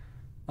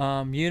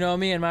 You know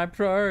me and my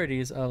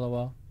priorities,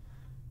 lol.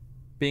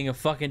 Being a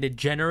fucking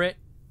degenerate,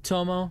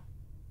 Tomo.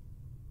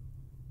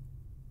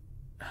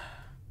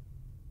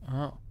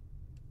 Oh.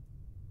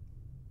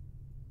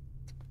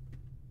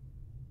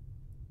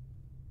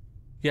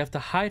 You have to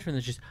hide from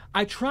the just.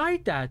 I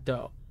tried that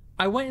though.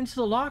 I went into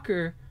the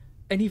locker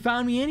and he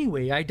found me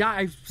anyway.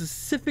 I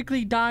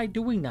specifically died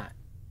doing that.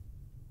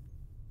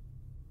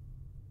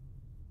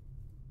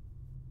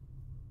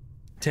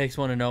 Takes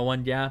one to know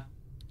one, yeah.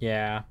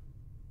 Yeah.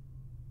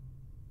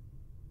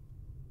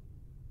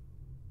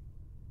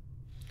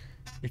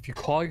 If you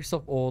call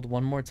yourself old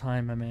one more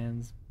time, my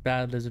man's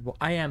bad lizard.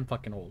 I am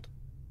fucking old,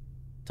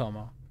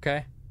 Tomo.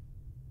 Okay.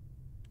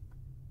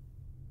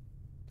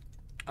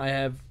 I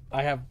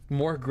have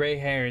more gray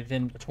hair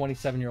than a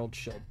 27-year-old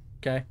should.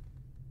 Okay.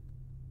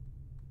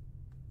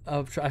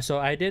 So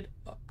I did.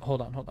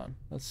 Hold on.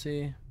 Let's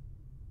see.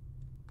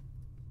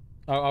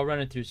 I'll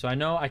run it through. So I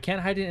know I can't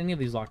hide in any of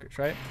these lockers,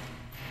 right?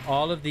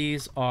 All of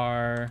these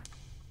are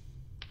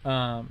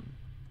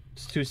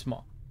it's too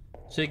small.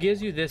 So it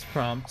gives you this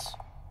prompt.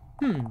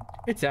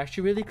 It's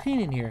actually really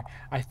clean in here.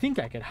 I think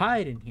I could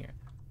hide in here,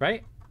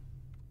 right?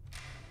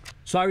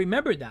 So I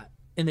remembered that.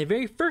 And the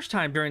very first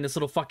time during this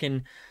little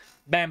fucking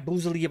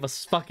bamboozly of a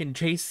fucking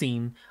chase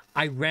scene,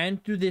 I ran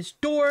through this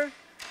door.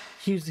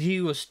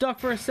 He was stuck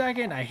for a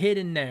second. I hid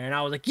in there and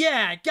I was like,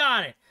 yeah, I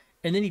got it.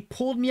 And then he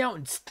pulled me out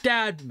and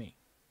stabbed me.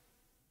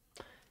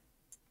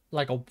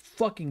 Like a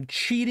fucking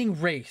cheating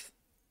wraith.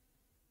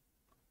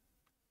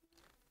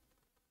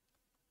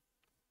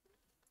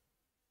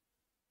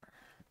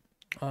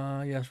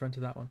 Yes, run to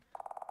that one.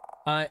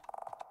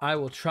 I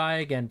will try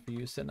again for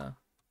you, Cinna.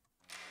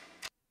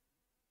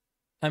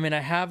 I mean, I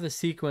have the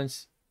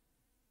sequence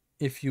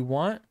if you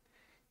want.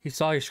 He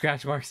saw your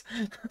scratch marks.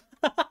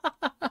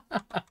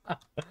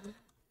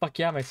 Fuck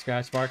yeah, my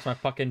scratch marks, my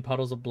fucking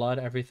puddles of blood,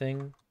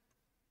 everything.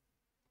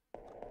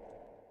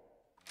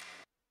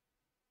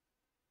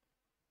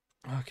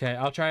 Okay,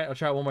 I'll try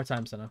it one more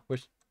time, Cinna.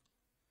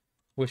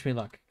 Wish me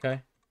luck,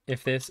 okay?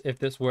 If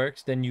this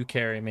works, then you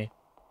carry me.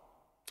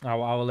 I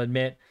will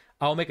admit,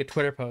 I'll make a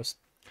Twitter post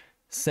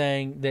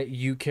saying that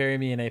you carry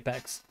me in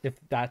Apex if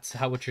that's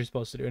what you're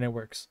supposed to do and it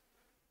works.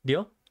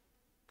 Deal?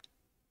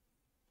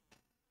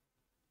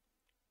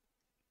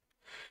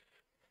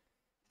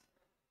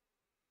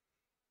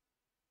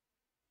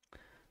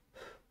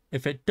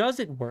 If it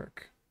doesn't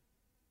work,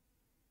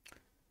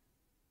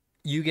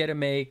 you get to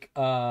make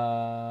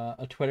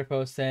a Twitter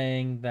post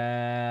saying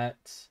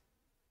that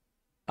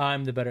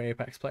I'm the better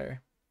Apex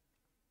player.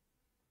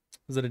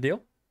 Is it a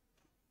deal?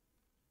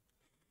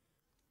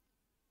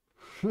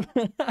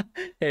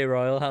 Hey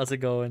Royal, how's it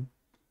going?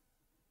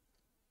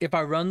 If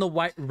I run the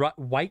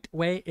white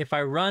way, if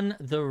I run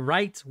the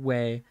right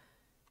way,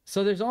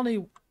 so there's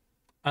only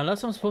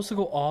Unless I'm supposed to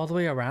go all the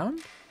way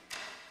around?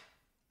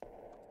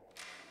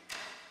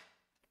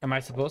 Am I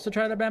supposed to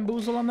try to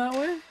bamboozle them that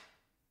way?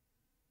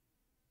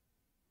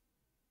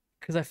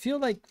 Because I feel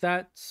like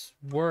that's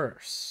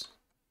worse.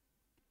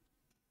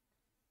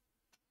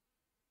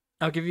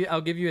 I'll give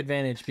you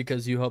advantage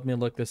because you helped me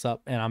look this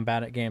up and I'm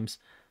bad at games.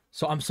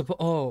 So I'm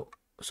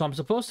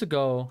supposed to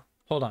go,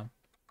 hold on.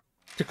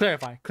 To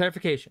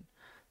clarification.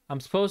 I'm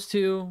supposed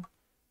to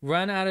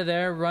run out of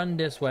there, run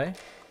this way,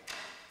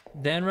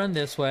 then run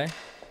this way,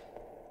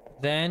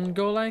 then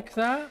go like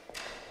that,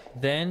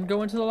 then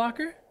go into the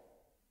locker?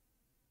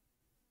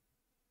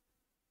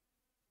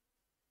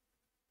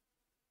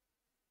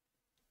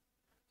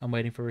 I'm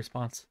waiting for a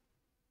response.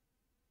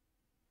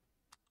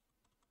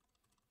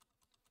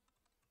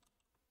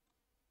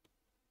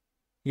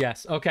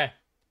 Yes, okay.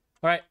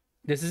 All right,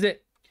 this is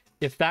it.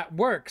 If that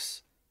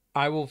works,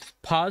 I will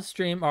pause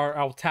stream or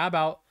I'll tab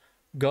out,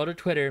 go to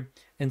Twitter,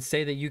 and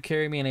say that you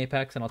carry me in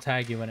Apex, and I'll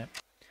tag you in it.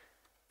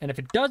 And if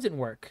it doesn't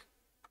work,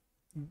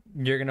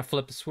 you're gonna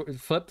flip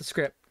the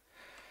script.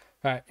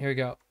 All right, here we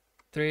go.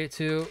 3,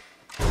 2.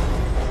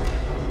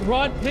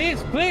 Run,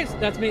 please, please.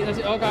 That's me. That's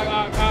it. Oh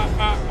god.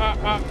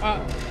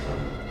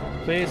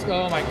 Please.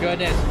 Oh my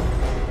goodness.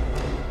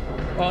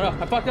 Oh no,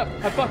 I fucked up.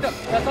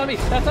 That's on me.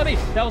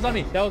 That was on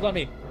me.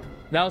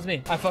 That was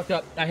me. I fucked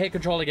up. I hit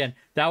control again.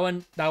 That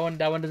one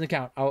doesn't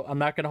count. I'm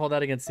not gonna hold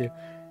that against you.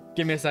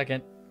 Give me a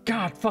second.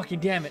 God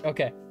fucking damn it.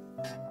 Okay.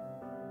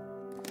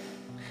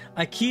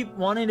 I keep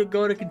wanting to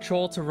go to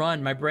control to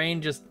run. My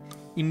brain just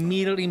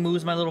immediately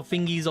moves my little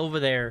fingies over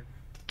there.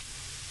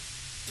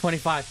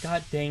 25.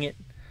 God dang it.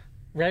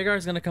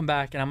 Rhaegar's gonna come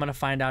back and I'm gonna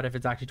find out if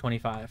it's actually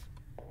 25.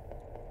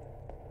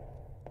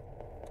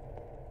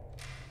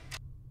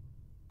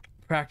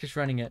 Practice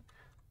running it.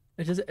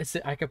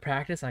 I could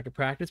practice,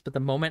 but the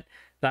moment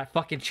that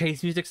fucking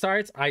chase music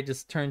starts, I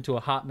just turn to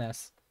a hot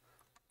mess.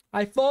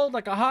 I fold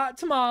like a hot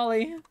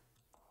tamale.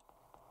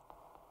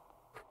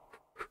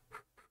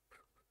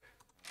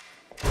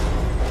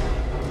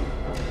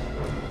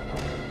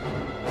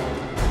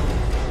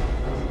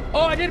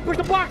 Oh, I didn't push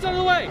the box out of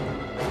the way!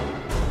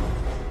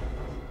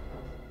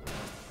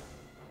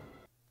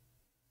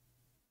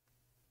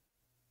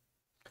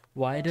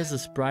 Why does the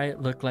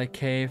sprite look like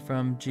K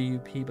from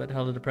GUP but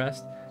hella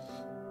depressed?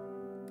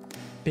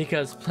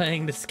 Because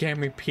playing this game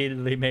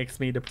repeatedly makes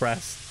me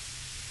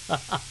depressed.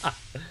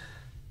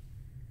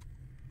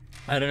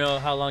 I don't know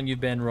how long you've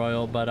been,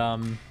 Royal, but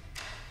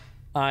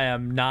I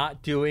am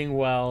not doing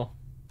well.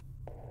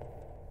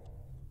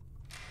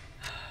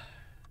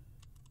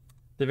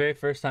 The very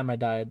first time I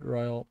died,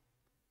 Royal,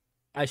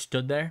 I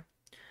stood there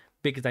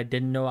because I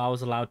didn't know I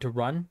was allowed to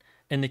run,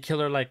 and the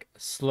killer like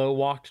slow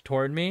walked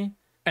toward me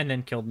and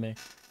then killed me.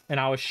 And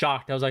I was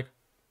shocked. I was like,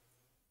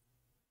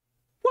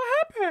 what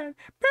happened?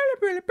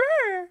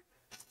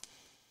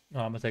 Oh,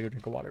 I'm gonna take a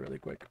drink of water really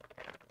quick.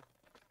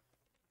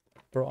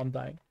 Bro, I'm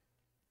dying.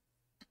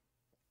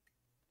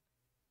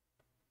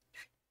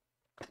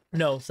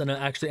 No, Senna,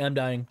 actually I'm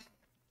dying.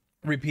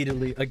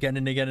 Repeatedly, again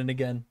and again and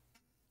again.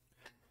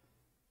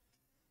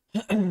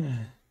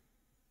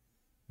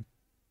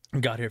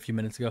 Got here a few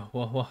minutes ago.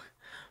 Well,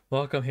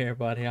 welcome here,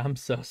 buddy. I'm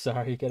so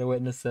sorry you gotta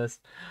witness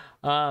this.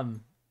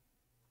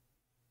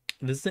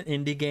 This is an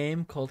indie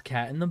game called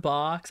Cat in the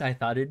Box. I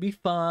thought it'd be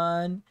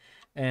fun,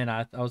 and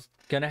I was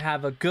gonna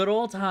have a good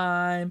old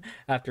time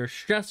after a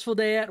stressful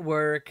day at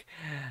work,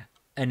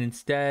 and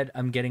instead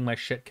I'm getting my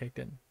shit kicked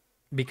in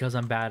because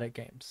I'm bad at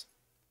games.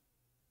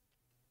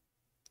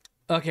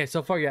 Okay,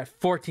 so far you're at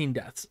 14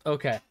 deaths.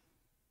 Okay.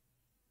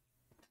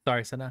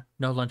 Sorry, Senna.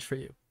 No lunch for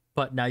you.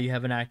 But now you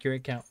have an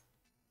accurate count.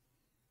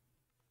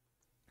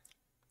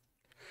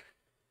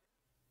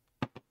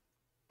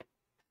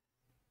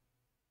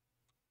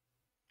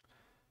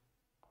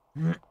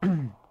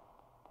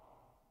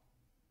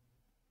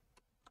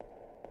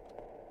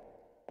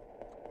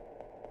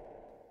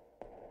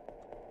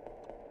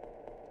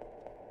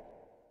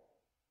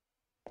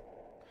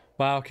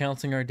 Wow,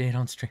 counting our date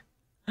on stream.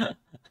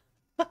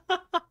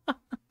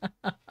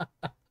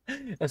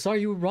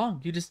 Sorry, you were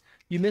wrong.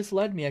 You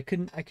misled me. I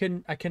couldn't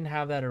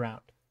have that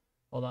around.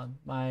 Hold on.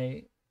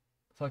 My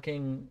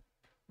fucking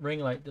ring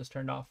light just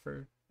turned off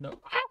for no.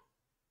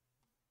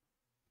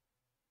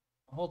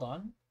 Hold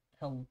on.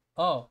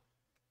 Oh.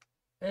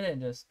 It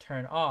didn't just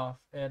turn off.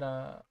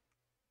 Yeah,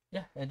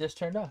 it just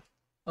turned off.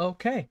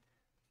 Okay.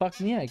 Fuck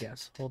me, I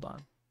guess. Hold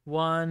on.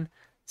 1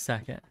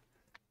 second.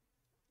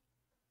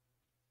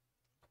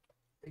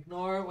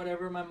 Ignore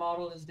whatever my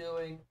model is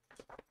doing.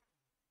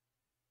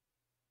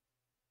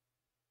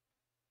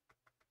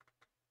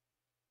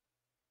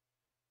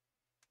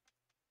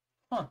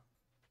 Huh.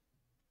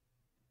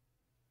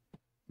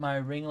 My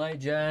ring light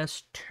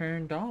just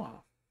turned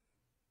off.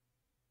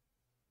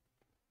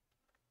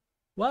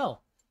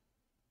 Well.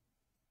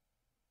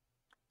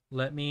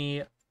 Let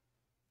me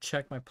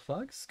check my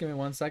plugs. Give me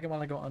 1 second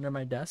while I go under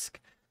my desk.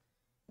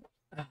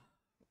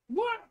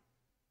 What?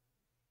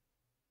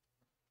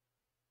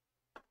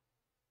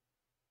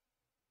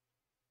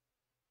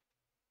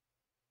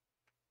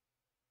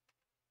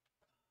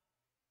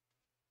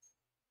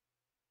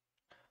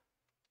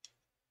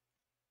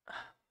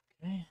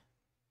 Okay.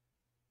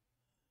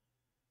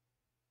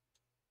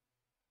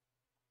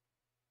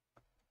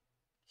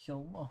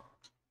 Yo.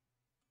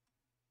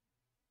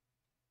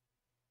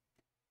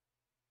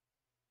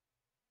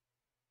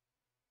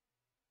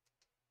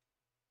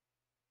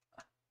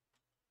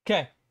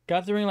 Okay,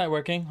 got the ring light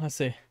working. Let's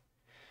see.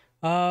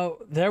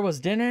 There was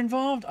dinner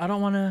involved. I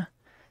don't wanna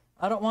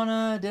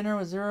dinner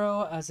with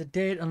Zero as a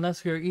date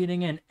unless we are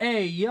eating in.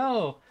 Hey,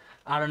 yo!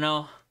 I don't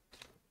know.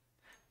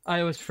 I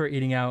always prefer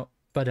eating out,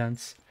 but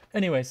ends.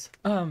 Anyways,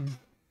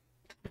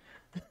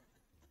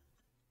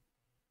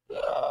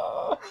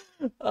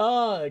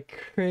 oh,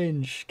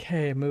 cringe.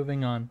 Okay,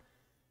 moving on.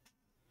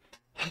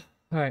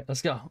 All right,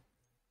 let's go.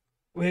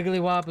 Wiggly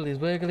wobblies,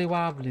 wiggly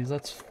wobblies.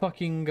 Let's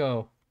fucking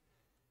go.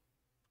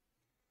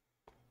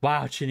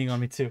 Wow, cheating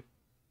on me too.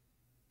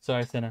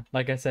 Sorry, Senna.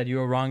 Like I said, you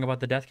were wrong about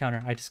the death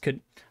counter.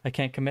 I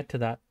can't commit to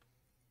that.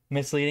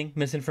 Misleading,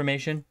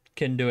 misinformation,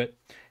 couldn't do it.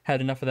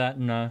 Had enough of that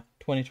in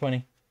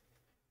 2020.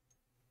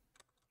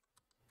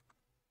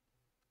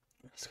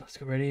 Let's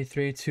go. Ready?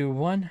 3, 2,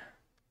 1.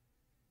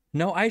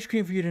 No ice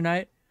cream for you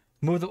tonight.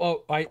 Move the.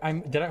 Oh,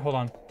 did I? Hold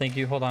on. Thank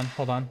you. Hold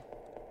on.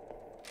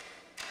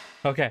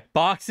 Okay,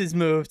 box is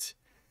moved.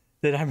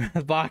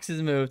 The box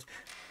is moved.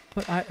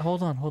 But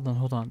hold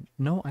on.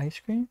 No ice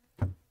cream?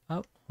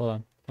 Oh, hold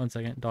on. 1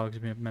 second. Dogs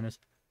being a menace.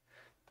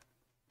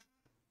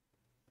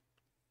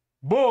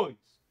 Boys,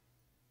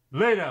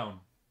 lay down.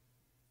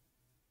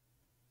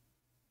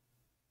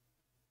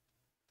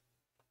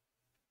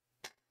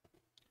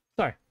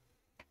 Sorry.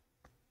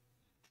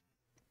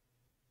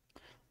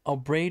 I'll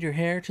braid your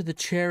hair to the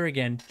chair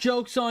again.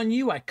 Joke's on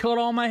you. I cut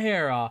all my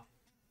hair off.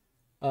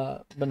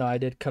 But no, I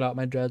did cut out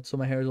my dreads, so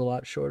my hair is a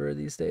lot shorter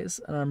these days,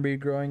 and I'm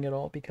regrowing it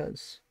all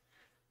because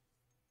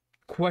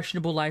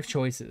questionable life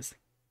choices.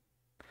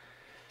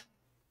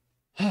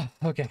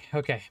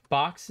 Okay.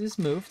 Box is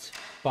moved.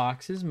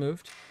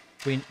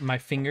 My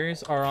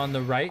fingers are on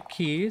the right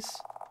keys.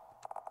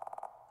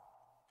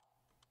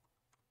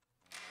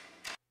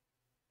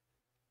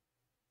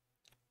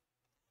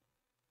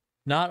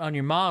 Not on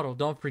your model.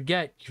 Don't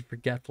forget, you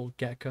forgetful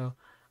gecko.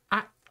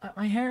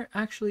 My hair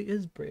actually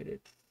is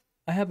braided.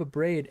 I have a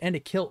braid and a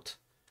kilt.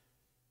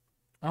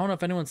 I don't know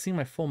if anyone's seen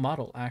my full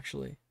model,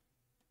 actually.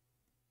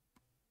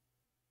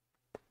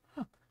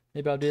 Huh.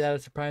 Maybe I'll do that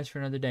as a surprise for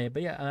another day.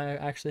 But yeah, I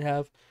actually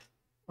have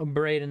a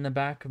braid in the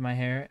back of my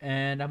hair,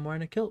 and I'm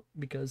wearing a kilt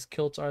because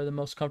kilts are the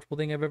most comfortable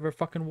thing I've ever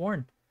fucking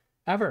worn.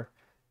 Ever.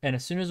 And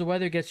as soon as the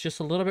weather gets just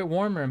a little bit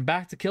warmer, and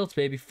back to kilts,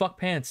 baby. Fuck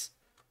pants.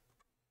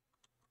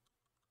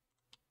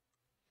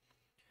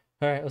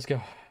 All right, let's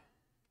go.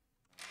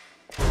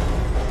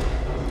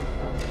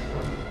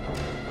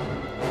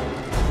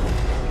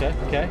 Okay.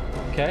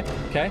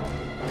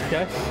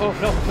 Oh,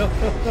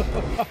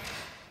 no.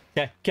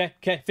 Okay.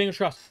 Fingers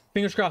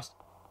crossed.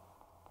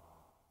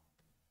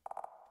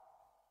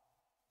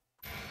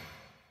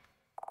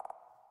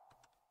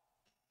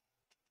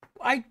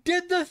 I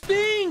did the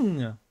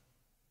thing!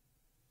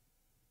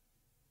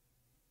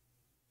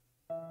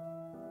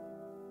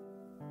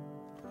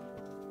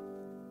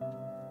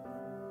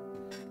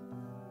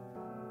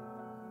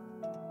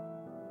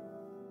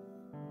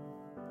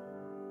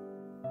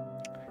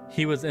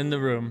 He was in the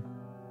room.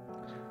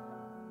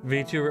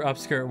 VTuber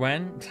upskirt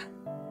when?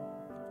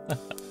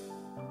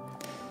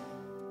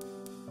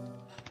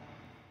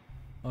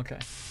 Okay.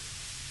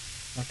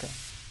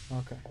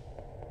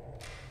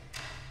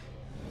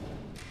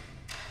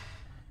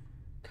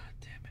 God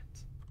damn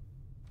it.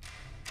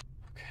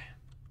 Okay.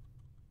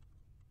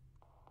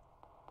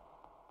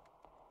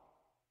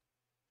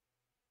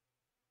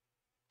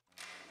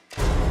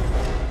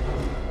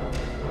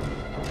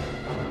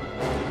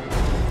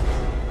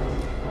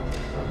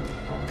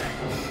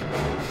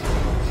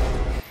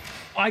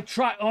 I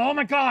try. Oh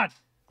my god!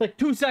 Like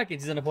 2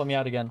 seconds. He's gonna pull me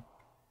out again.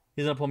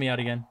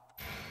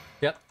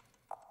 Yep.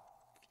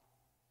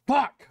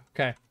 Fuck!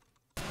 Okay.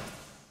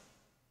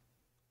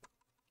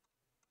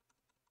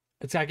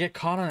 It's gotta get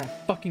caught on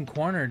that fucking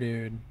corner,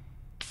 dude.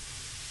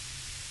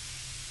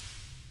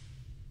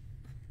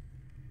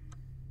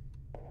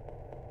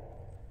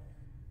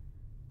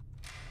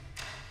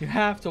 You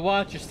have to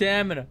watch your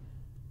stamina.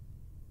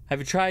 Have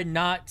you tried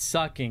not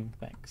sucking?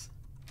 Thanks.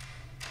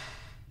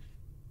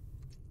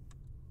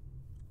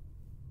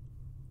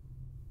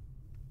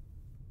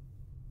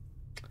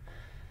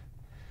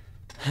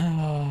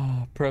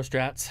 Pro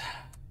strats.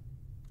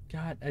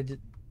 God, I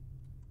did.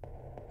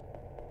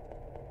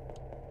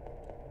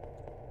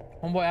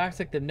 Homeboy acts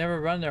like they've never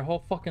run their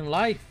whole fucking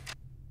life.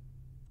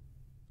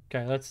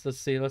 Okay, let's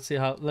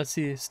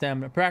see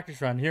stamina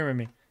practice run. Hear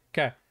me.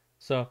 Okay,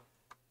 so.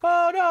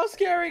 Oh no,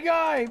 scary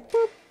guy!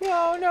 Boop.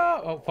 Oh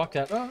no! Oh fuck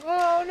that!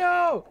 Oh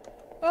no!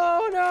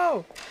 Oh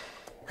no!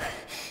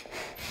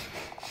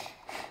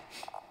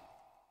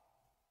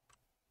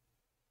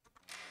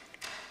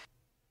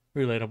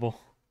 Relatable.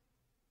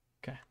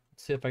 Okay,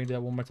 let's see if I can do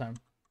that one more time.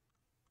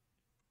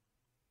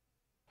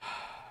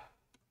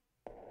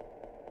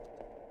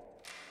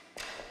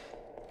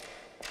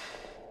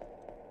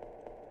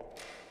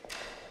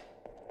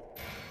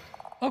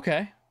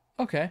 Okay.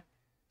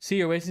 See,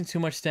 you're wasting too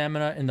much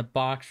stamina in the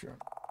box room.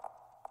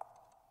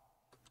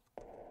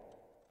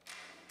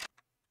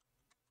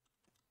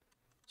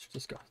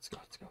 Let's go. Let's go.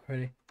 Let's go.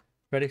 Ready?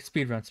 Ready?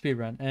 Speed run. Speed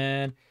run.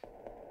 And...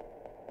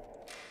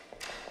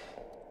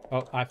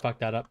 oh, I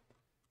fucked that up.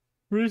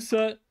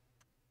 Reset.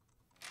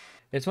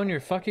 It's when you're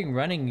fucking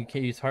running,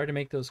 it's hard to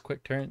make those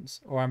quick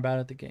turns, or I'm bad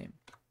at the game.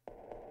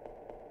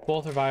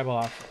 Both are viable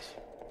options.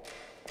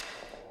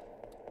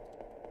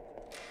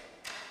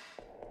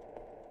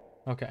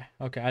 Okay.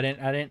 Okay. I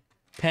didn't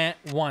pant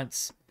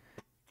once.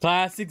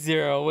 Classic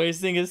Zero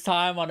wasting his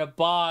time on a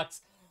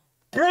box.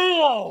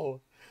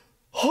 Bro!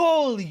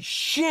 Holy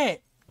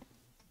shit!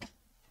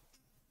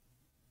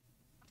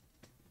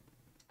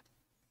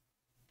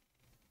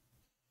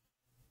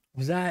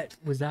 Was that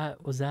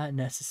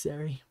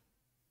necessary?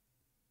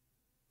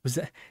 Was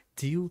that,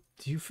 do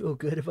you feel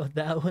good about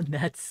that one?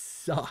 That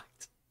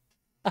sucked.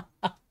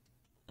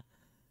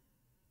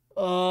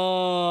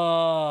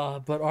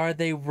 Oh, but are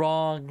they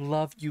wrong?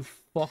 Love you.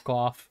 Fuck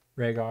off,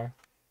 Rhaegar.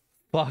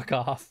 Fuck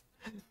off.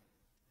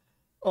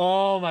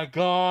 Oh my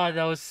god,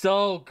 that was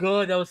so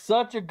good. That was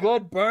such a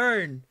good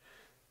burn.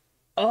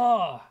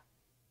 Oh.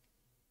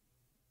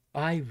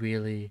 I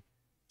really,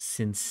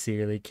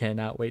 sincerely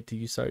cannot wait till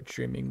you start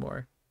streaming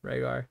more,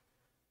 Rhaegar.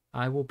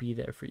 I will be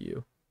there for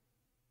you.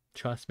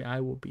 Trust me, I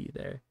will be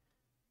there.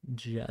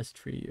 Just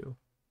for you.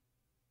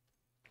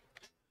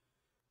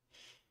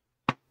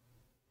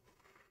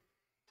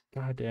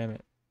 God damn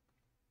it.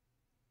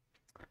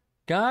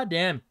 God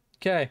damn.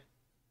 Okay.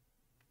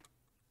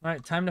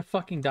 Alright, time to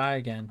fucking die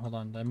again. Hold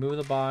on. I move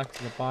the box.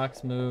 The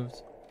box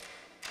moves.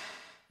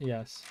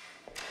 Yes.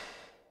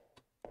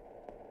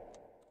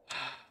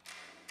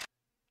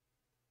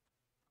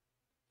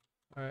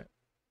 Alright.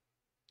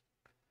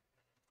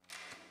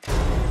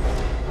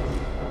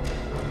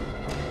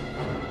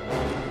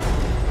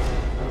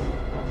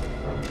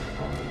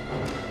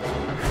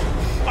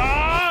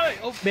 Ah!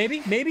 Oh,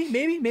 maybe.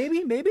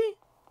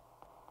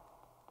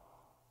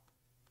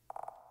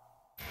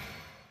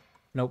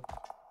 Nope.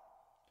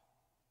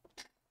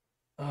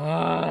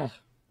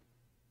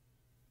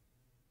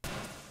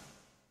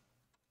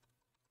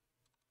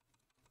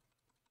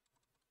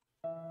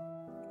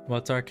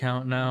 What's our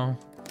count now?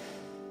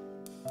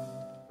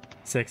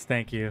 6.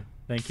 Thank you.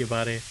 Thank you,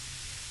 buddy.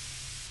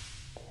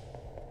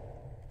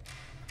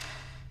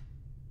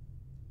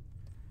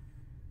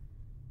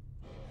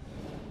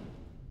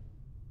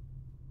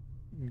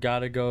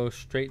 Gotta go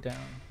straight down.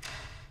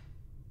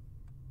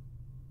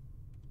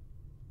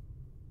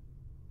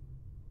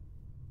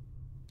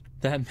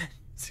 That meant...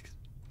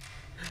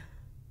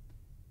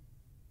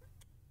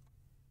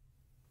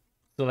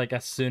 so like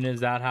as soon as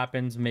that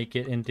happens, make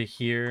it into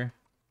here.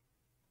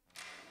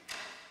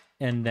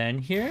 And then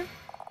here?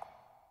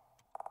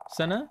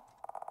 Senna?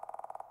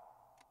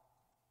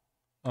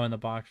 Oh, in the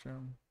box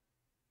room.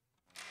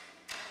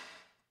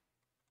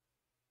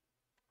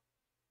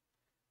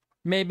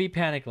 Maybe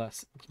panic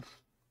less.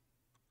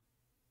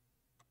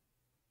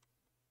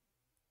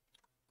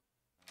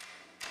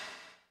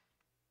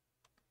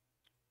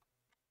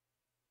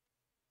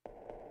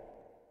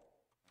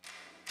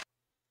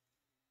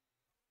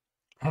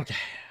 Okay.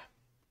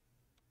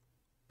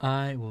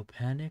 I will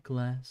panic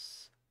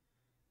less.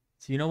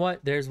 So you know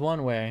what? There's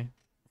one way.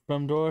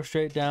 From door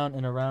straight down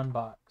in a round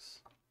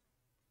box.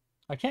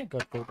 I can't go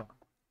straight down.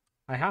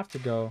 I have to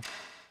go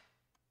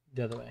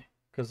the other way.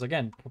 Because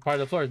again, part of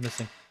the floor is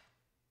missing.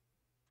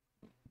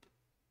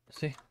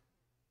 See?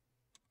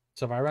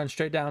 So if I run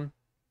straight down,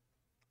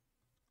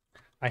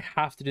 I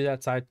have to do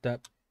that side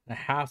step. I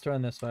have to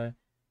run this way.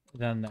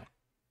 Then there.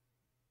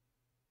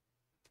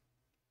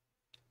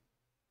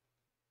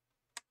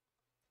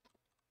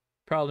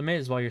 Problem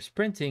is, while you're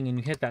sprinting and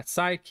you hit that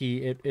side key,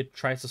 it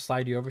tries to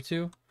slide you over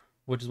to,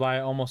 which is why I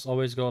almost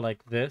always go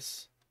like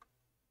this.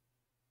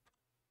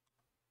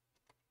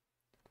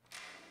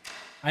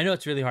 I know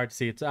it's really hard to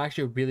see. It's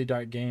actually a really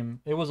dark game.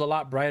 It was a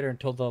lot brighter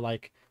until the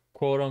like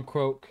quote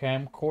unquote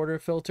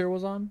camcorder filter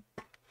was on.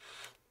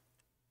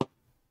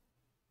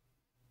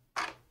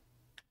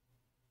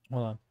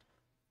 Hold on.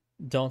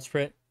 Don't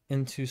sprint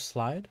into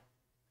slide.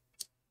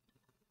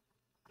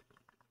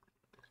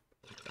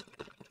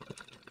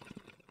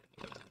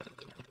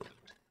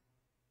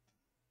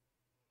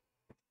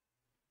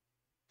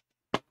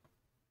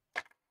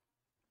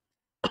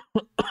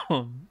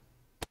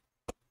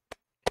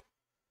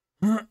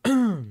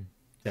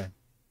 Okay.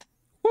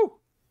 Woo.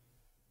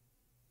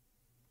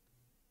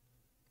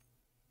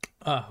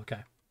 Oh,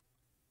 okay.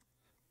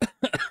 I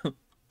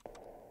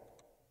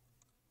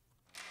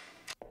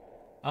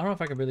don't know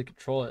if I can really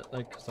control it,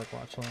 like, cause like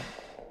watch on.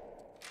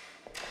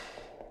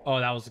 Oh,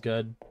 that was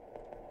good.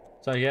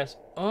 So I guess.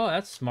 Oh,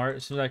 that's smart.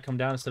 As soon as I come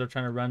down, instead of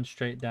trying to run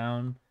straight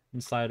down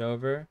and slide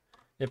over,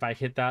 if I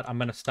hit that, I'm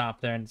gonna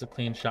stop there and it's a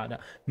clean shot now.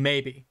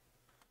 Maybe.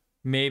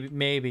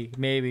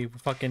 We're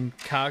fucking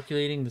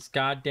calculating this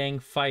goddamn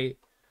fight.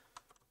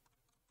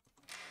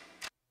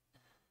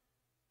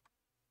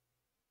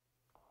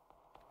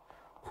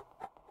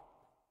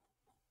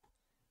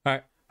 All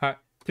right.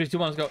 3, 2,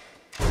 1, let's go.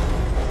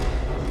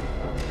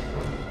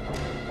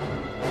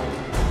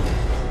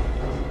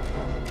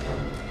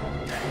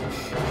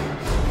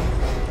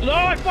 No,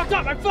 I fucked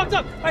up! I fucked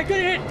up! I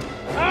couldn't hit!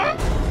 Ah!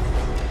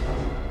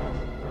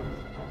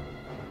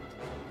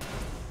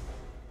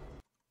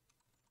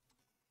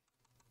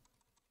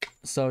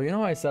 So, you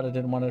know I said I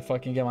didn't want to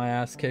fucking get my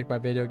ass kicked by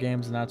video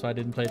games, and that's why I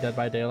didn't play Dead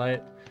by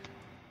Daylight?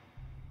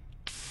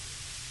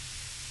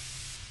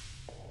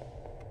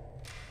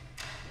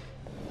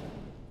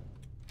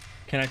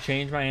 Can I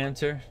change my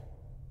answer?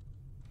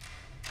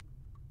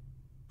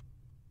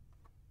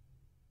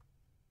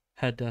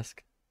 Head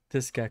desk.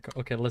 This gecko.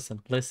 Okay,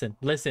 listen.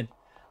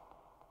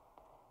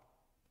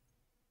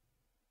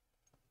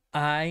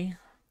 I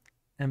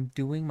am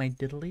doing my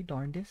diddly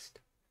darndest.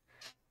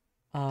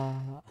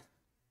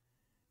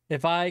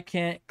 If I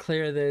can't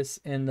clear this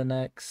in the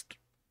next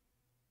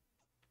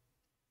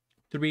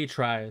 3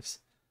 tries,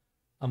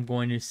 I'm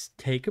going to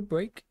take a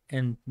break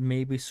and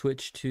maybe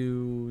switch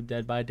to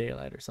Dead by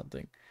Daylight or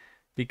something.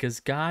 Because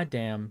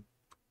goddamn,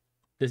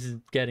 this is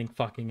getting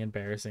fucking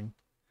embarrassing.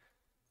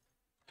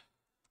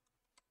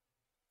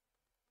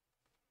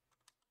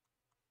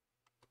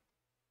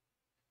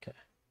 Okay.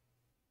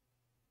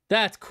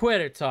 That's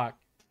quitter talk.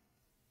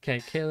 Okay,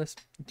 Kalis,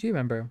 do you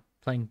remember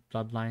playing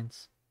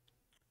Bloodlines?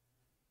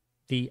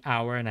 The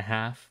hour and a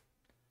half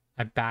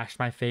I bashed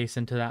my face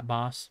into that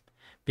boss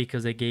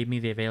because they gave me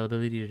the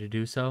availability to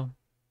do so.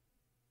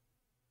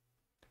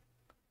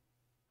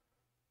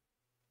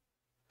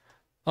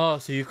 Oh,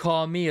 so you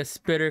call me a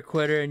spitter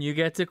quitter and you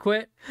get to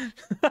quit?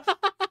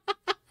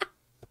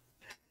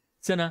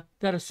 Senna,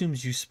 that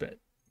assumes you spit.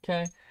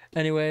 Okay.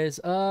 Anyways,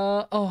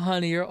 oh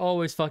honey, you're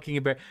always fucking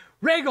a bear.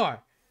 Rhaegar!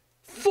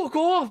 Fuck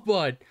off,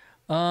 bud!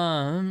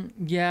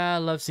 Yeah, I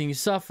love seeing you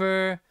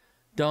suffer.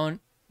 Don't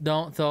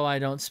though I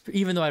don't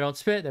even though I don't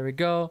spit. There we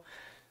go.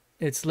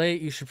 It's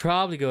late. You should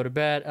probably go to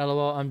bed.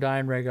 LOL, I'm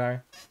dying,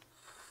 Rhaegar.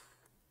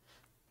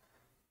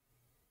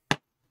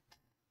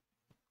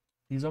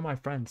 These are my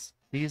friends.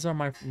 These are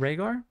my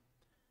Rhaegar.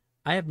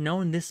 I have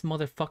known this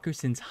motherfucker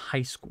since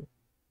high school.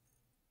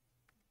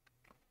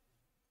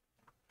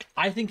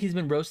 I think he's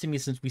been roasting me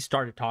since we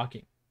started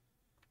talking.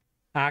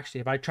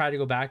 Actually, if I try to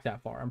go back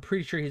that far, I'm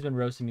pretty sure he's been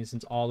roasting me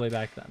since all the way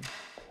back then.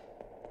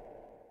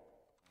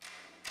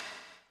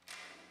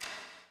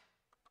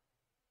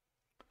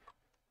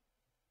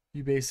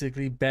 You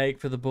basically beg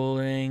for the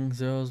bullying.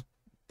 Zero's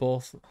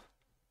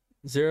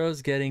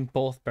getting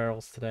both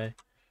barrels today.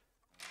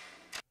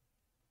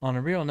 On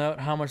a real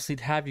note, how much sleep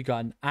have you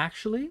gotten?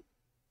 Actually,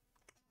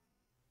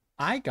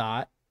 I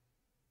got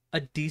a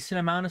decent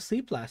amount of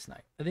sleep last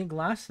night. I think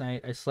last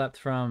night I slept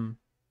from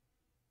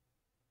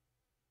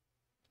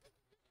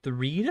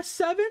 3 to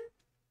 7?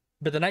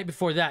 But the night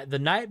before that,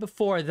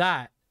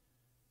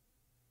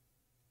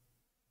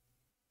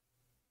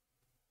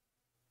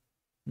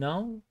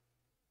 no?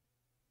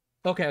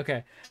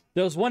 Okay.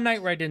 There was one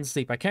night where I didn't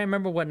sleep. I can't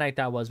remember what night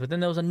that was, but then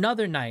there was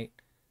another night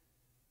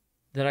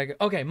that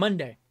okay,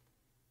 Monday.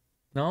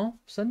 No?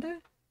 Sunday?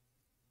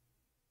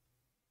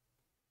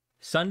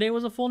 Sunday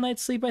was a full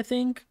night's sleep, I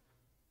think.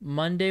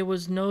 Monday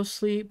was no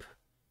sleep.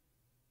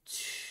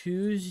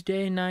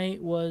 Tuesday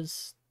night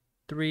was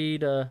 3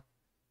 to...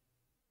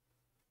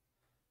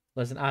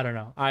 Listen, I don't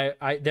know.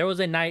 There was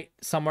a night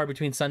somewhere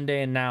between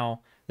Sunday and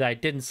now that I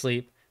didn't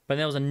sleep, but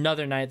there was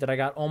another night that I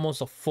got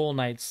almost a full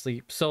night's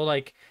sleep. So,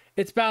 like,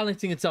 it's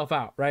balancing itself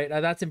out, right?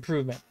 That's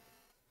improvement.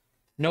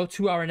 No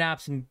 2-hour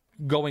naps and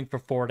going for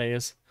 4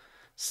 days.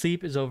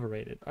 Sleep is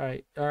overrated. All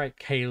right,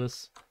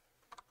 Kalis.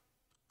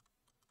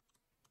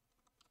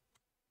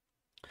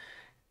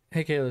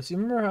 Hey, Kalis, you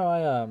remember how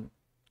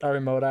I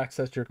remote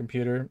accessed your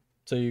computer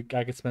so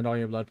I could spend all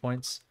your blood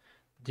points?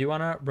 Do you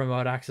want to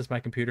remote access my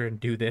computer and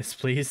do this,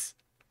 please?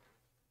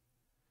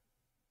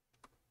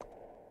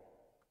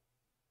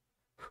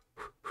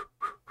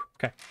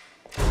 Okay.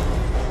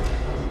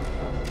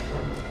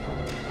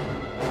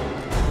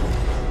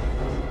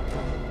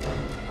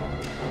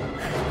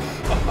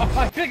 Oh,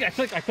 I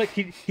clicked.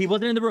 He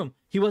wasn't in the room.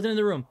 He wasn't in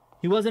the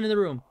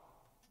room.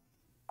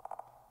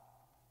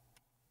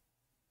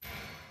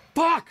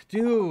 Fuck,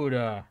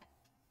 dude.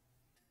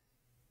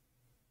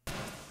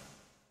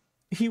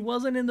 He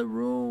wasn't in the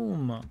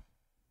room.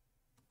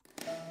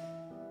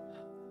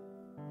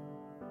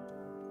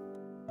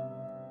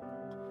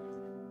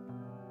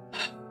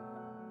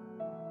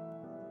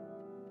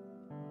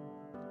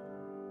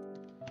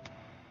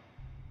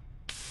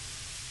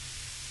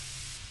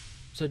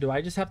 So do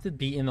I just have to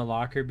be in the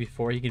locker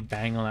before he can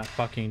bang on that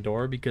fucking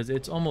door? Because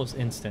it's almost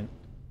instant.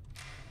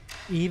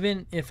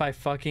 Even if I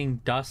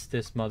fucking dust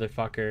this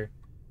motherfucker.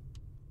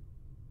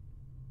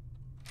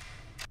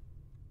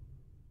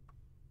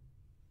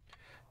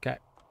 Okay.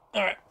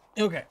 Alright.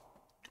 Okay.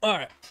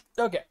 Alright.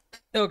 Okay.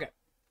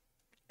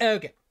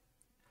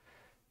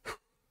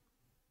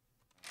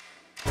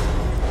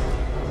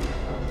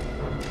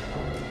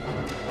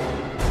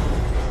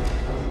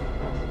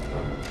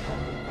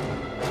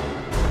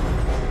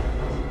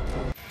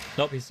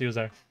 Nope, he was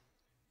there.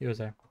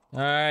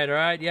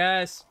 Alright,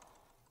 yes.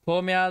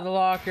 Pull me out of the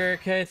locker.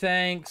 Okay,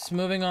 thanks.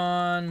 Moving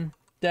on.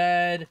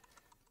 Dead.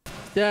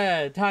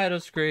 Title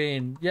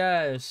screen.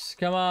 Yes,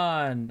 come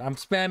on. I'm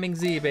spamming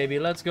Z, baby.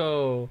 Let's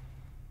go.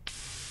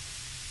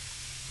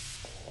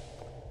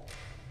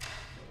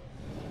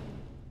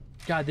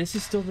 god, this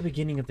is still the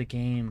beginning of the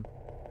game.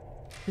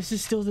 This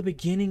is still the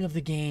beginning of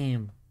the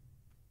game.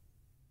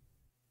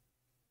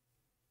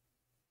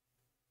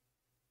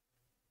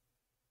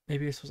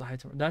 Maybe you're supposed to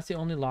hide somewhere. That's the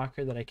only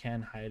locker that I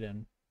can hide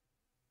in.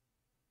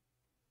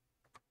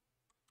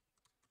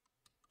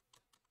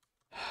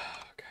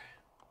 Okay.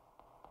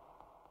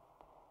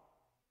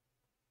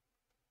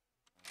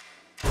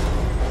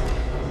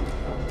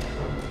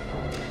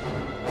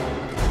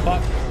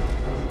 Fuck.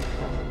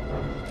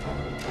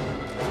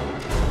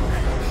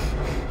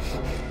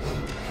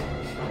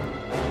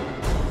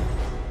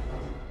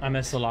 I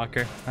missed the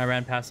locker. I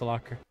ran past the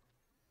locker.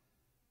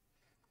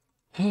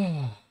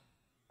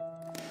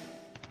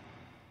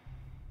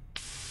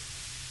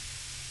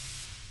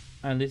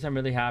 At least I'm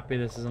really happy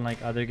this isn't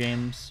like other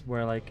games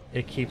where like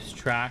it keeps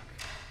track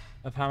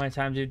of how many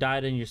times you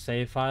died in your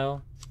save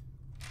file.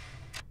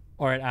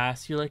 Or it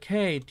asks you like,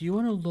 hey, do you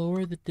want to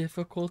lower the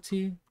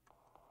difficulty?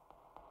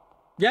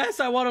 Yes,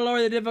 I want to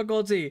lower the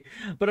difficulty,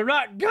 but I'm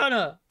not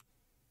gonna.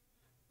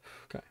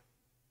 Okay.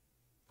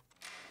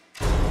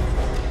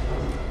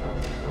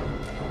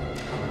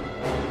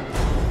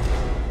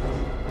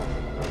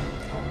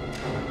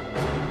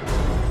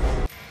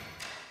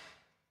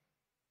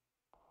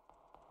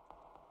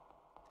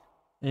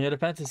 In your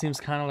defense, it seems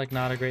kind of like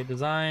not a great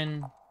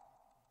design.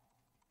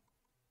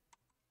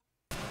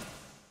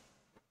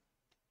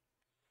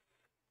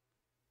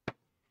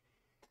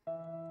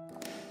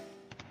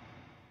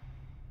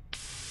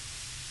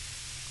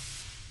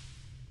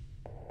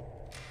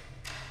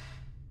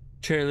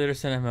 Cheerleader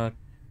Senate mode.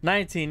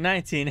 19,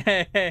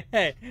 hey, hey,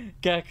 hey.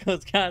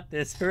 Gecko's got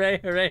this. Hooray,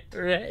 hooray,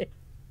 hooray.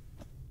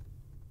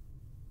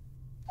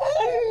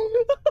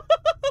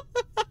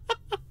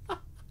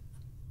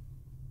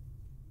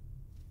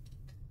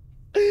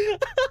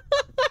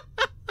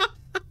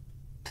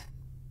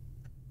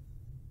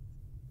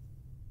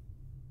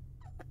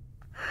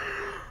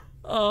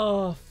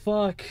 Oh,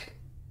 fuck.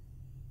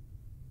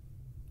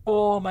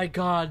 Oh my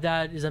god,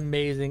 that is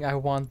amazing. I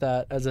want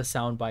that as a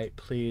soundbite,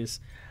 please.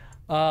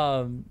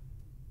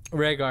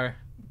 Rhaegar,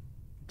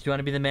 do you want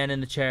to be the man in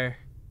the chair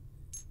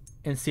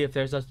and see if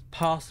there's a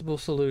possible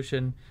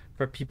solution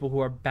for people who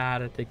are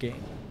bad at the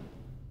game?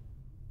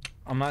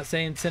 I'm not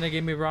saying Cinna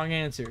gave me wrong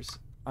answers.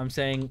 I'm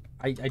saying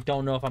I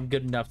don't know if I'm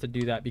good enough to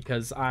do that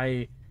because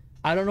I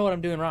don't know what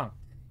I'm doing wrong.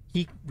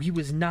 He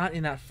was not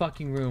in that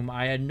fucking room.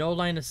 I had no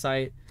line of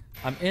sight.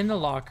 I'm in the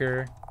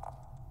locker.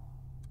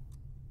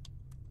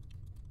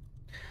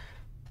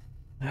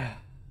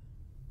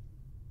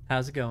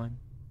 How's it going?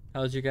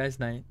 How's your guys'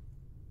 night?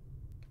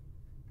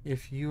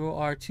 If you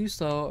are too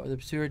slow, or the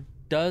pursuer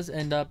does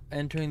end up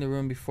entering the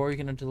room before you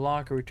can enter the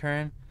locker,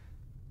 return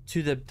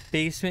to the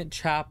basement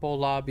chapel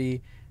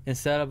lobby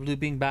instead of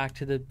looping back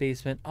to the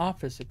basement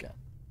office again.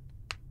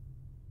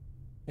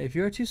 If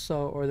you are too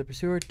slow, or the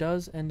pursuer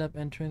does end up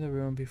entering the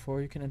room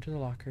before you can enter the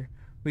locker,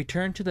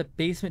 return to the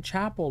basement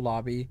chapel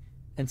lobby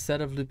instead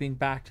of looping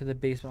back to the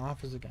basement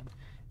office again.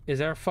 Is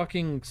there a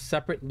fucking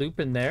separate loop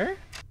in there?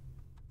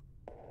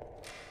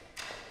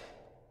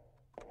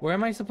 Where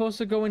am I supposed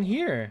to go in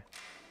here?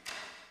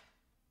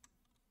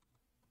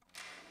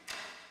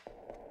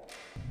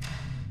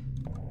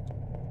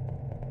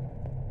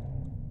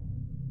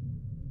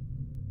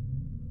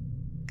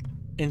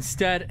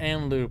 Instead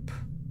and loop.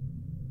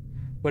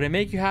 Would it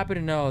make you happy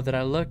to know that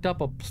I looked up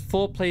a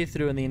full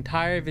playthrough and the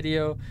entire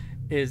video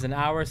is an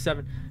hour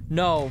 7?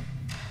 No,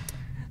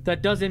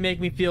 that doesn't make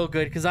me feel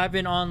good because I've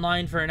been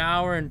online for an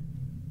hour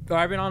or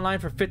I've been online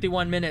for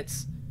 51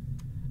 minutes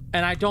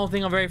and I don't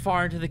think I'm very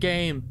far into the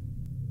game.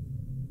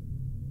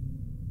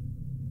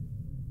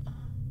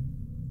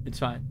 It's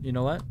fine. You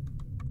know what?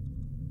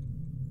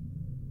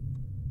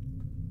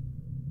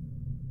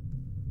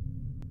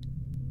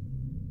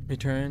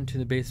 Return to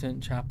the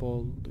basement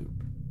chapel loop.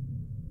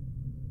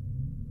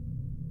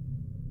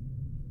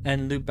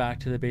 And loop back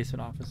to the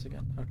basement office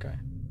again. Okay.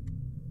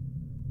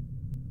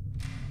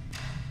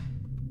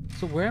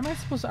 So where am I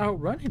supposed to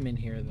outrun him in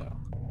here though?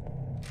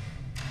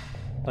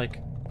 Like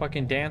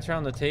fucking dance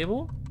around the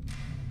table?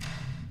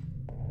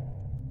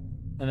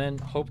 And then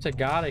hope to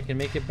God I can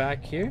make it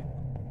back here?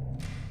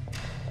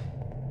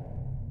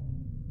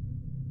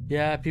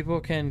 Yeah, people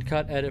can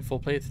cut, edit full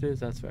playthroughs.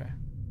 That's fair.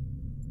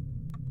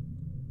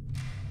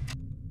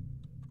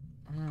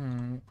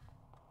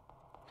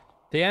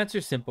 The answer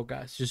is simple,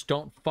 guys. Just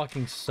don't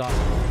fucking suck.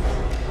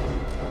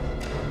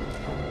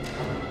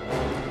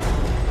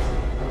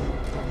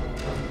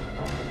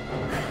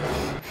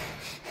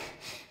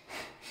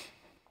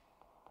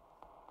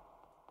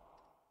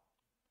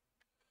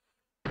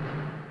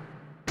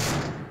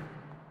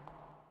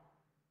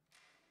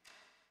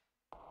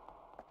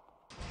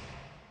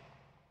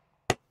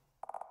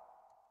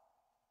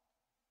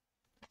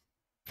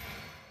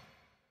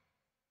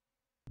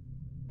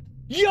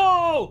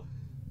 Yo!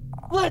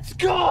 Let's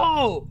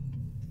go!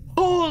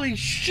 Holy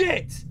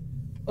shit!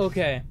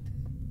 Okay.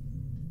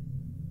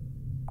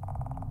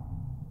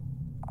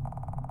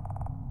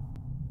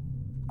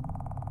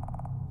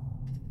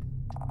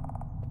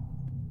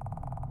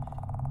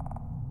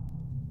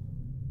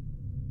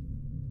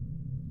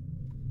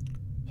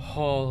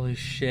 Holy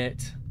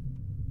shit.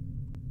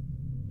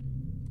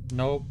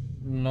 Nope.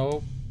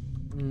 Nope.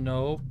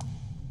 Nope.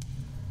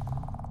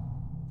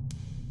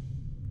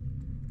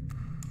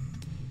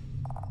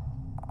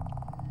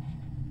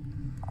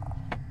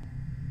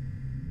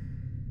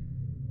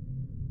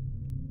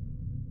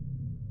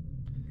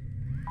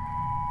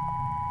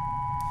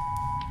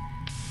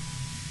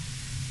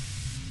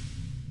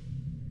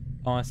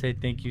 I want to say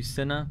thank you,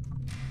 Cinna.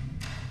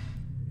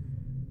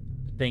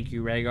 Thank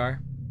you, Rhaegar.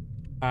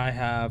 I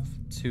have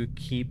to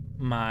keep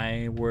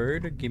my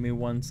word. Give me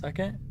 1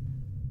 second.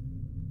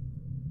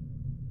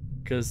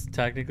 Because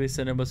technically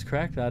Cinna was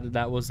correct.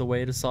 That was the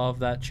way to solve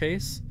that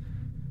chase.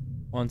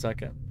 1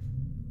 second.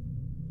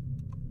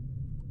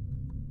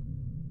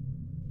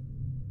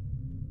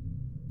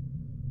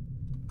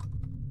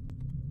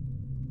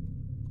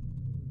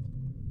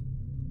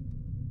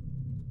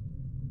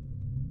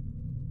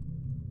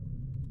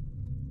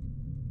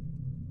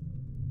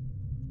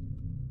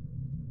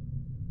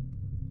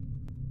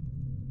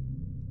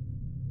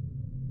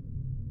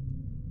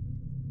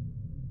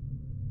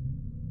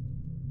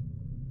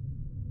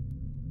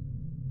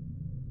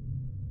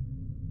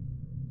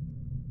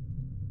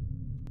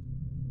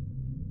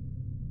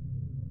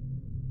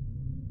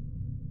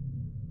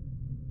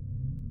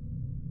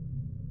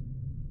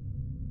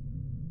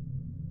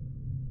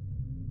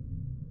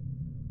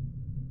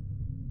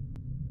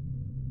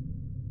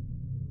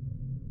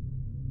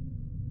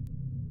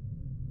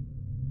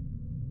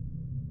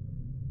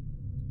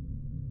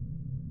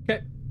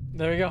 Okay,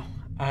 there we go.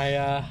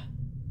 I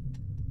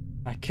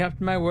kept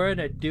my word.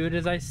 I do it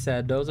as I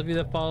said. Those of you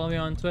that follow me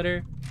on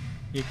Twitter,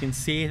 you can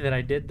see that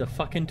I did the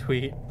fucking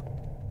tweet.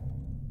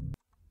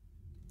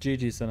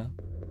 GG, Cinna.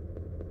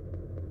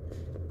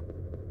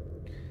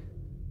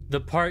 The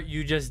part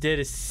you just did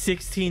is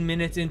 16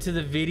 minutes into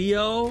the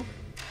video.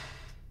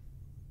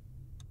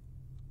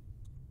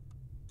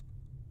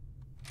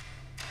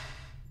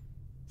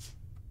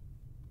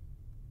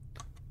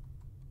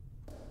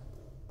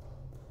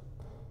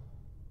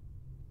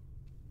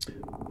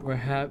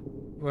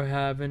 We're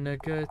having a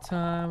good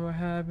time. We're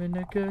having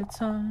a good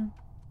time.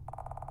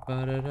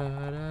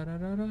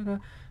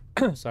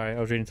 Sorry, I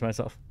was reading to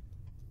myself.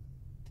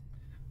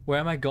 Where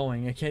am I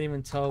going? I can't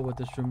even tell what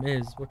this room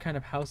is. What kind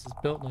of house is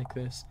built like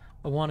this?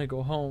 I want to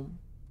go home.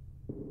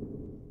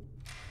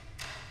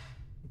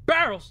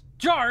 Barrels!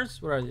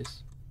 Jars! What are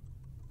these?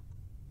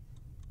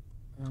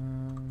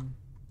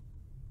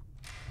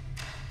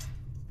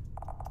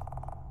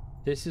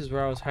 This is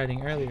where I was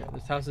hiding earlier.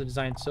 This house is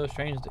designed so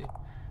strangely.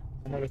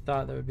 I never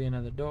thought there would be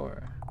another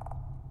door.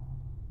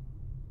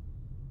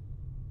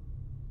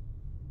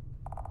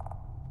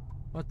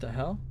 What the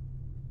hell?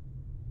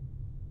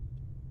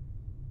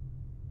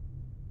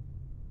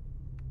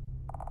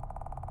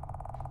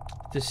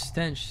 This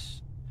stench.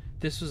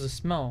 This was a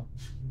smell.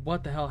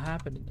 What the hell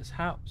happened in this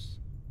house?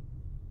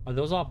 Are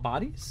those all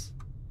bodies?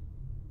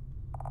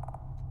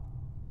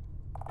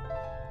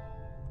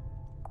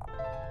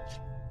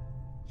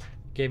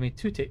 Gave me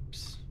 2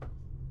 tapes.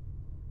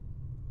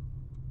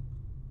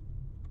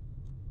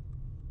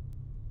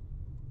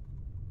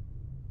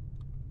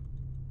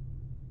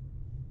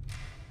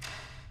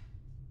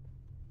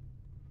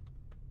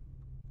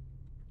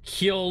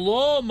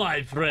 Hello,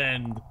 my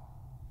friend.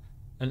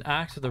 An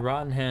axe with a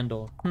rotten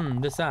handle.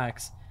 This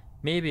axe.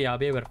 Maybe I'll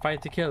be able to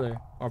fight the killer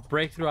or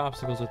break through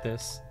obstacles with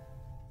this.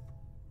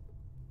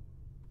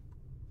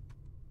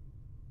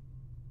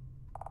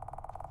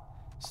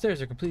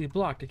 Stairs are completely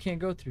blocked. I can't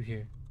go through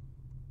here.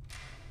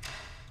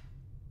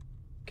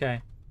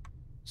 Okay.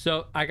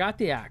 So I got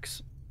the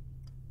axe,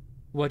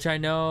 which I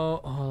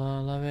know. Hold on,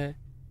 I love it.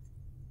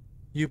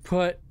 You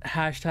put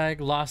hashtag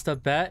lost a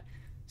bet.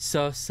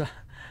 So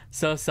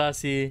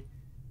sussy.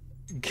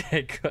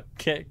 Get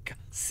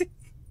gussy.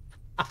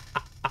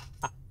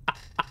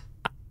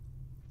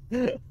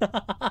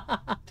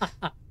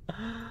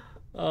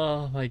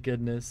 Oh my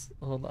goodness.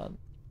 Hold on.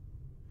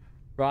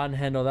 Rotten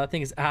handle. That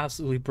thing is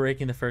absolutely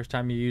breaking the first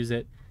time you use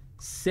it.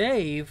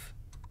 Save.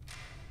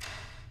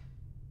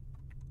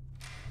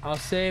 I'll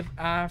save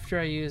after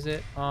I use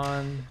it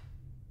on...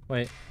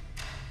 Wait.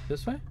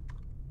 This way?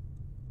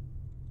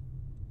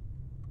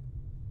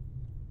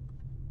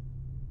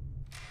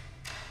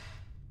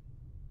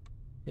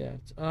 Yeah,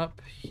 it's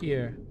up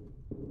here.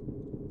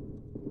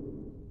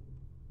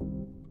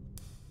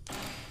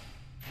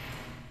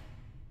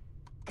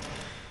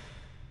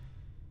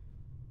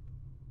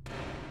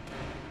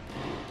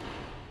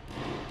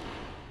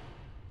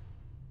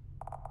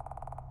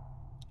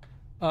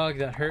 Ugh,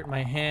 that hurt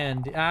my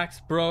hand. The axe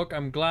broke.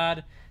 I'm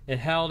glad it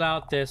held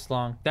out this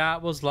long.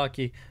 That was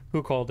lucky.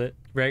 Who called it?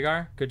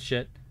 Rhaegar? Good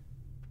shit.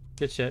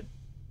 Good shit.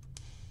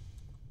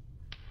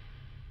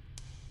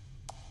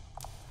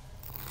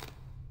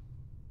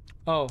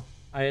 Oh,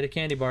 I ate a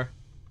candy bar.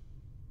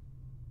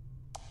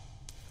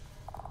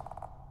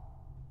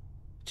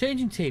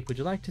 Changing tape. Would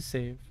you like to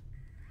save?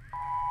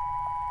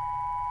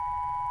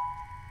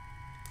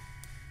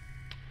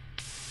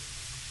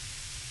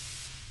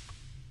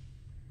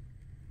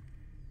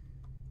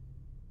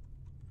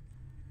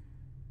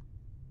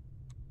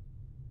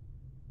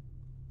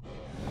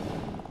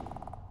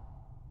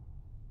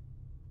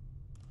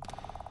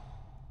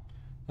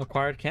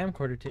 Acquired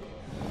camcorder tape.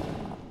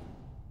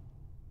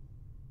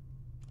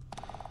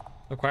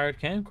 Acquired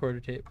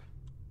camcorder tape.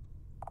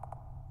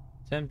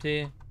 It's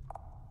empty.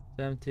 It's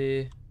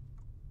empty.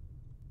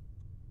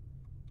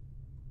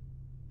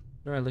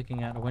 What am I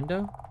looking at? A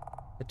window?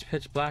 It's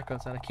pitch black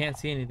outside. I can't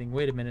see anything.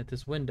 Wait a minute.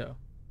 This window.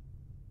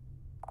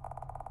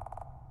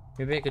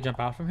 Maybe I could jump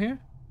out from here?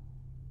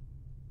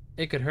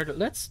 It could hurt it.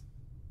 Let's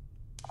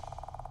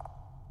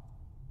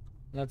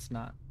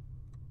not.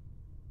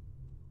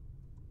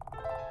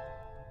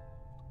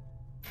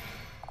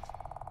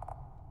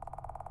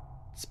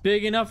 It's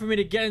big enough for me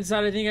to get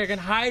inside. I think I can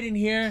hide in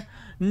here.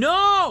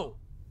 No!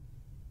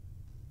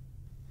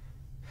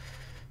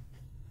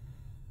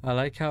 I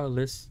like how it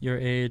lists your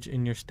age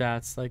and your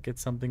stats like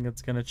it's something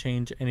that's gonna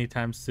change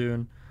anytime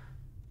soon.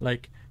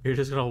 Like, you're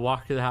just gonna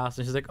walk to the house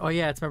and she's like, oh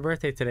yeah, it's my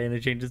birthday today, and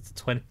it changes to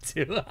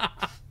 22.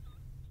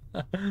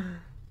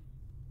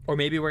 Or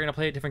maybe we're gonna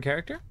play a different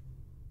character?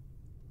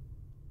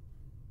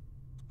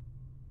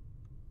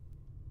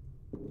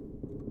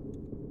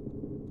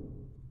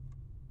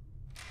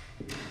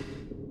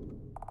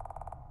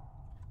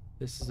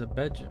 This is a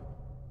bedroom.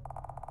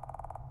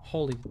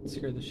 Holy, it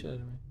scared the shit out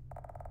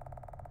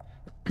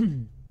of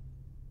me.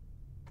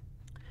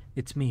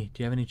 It's me.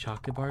 Do you have any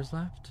chocolate bars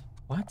left?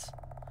 What?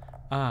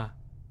 Ah,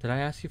 did I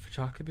ask you for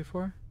chocolate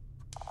before?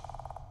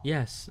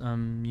 Yes,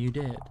 you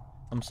did.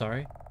 I'm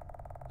sorry.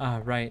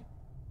 Ah, right.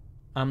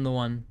 I'm the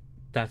one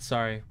that's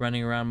sorry.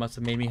 Running around must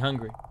have made me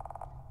hungry.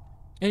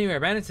 Anyway, I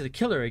ran into the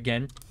killer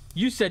again.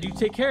 You said you'd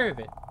take care of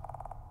it.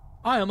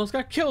 I almost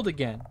got killed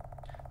again.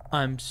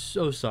 I'm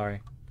so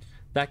sorry.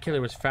 That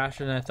killer was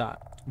faster than I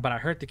thought, but I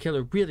hurt the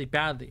killer really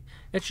badly.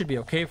 It should be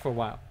okay for a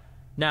while.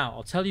 Now,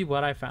 I'll tell you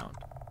what I found.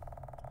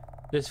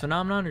 This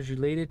phenomenon is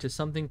related to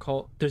something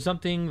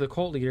the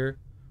cult leader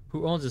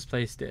who owns this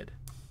place did.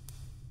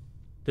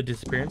 The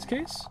disappearance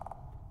case?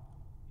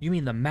 You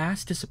mean the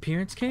mass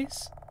disappearance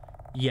case?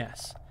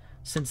 Yes.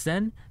 Since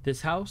then,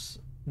 this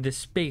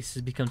space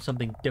has become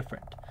something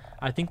different.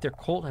 I think their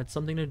cult had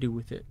something to do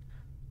with it.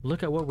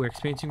 Look at what we're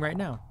experiencing right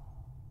now.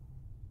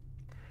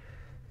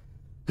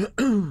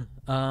 Then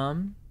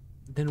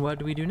what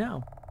do we do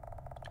now?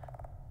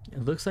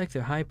 It looks like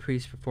the high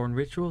priest performed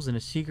rituals in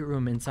a secret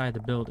room inside the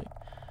building.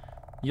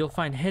 You'll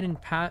find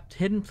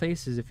hidden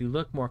places if you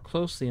look more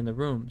closely in the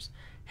rooms.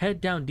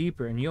 Head down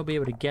deeper and you'll be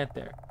able to get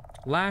there.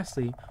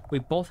 Lastly, we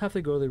both have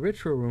to go to the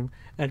ritual room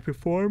and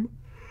perform...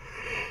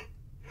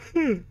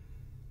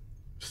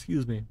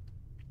 Excuse me.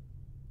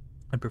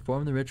 And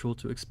perform the ritual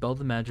to expel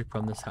the magic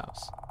from this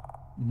house.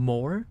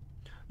 More?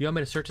 You want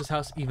me to search this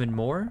house even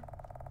more?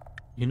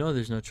 You know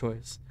there's no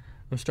choice.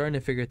 I'm starting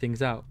to figure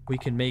things out. We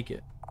can make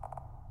it.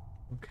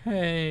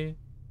 Okay.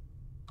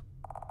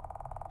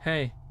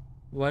 Hey,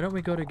 why don't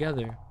we go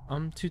together?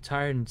 I'm too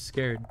tired and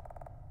scared.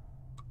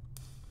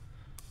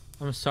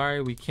 I'm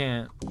sorry we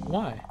can't.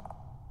 Why?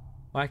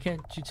 Why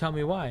can't you tell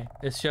me why?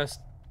 It's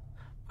just,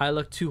 I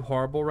look too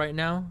horrible right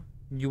now.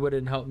 You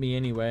wouldn't help me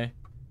anyway.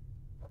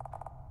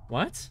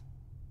 What?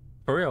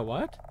 For real,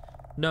 what?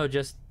 No,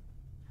 just,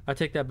 I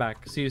take that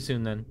back. See you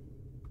soon then.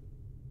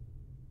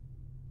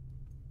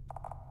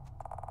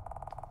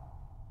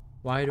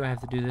 Why do I have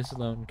to do this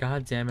alone?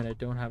 God damn it, I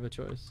don't have a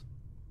choice.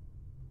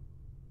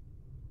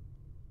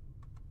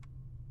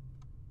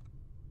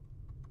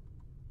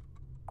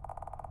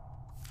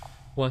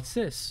 What's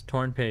this?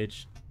 Torn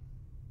page.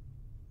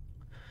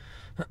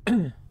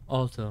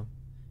 Also,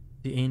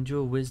 the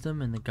angel of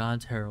wisdom and the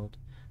god's herald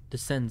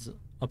descends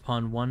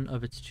upon one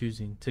of its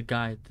choosing to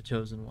guide the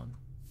chosen one.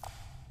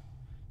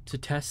 To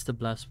test the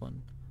blessed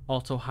one,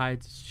 also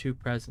hides its true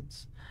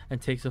presence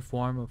and takes the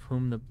form of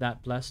whom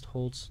that blessed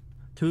holds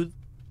to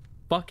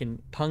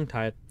fucking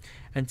tongue-tied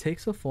and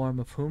takes the form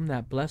of whom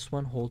that blessed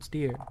one holds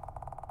dear.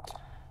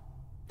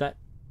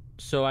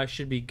 So I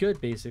should be good,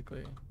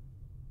 basically.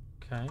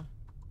 Okay.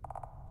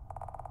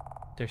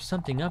 There's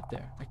something up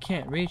there. I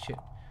can't reach it.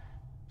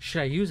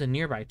 Should I use a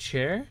nearby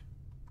chair?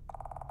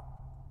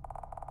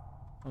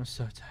 I'm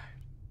so tired.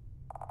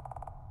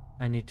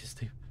 I need to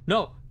sleep.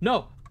 No,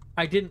 no,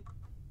 I didn't.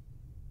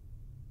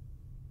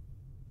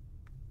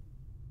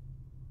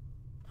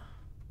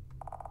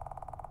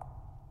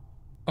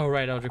 Oh,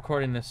 right, I was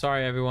recording this.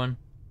 Sorry, everyone.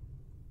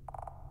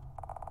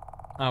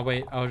 Oh,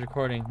 wait, I was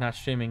recording, not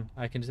streaming.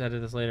 I can just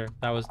edit this later.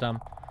 That was dumb.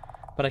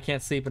 But I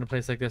can't sleep in a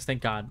place like this.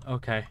 Thank God.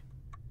 Okay.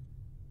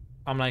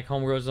 I'm like,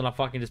 homegirl's gonna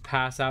fucking just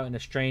pass out in a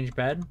strange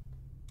bed.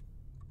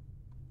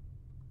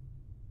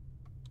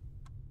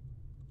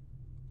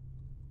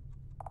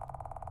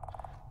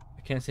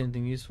 I can't see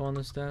anything useful on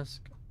this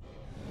desk.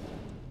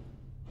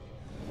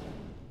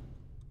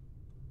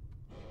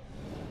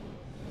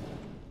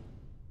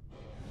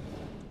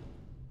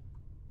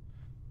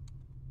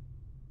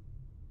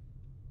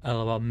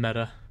 LOL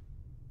meta.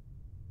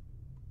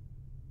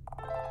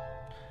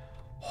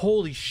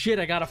 Holy shit,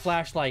 I got a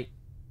flashlight.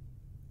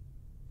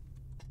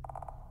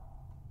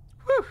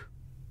 Whew.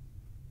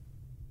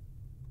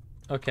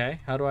 Okay,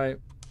 how do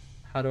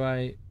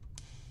I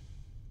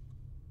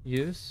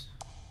use?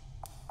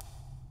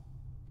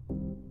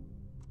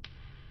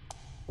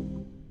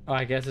 Oh,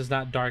 I guess it's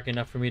not dark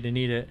enough for me to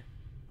need it.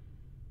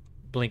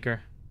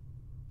 Blinker.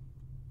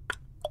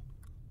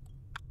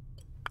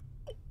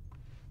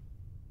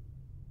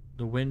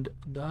 The wind.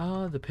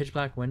 The pitch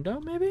black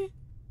window, maybe?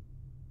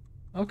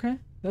 Okay,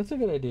 that's a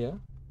good idea.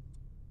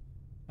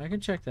 I can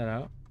check that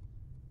out.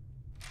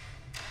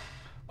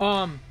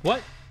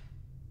 What?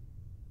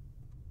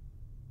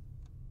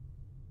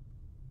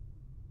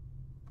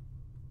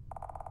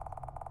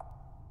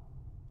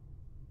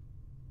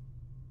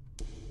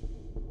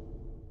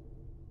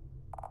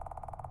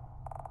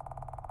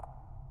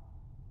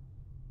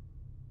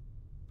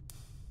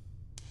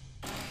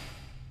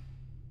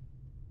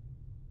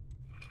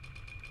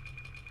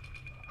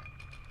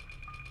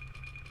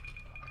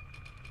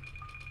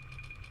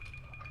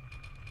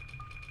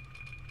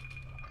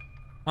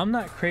 I'm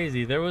not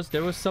crazy. There was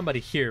somebody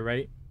here,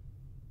 right?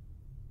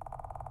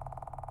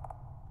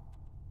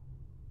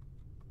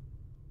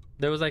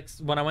 There was like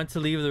when I went to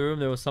leave the room,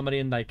 there was somebody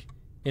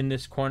in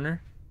this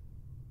corner.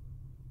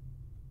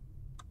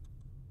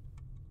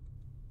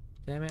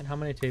 Damn it, how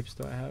many tapes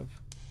do I have?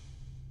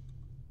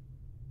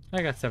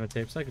 I got 7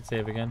 tapes. I could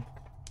save again.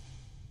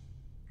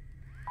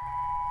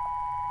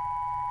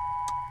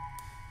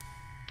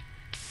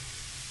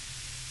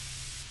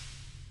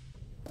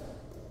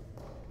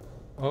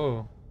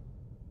 Oh.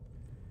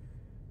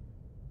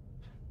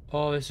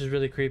 Oh, this is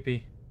really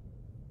creepy.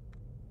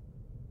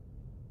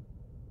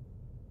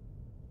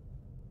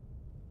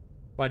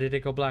 Why did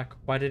it go black?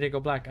 Why did it go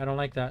black? I don't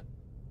like that.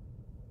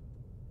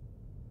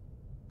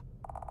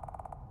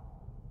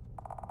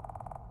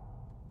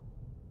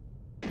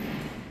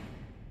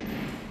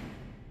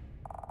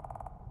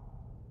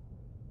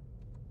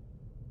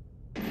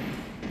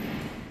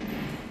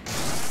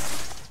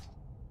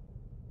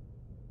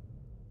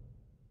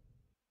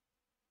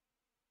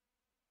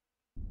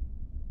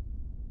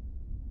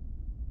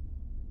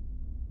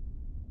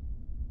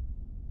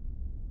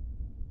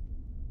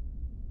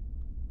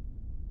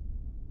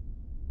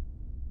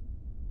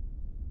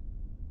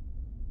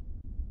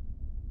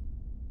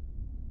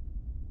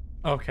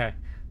 Okay.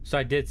 So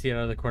I did see it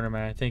out of the corner of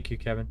my eye. Thank you,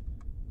 Kevin.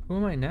 Who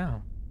am I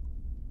now?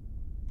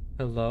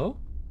 Hello?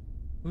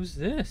 Who's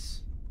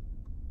this? Is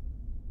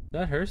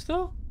that her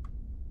still?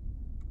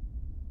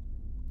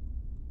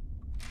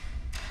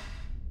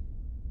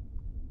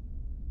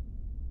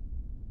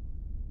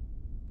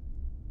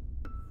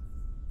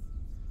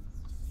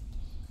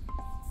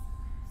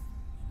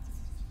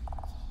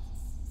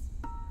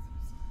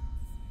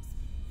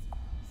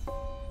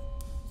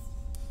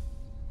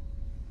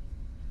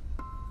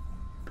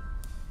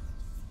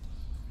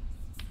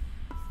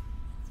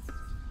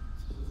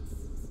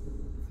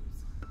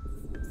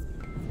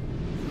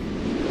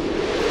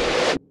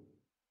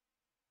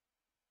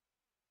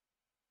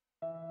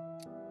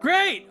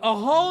 Great! A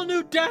whole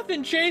new death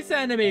and chase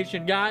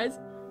animation, guys!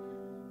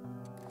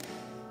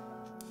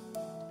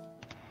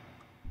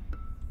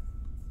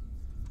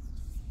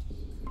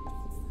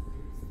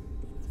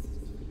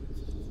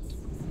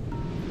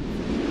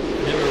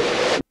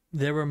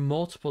 There were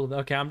multiple.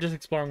 Okay, I'm just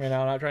exploring right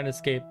now, not trying to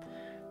escape.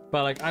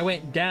 But like, I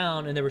went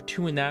down and there were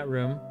 2 in that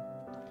room.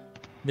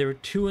 There were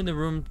 2 in the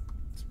room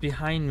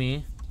behind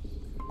me.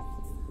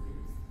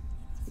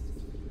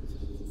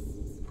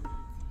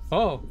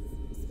 Oh.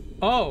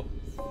 Oh.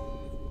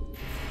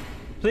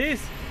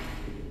 Please.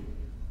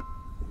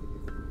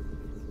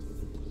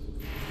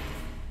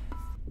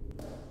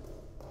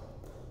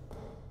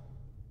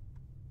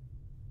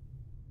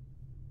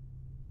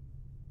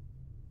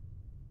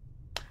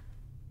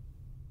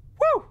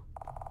 Woo!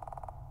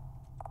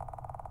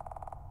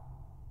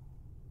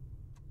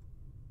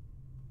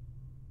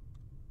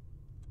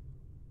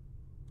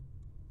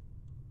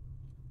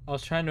 I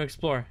was trying to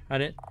explore. I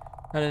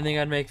didn't think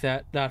I'd make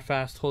that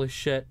fast. Holy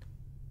shit.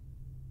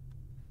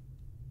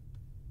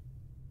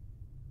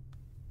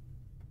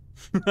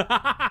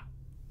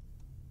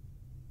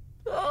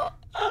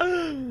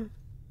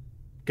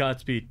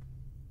 Godspeed.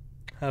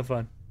 Have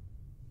fun.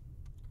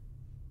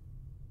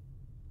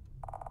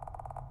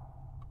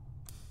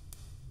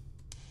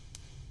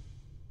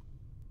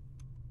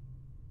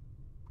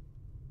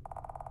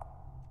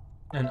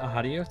 An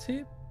audio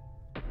tape?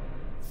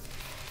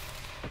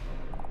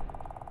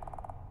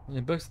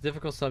 The book's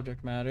difficult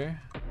subject matter.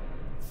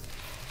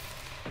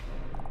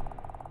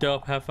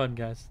 Dope. Have fun,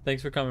 guys.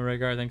 Thanks for coming,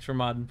 Rhaegar. Thanks for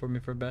modding for me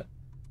for a bit.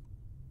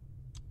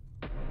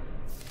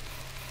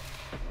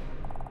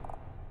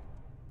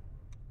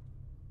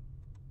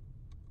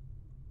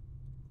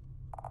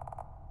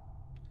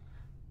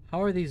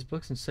 How are these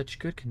books in such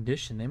good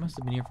condition? They must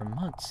have been here for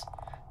months.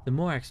 The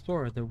more I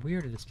explore, the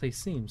weirder this place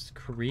seems.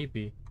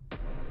 Creepy.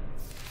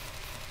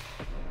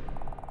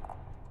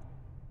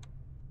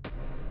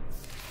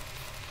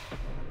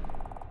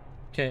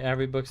 Okay,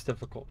 every book's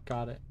difficult.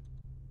 Got it.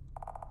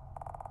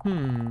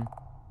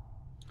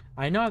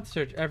 I know I have to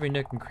search every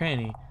nook and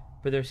cranny,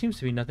 but there seems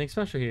to be nothing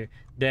special here.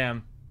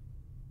 Damn.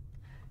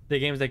 The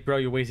game's like, bro,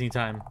 you're wasting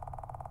time.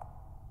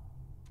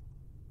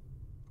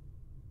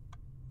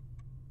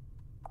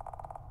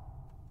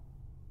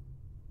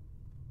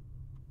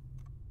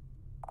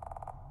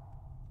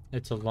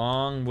 It's a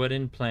long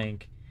wooden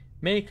plank.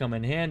 May come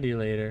in handy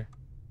later.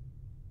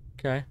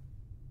 Okay.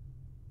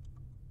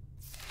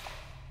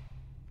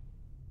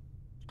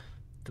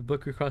 The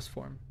book request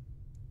form.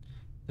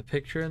 The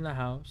picture in the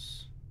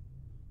house.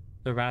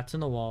 The rats in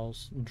the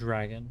walls.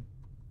 Dragon.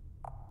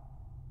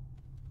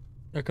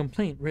 A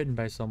complaint written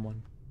by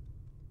someone.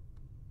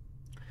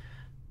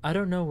 I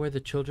don't know where the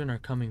children are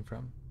coming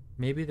from.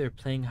 Maybe they're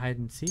playing hide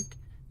and seek?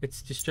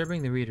 It's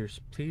disturbing the readers.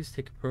 Please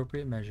take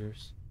appropriate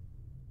measures.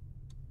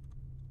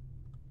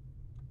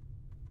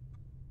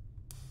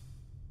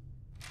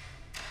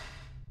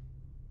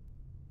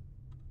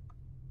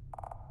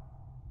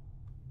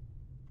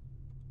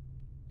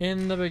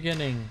 In the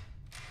beginning.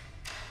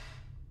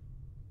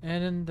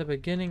 And in the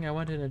beginning, I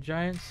went in a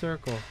giant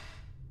circle.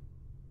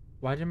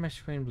 Why did my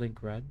screen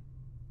blink red?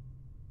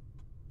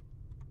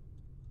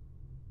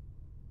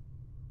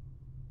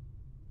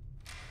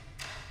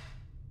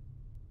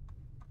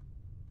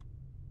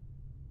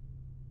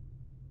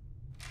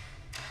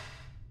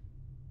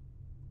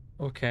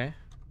 Okay.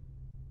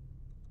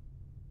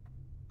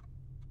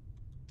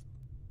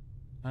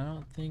 I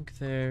don't think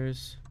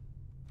there's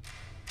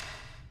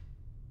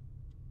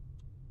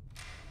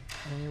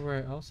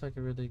anywhere else I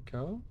could really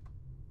go,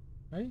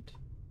 right?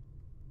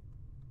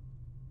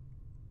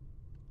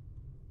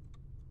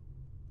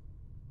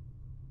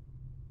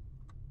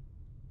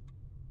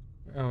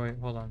 Oh wait,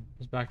 hold on.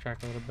 Let's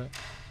backtrack a little bit.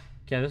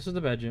 Okay, this is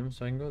the bedroom,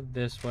 so I can go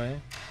this way.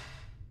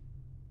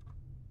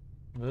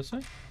 This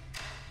way?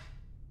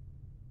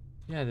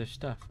 Yeah, there's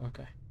stuff.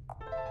 Okay.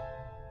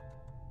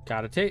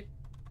 Got a tape.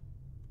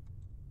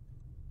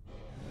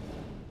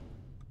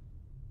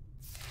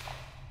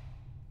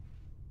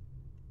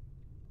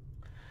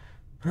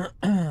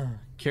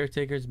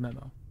 Caretaker's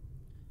memo.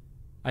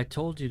 I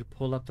told you to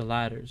pull up the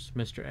ladders,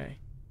 Mr. A.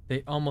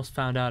 They almost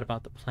found out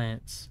about the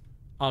plants.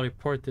 I'll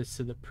report this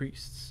to the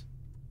priests.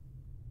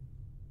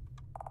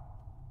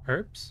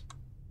 Herbs?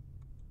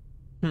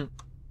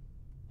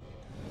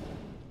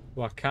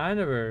 What kind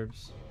of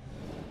herbs?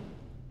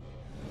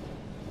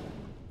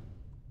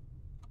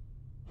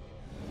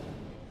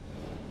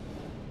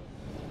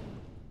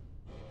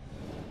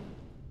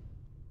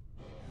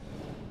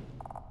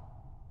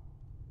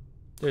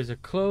 There's a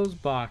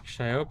closed box.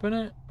 Should I open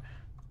it?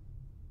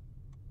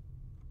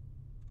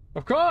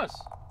 Of course!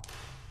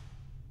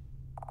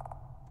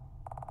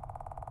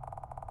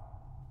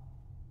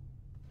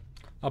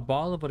 A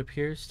ball of what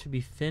appears to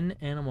be thin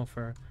animal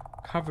fur,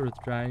 covered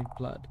with dried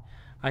blood.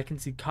 I can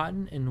see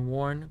cotton and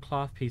worn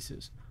cloth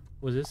pieces.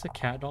 Was this a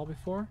cat doll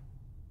before?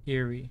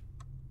 Eerie.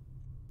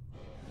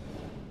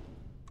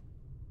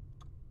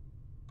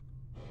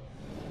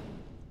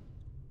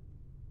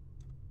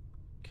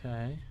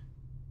 Okay.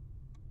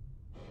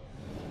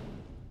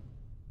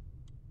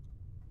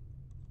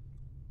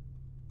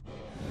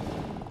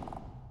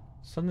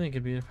 Something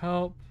could be of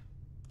help.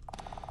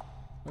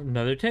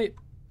 Another tape.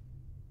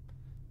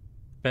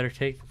 Better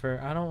take the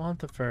fur. I don't want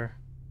the fur.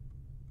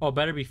 Oh,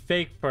 better be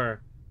fake fur.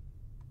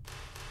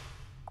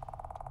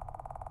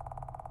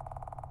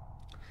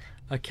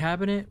 A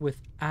cabinet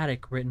with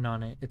attic written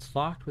on it. It's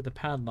locked with a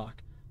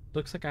padlock.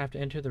 Looks like I have to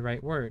enter the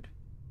right word.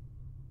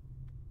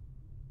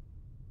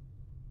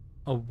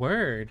 A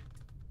word?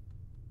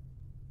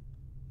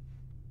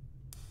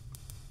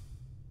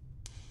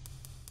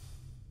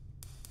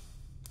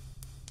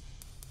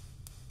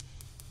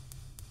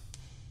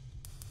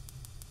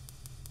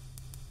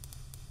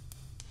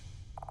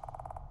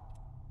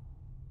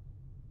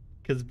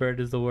 Because bird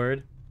is the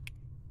word.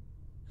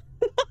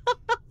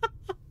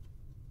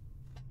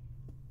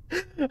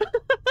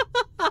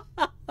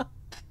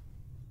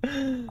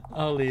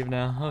 I'll leave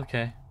now.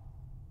 Okay.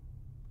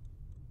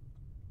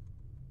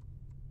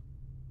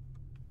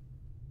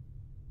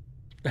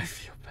 I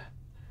feel bad.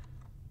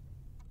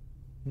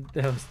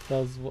 That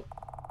was what?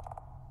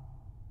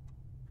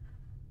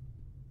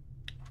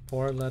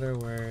 4-letter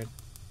word.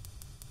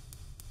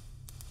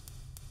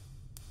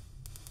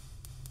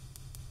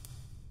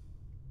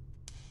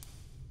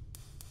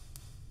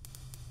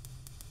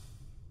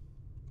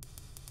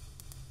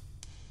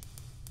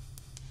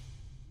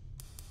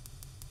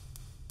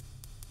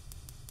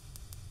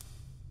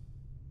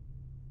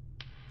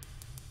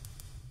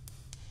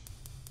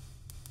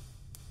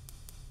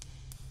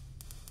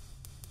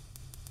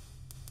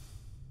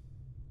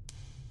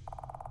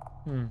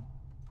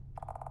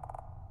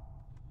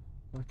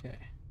 Okay.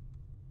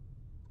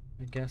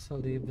 I guess I'll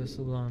leave this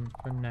alone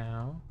for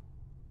now.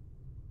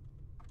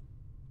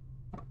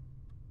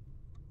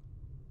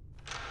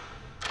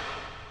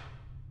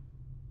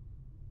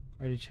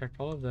 Already checked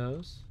all of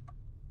those.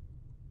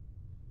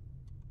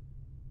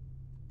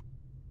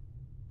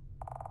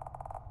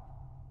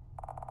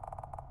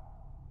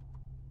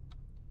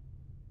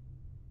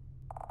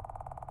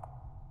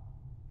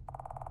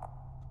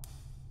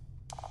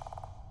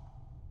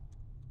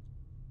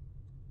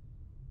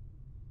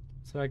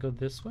 So I go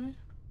this way?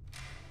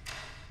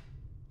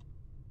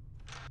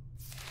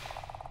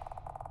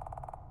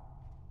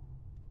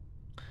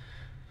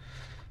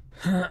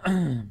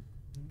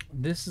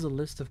 This is a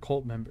list of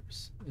cult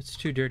members. It's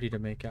too dirty to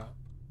make out.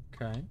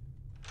 Okay.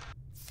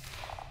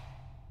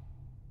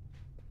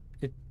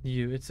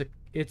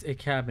 It's a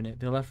cabinet.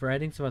 They left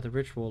writings about the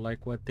ritual,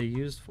 like what they were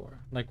used for.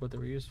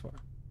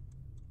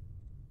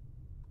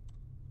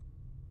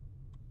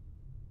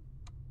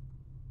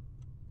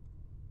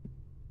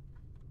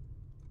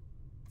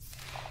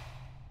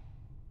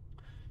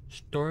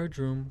 Storage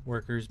room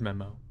workers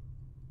memo.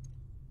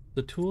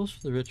 The tools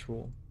for the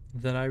ritual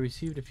that I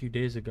received a few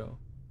days ago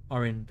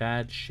are in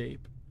bad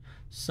shape.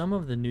 Some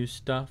of the new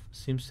stuff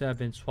seems to have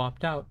been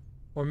swapped out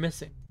or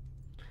missing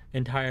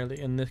entirely.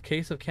 In the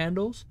case of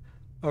candles,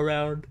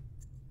 around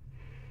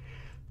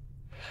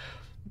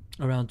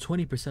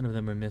 20% of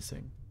them are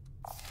missing.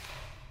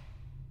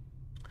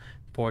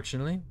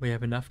 Fortunately, we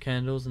have enough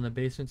candles in the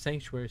basement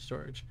sanctuary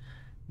storage.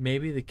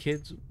 Maybe the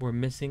kids were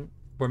messing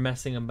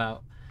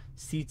about.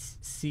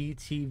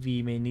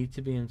 CCTV may need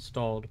to be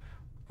installed,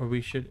 or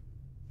we should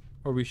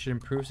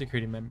improve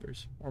security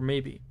members. Or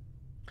maybe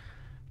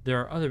there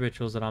are other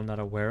rituals that I'm not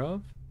aware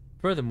of.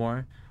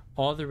 Furthermore,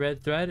 all the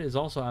red thread is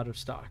also out of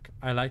stock.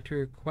 I'd like to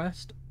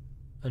request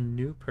a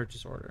new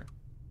purchase order.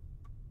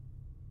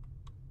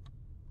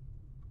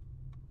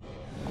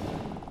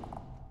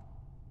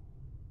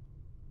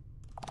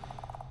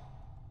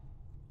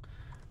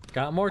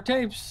 Got more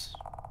tapes.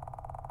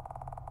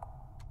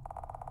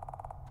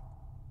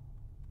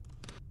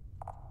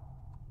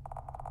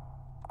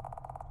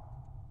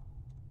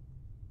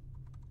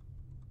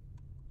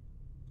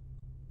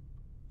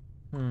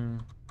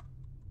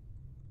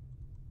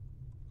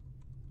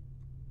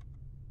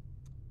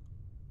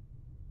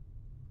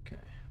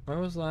 Okay. When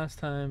was the last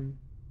time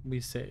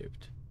we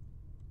saved?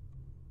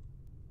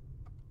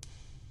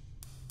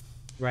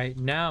 Right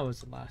now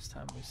is the last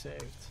time we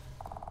saved.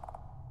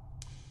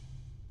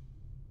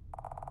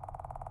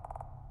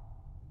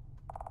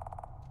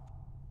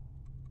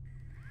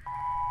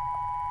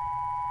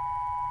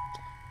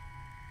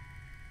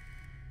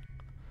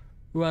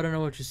 Ooh, I don't know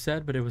what you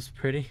said, but it was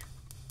pretty.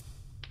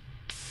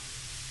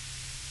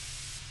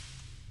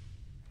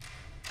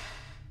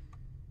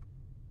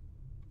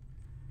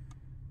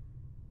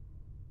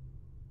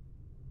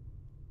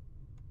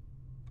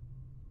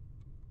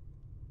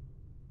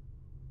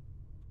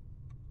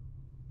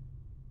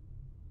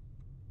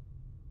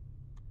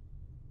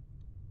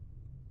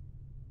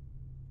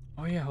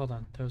 Oh yeah, hold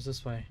on. That was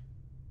this way.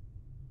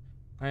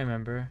 I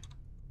remember.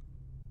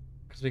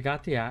 Because we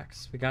got the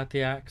axe. We got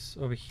the axe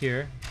over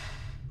here.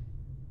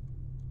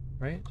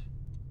 Right?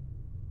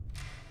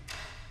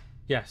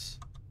 Yes.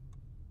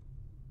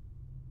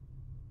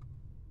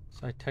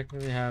 So I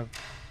technically have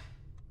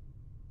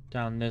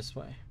down this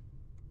way.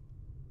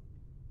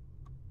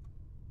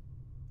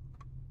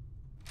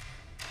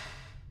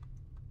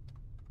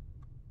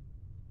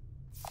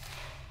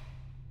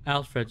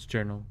 Alfred's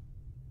journal.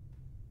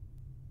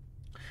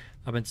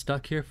 I've been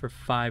stuck here for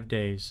 5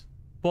 days.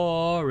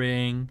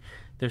 Boring.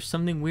 There's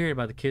something weird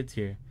about the kids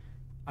here.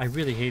 I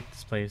really hate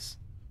this place.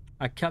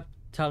 I kept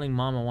telling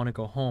Mom I want to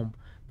go home,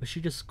 but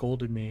she just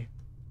scolded me.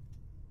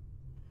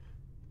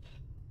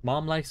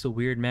 Mom likes a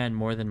weird man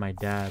more than my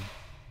dad.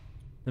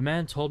 The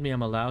man told me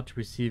I'm allowed to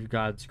receive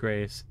God's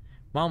grace.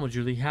 Mom was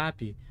really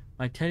happy.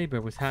 My teddy bear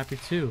was happy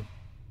too.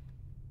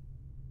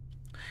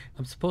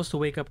 I'm supposed to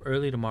wake up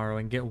early tomorrow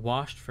and get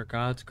washed for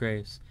God's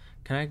grace.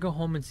 Can I go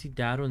home and see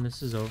Dad when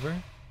this is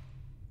over?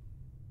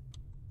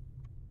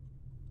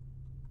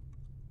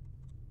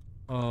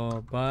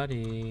 Oh,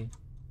 buddy.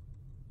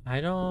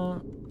 I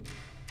don't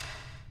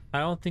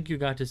think you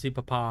got to see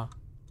Papa.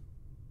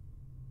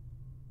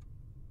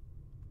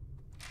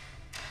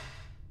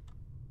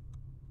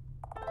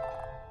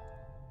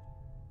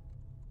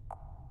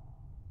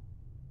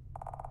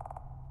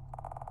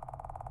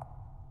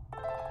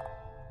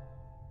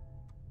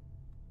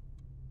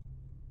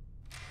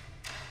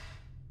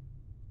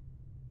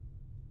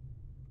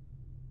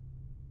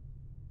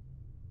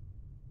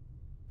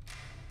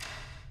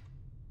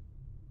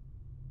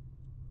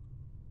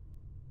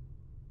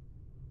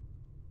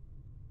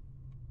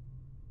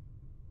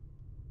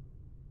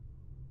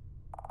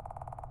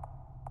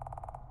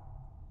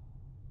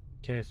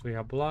 Okay, so we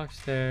have block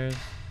stairs.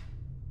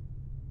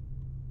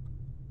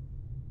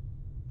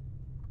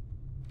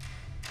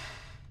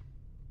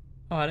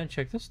 Oh, I didn't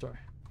check this door.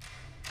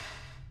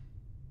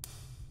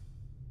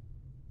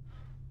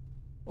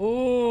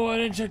 Oh, I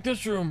didn't check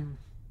this room.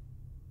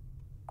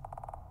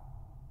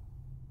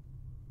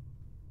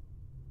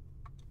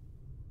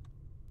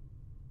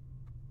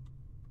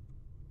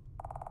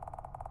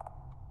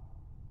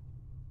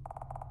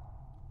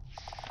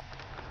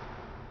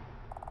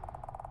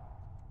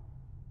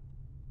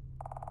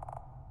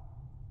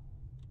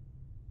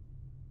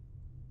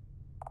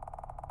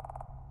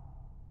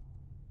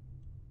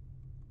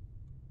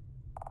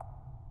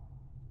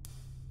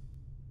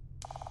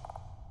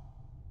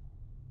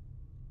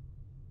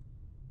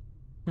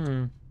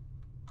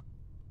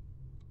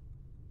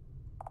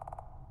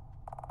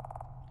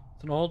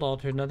 It's an old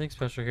altar, nothing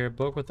special here.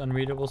 Book with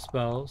unreadable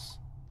spells.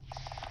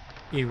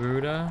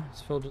 Iruda is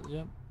filled with,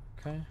 yep,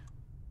 okay.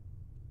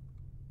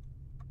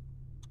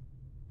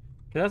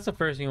 Okay, that's the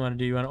first thing you want to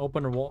do. You want to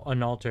open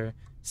an altar,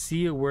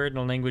 see a word in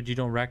a language you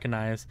don't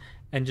recognize,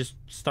 and just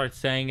start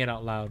saying it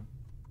out loud.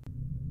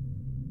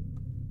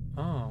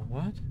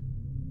 what?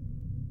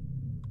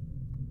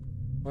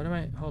 What am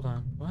I? Hold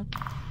on. What?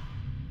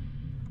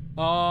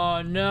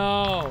 Oh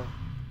no!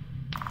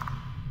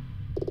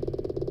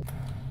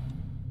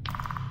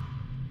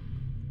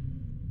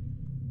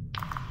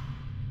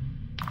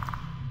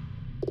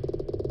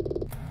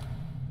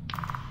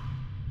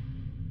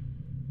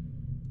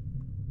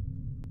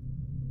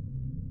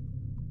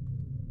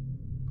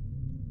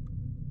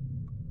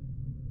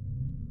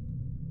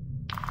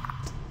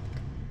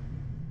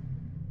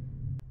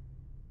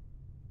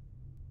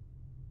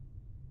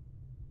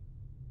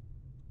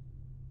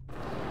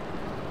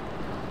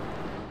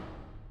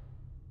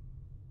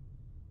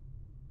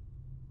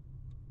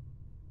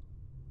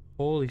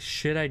 Holy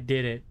shit, I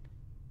did it.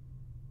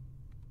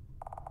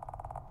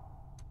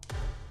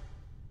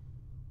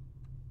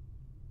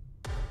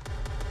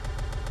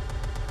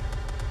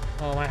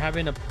 Oh, am I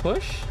having to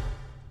push?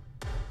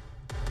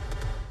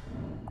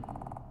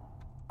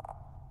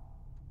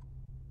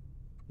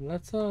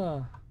 Let's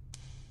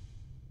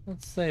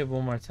save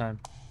one more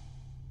time.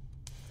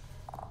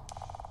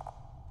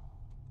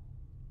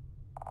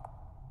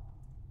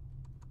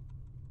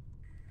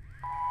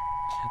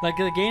 Like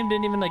the game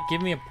didn't even like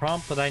give me a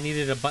prompt that I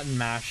needed a button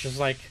mash. It's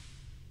like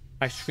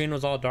my screen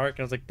was all dark and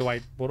I was like,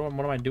 what am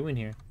I doing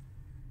here?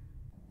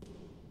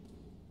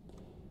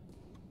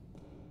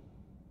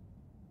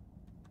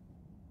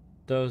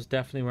 Those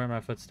definitely weren't my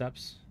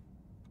footsteps.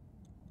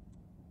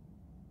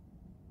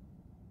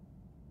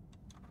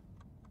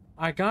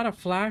 I got a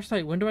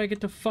flashlight. When do I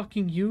get to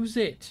fucking use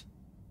it?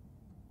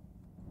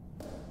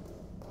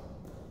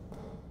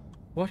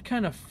 What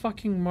kind of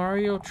fucking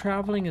Mario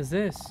traveling is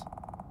this?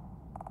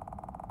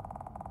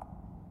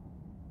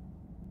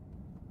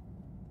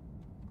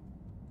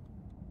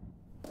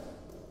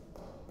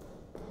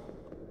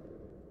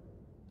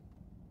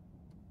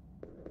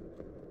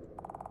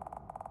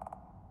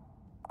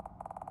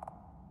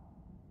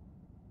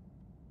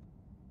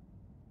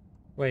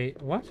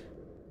 Wait, what?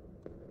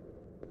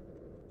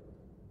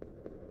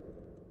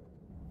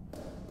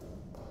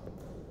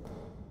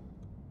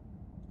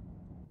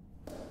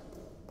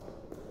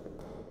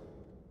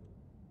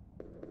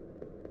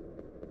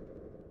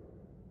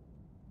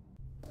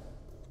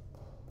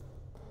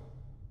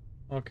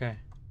 Okay.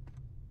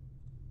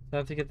 So I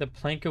have to get the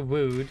plank of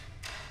wood,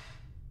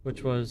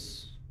 which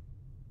was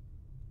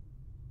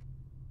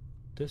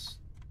this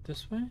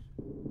way?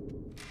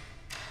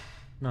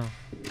 No.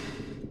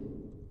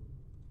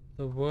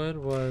 The wood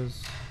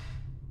was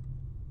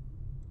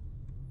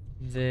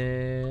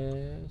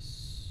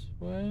this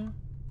way?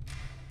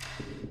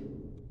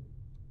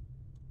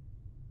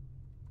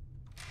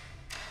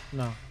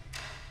 No.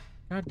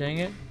 God dang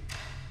it.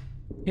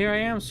 Here I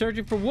am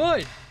searching for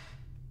wood!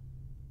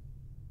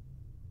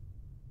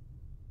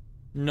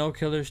 No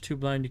killer's too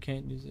blind, you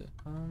can't use it.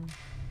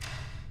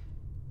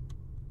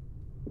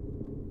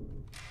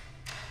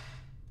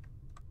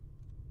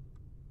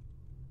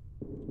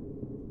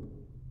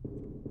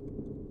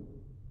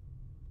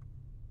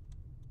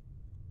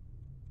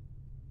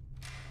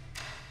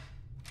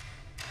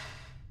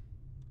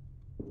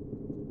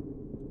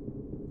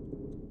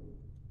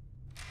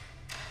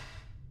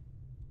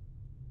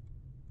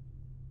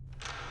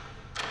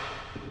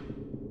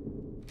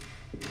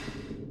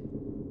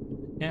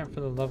 Can't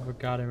for the love of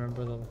God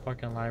remember where the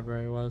fucking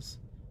library was.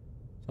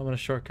 So I'm gonna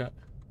shortcut.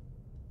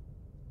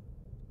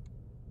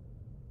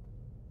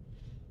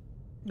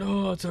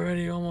 No, it's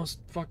already almost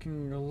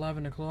fucking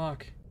 11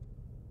 o'clock.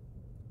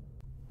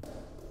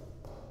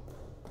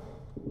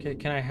 Okay,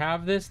 can I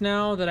have this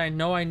now that I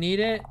know I need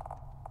it?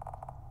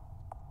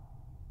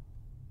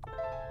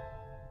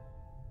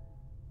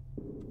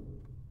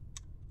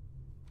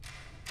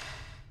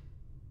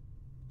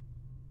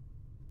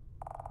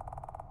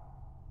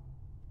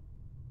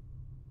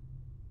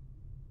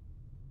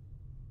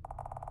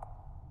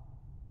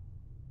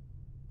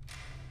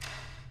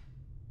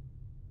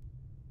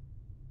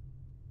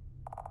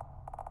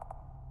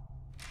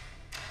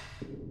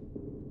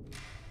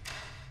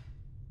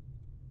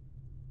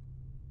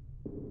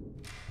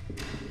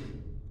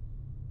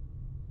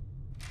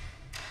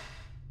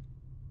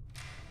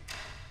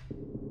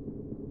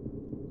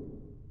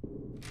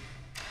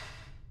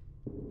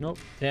 Nope,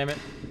 damn it.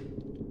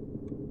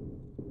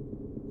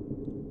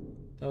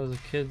 That was a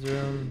kid's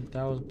room.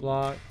 That was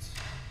blocked.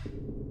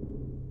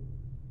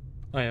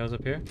 Oh yeah, it was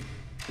up here.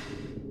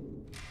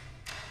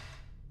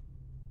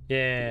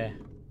 Yeah.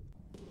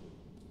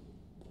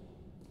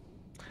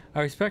 I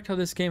respect how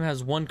this game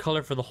has one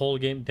color for the whole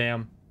game.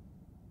 Damn.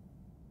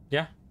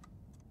 Yeah.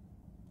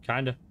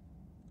 Kinda.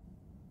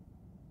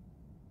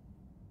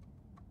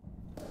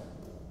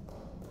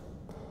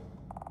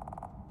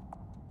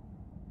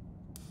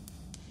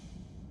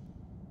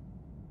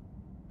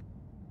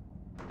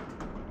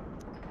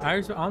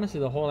 Honestly,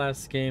 the whole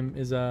ass game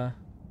is oh,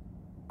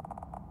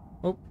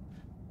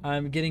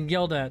 I'm getting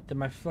yelled at that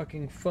my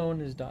fucking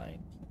phone is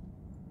dying.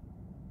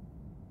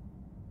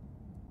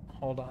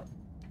 Hold on.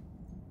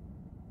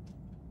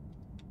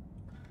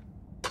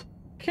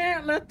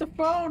 Can't let the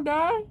phone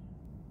die.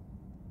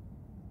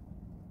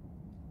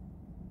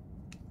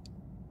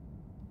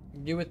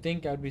 You would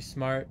think I'd be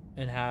smart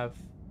and have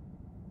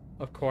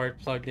a cord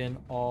plugged in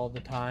all the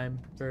time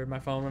for my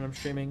phone when I'm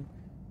streaming.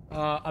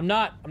 I'm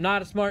not. I'm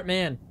not a smart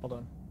man. Hold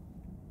on.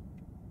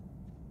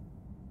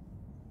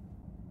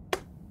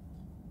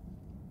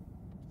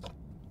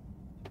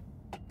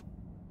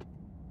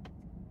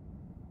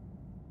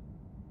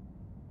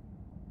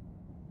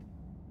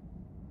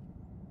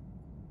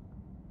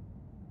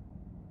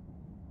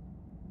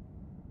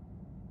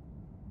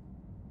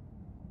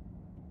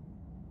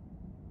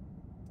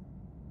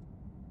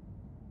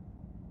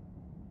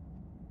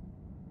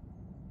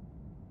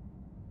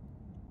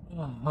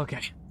 Oh, okay.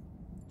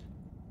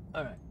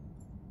 All right.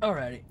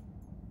 Alrighty.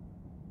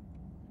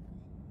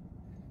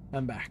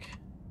 I'm back.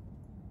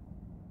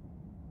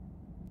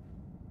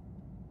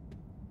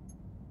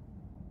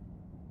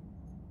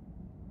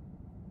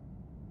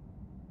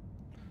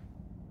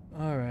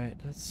 All right.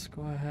 Let's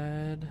go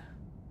ahead.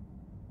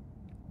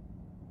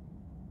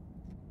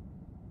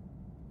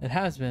 It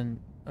has been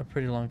a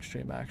pretty long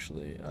stream,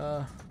 actually.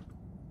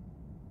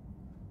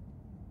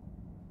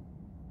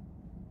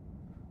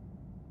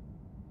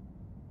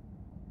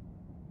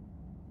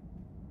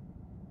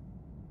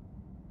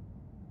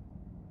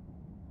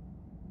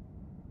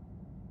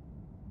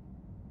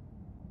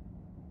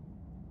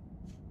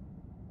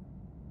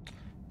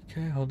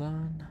 Okay, hold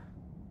on.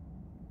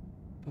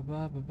 Ba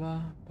ba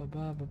ba ba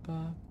ba ba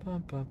ba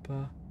ba ba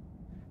ba.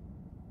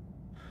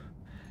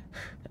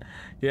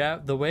 Yeah,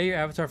 the way your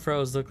avatar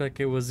froze looked like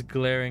it was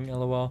glaring.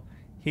 LOL.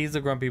 He's a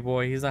grumpy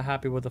boy. He's not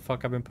happy with the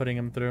fuck I've been putting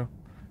him through,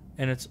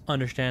 and it's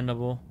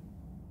understandable.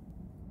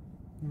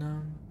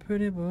 No,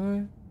 pretty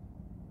boy.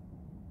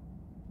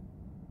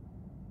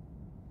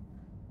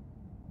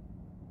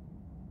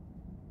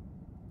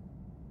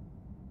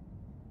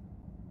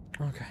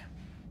 Okay.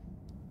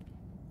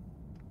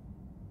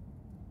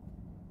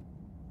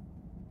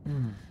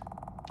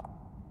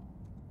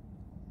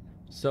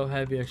 So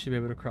heavy I should be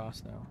able to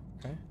cross now.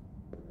 Okay.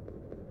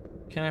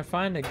 Can I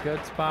find a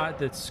good spot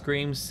that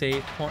screams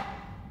save point?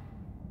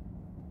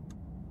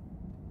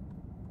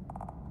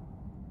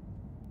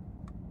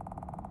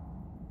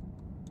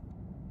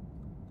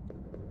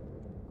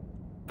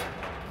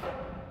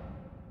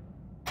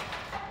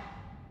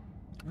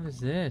 What is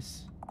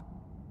this?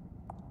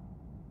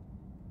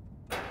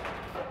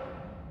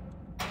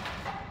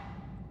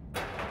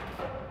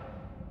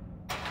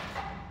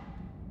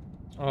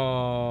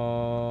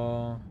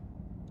 Oh.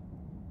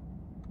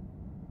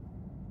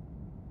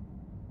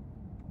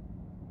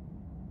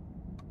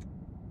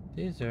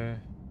 These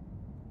are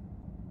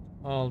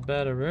all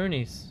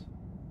betteroonies.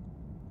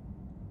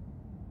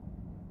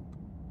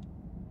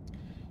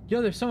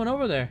 Yo, there's someone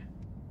over there.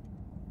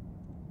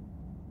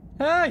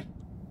 Hey!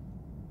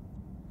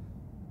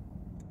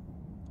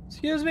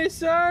 Excuse me,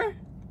 sir?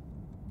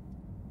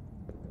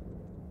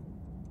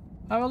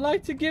 I would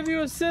like to give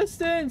you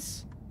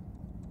assistance.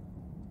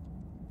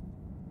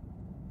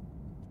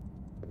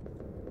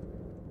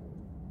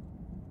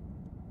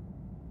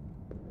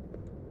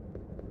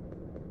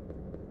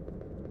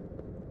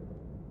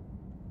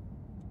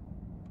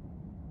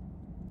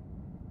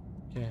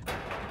 Okay.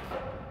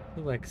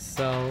 Look like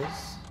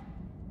cells.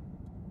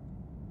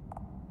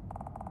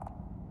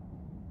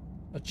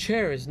 A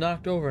chair is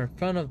knocked over in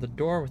front of the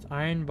door with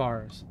iron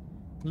bars.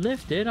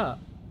 Lift it up.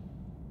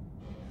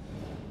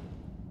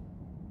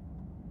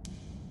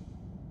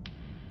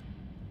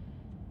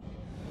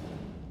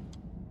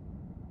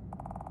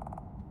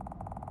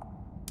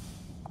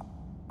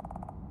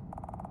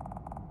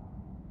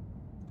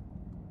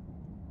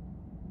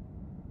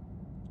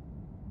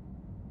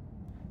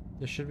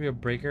 There should be a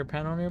breaker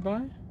panel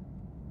nearby.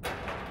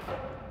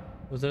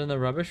 Was it in the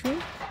rubbish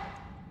room?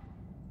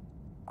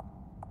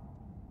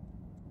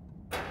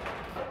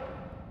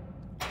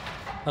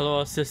 Hello,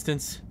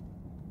 assistants.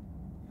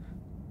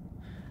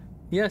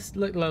 Yes,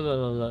 look.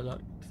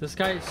 This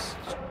guy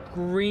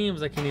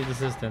screams like he needs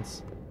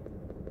assistance.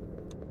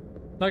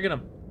 Look at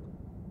him.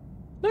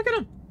 Look at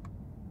him.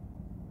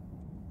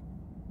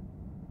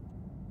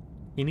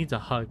 He needs a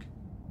hug.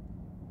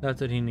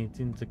 That's what he needs.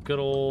 He needs a good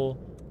old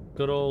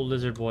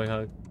lizard boy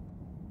hug.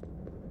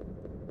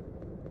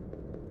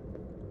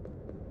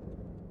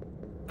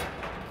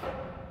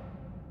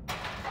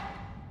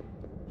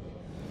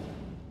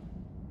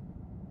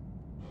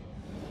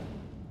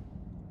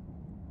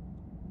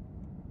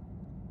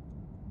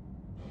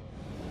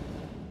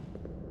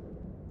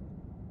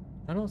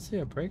 I don't see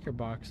a breaker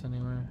box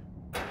anywhere.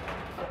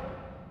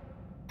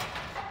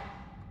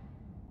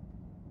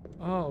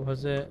 Oh,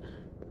 was it?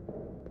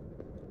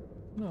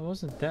 No, it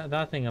wasn't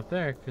that thing up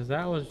there, because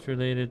that was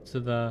related to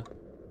the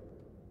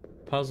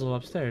puzzle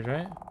upstairs,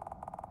 right?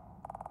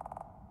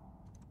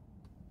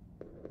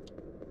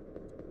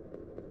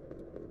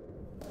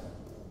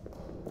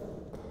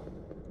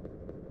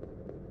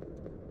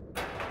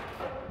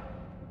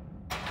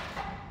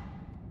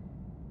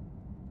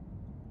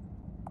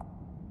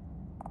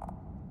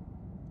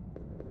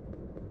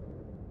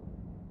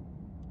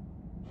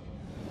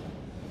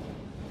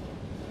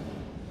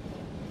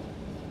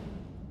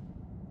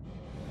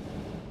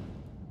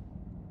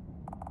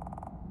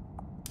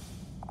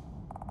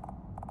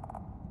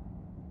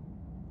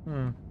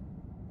 Hmm.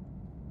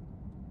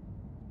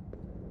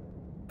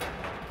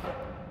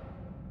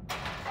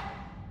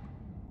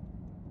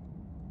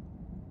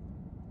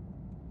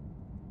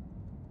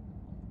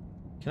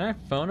 Can I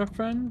phone a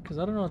friend? Because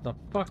I don't know what the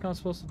fuck I'm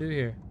supposed to do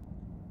here.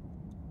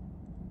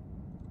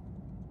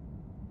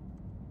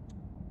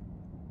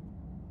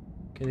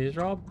 Okay, these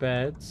are all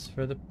beds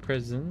for the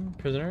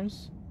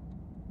prisoners.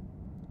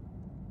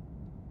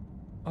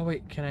 Oh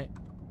wait, can I?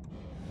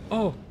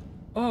 Oh,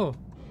 oh.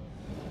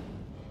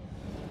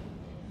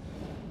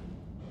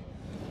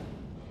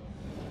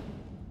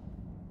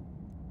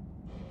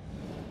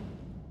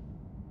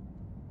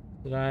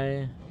 Did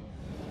I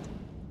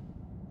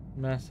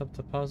mess up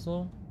the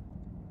puzzle?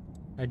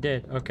 I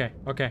did. Okay,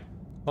 okay.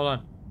 Hold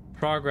on.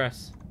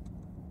 Progress.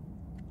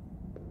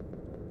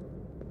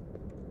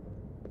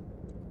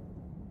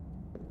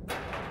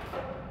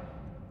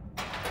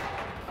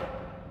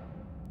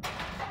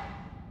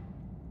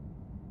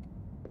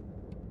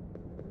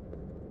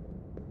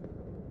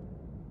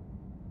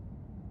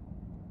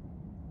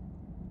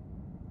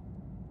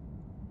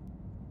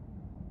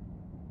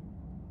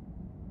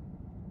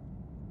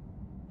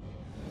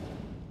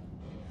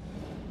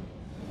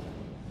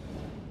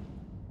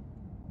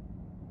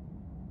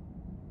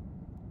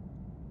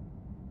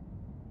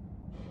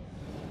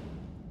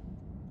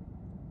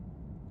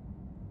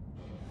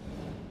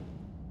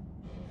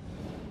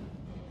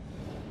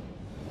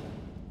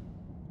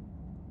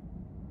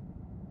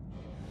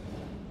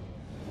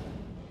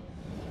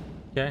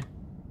 Okay.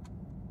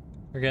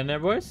 We're getting there,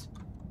 boys?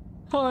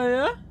 Oh,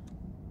 yeah?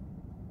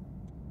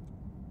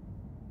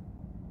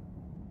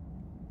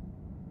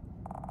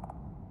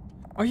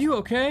 Are you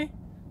okay?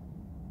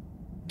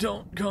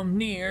 Don't come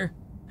near.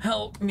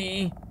 Help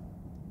me.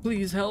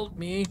 Please help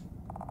me.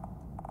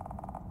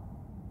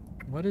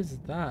 What is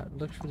that? It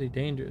looks really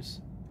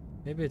dangerous.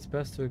 Maybe it's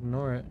best to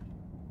ignore it.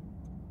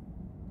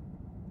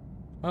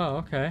 Oh,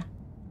 okay.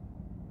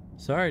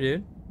 Sorry,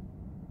 dude.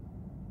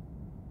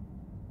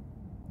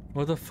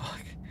 What the fuck?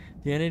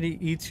 The entity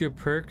eats your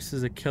perks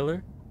as a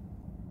killer?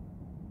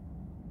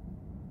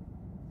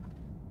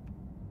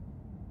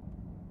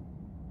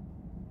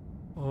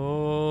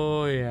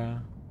 Oh, yeah.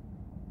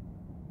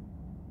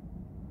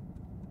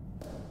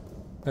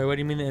 Wait, what do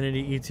you mean the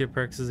entity eats your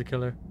perks as a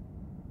killer?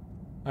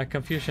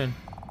 Confusion.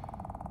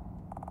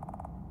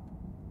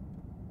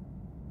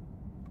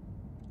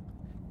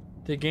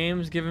 The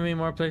game's giving me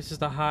more places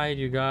to hide,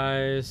 you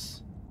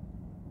guys.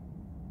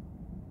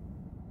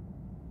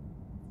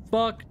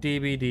 Fuck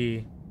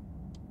DBD.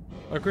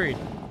 Agreed.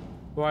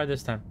 Why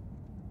this time?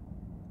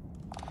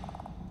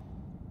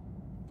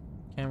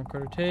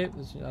 Camcorder tape.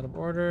 This is out of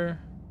order.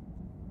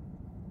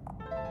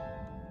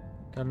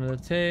 Got another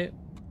tape.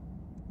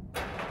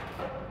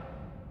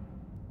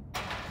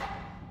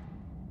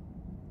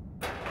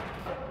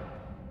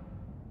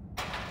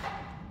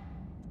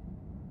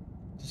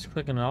 Just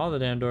clicking on all the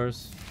damn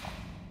doors.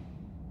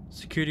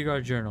 Security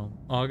guard journal,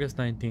 August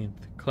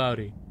 19th.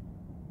 Cloudy.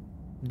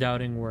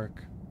 Doubting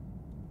work.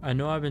 I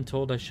know I've been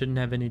told I shouldn't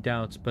have any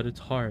doubts, but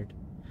it's hard.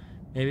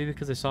 Maybe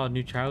because I saw a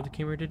new child who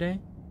came here today?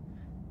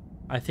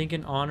 I think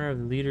in honor of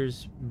the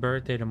leader's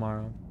birthday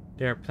tomorrow,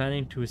 they are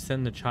planning to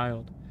ascend the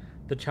child.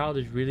 The child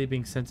is really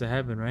being sent to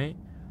heaven, right?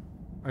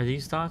 Are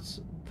these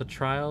thoughts the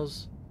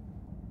trials?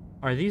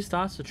 Are these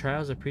thoughts the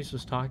trials the priest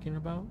was talking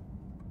about?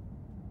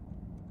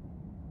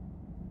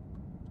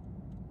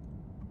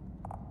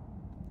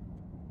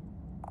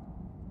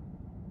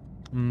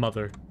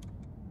 Mother.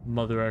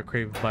 Mother, I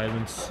crave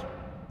violence.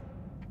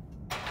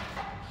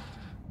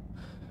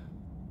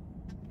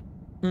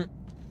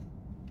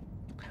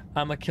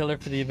 I'm a killer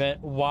for the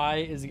event. Why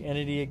is the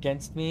entity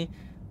against me?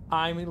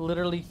 I'm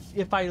literally,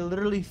 if I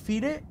literally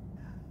feed it,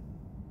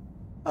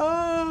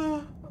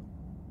 I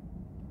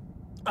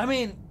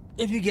mean,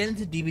 if you get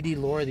into DBD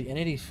lore, the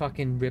entity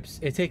fucking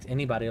rips. It takes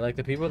anybody. Like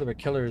the people that were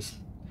killers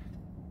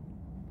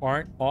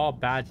aren't all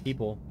bad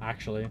people,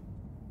 actually.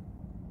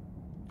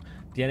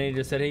 The entity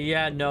just said, hey,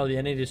 yeah, no, the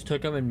entity just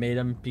took them and made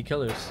them be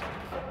killers.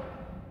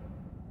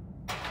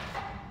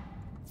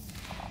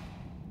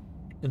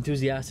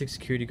 Enthusiastic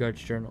security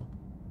guard's journal.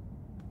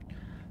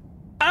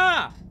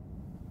 Ah!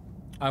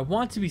 I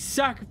want to be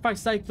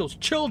sacrificed like those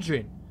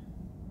children.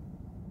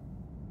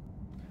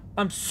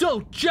 I'm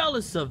so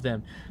jealous of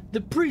them.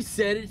 The priest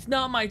said it's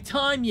not my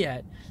time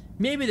yet.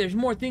 Maybe there's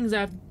more things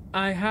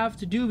I have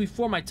to do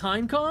before my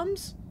time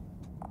comes?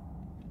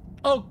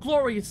 Oh,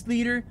 glorious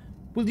leader.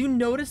 Will you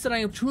notice that I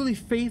am truly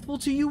faithful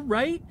to you,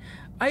 right?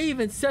 I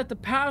even set the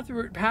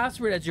password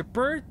as your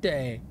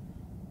birthday.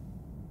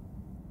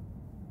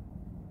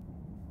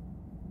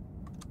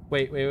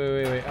 Wait.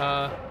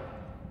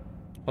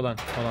 Hold on.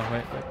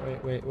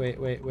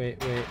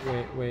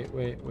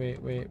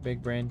 Wait.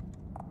 Big brain.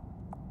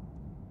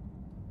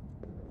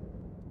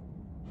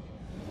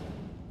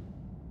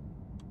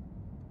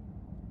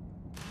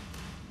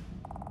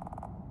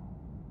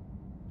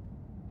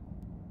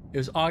 It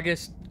was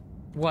August.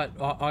 What?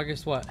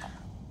 August what?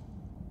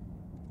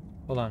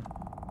 Hold on.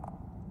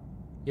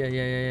 Yeah.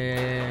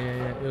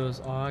 It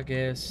was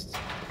August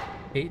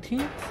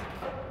 18th?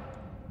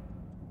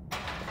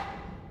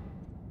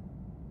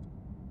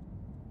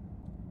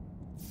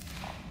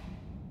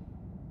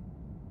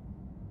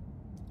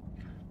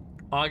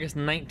 August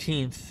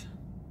 19th.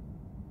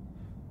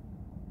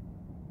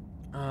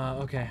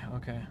 Okay,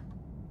 okay.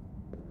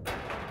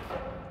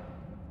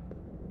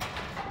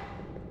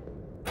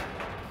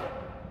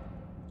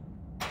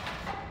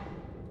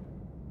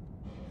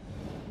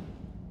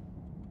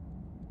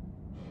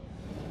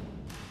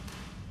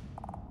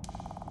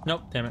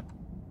 Nope, damn it.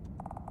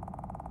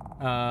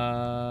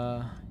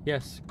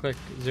 Yes, click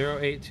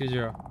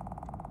 0820.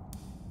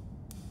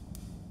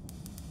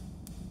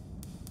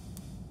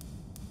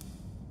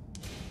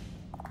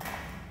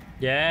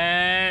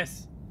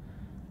 Yes!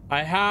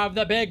 I have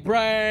the big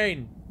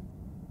brain!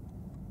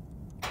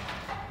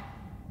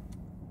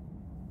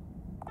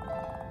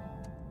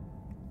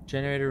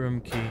 Generator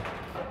room key.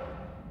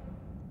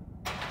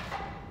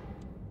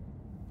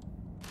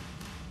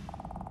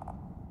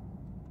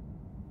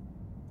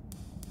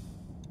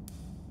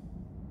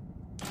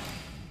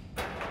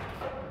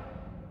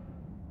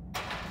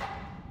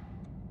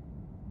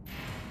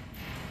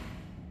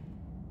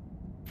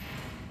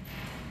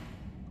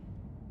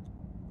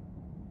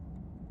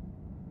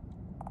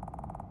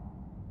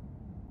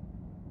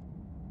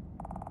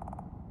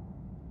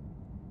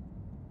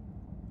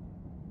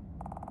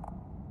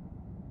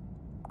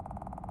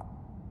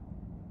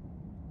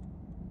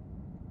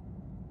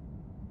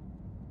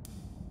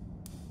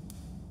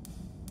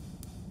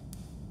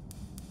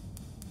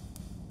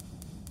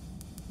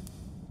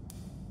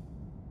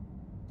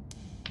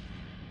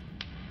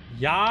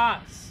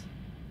 Yes!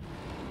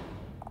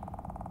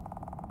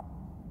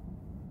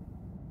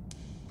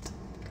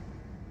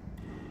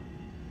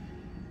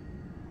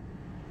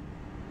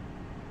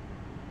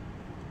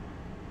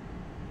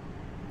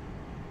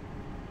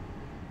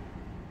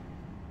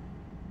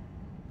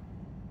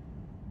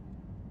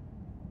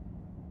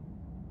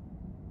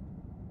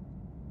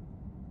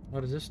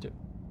 What does this do?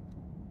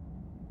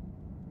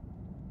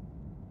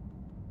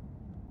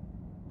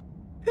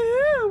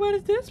 Ooh, what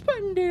does this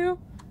button do?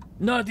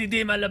 Naughty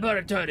day, my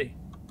laboratory.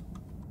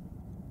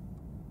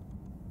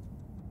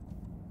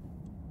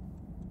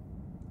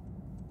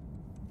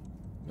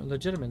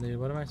 Legitimately,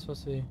 what am I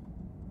supposed to be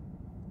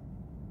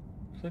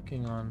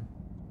clicking on?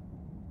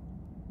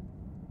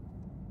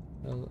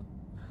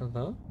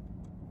 Hello?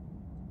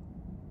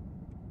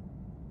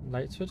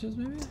 Light switches,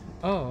 maybe?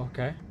 Oh,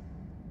 okay.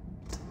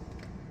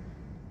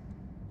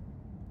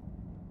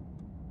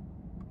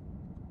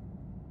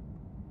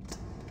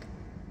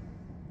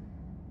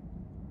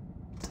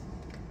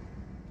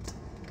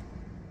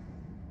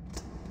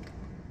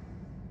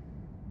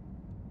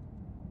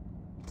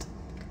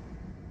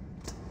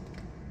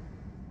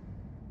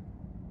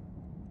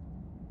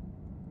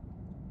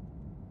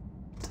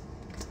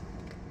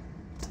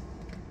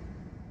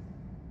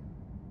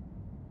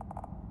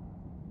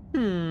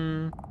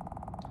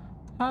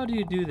 How do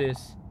you do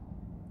this?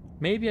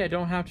 Maybe I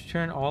don't have to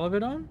turn all of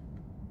it on?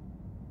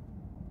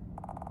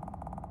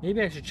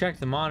 Maybe I should check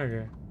the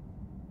monitor.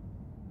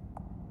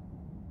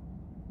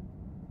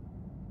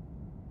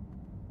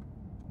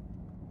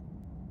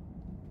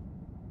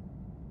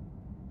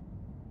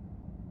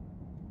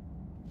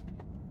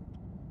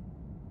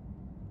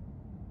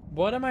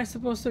 What am I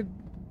supposed to...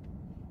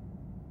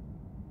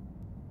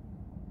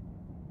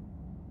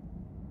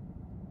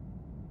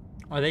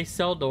 Are they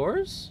cell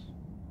doors?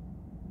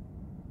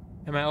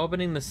 Am I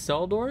opening the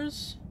cell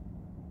doors?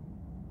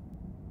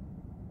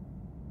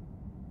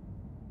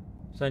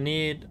 So I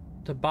need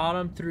the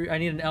bottom three. I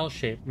need an L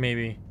shape,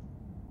 maybe.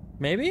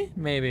 Maybe?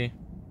 Maybe.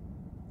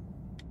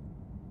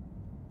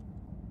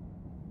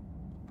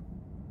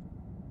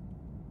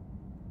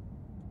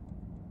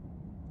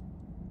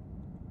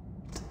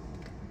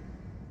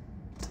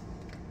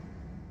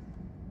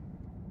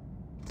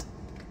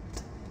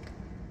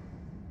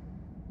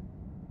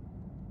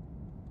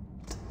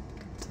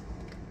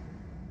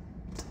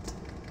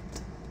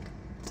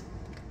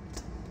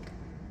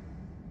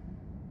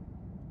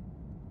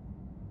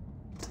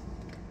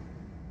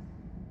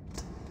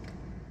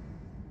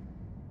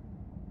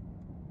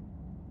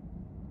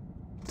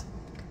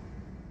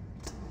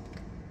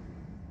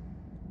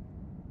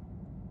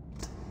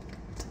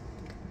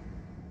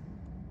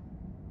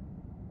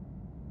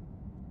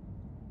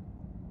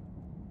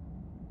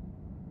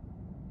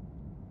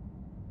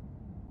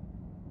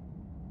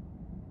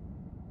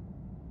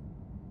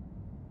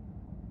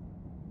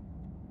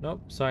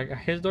 Nope. So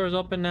his door's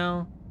open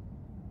now.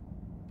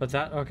 But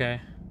that, okay.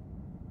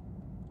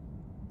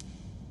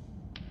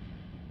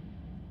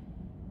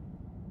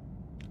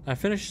 I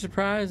finished the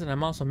surprise and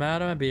I'm also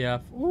mad at my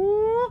BF.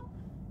 Ooh.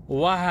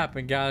 What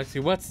happened, Galaxy?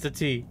 What's the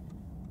tea?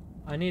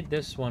 I need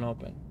this one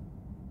open.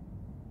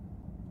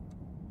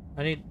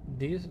 I need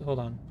these. Hold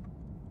on.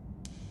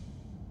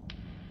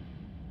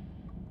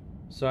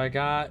 So I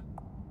got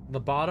the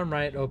bottom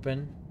right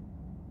open.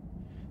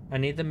 I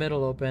need the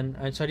middle open.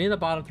 And so I need the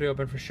bottom three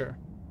open for sure.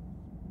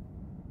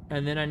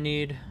 And then I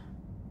need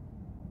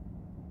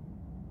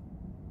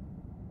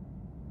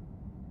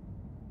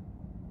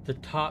the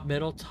top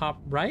middle,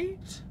 top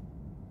right?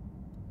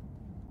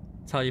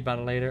 Tell you about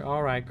it later.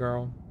 Alright,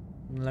 girl.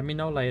 Let me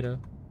know later.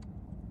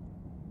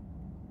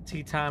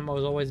 Tea time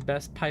was always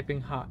best, piping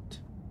hot.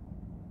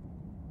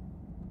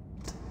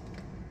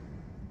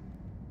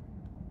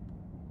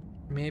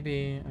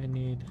 Maybe I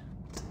need...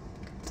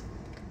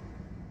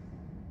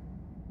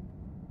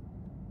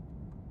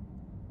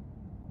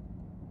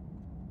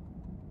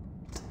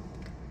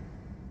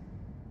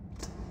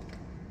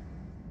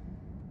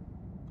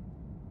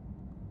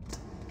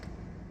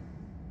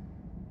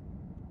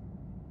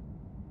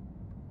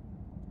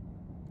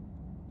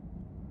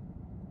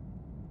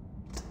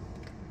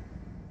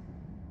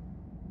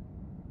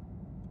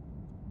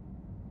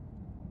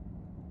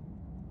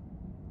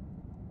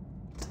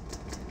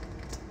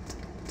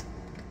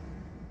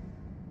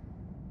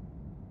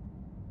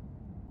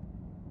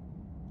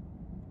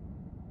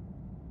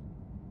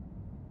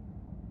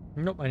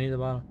 Nope, I need the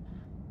bottom.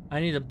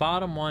 I need the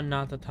bottom one,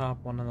 not the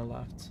top one on the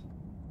left.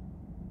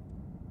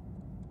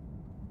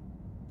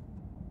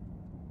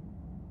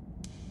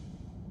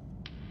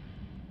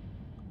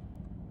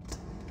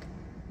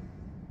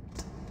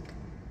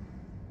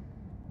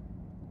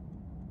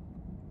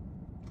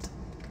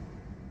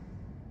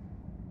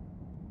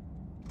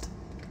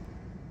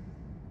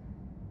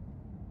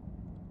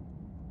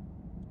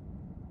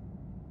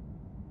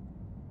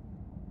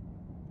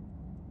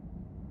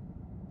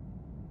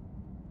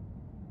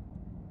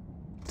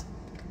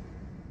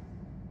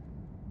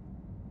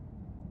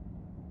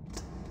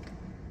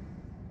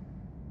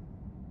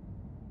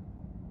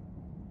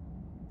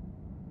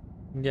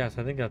 Yes,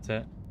 I think that's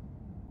it.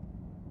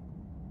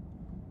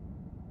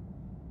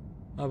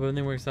 Oh, but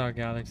everything works out,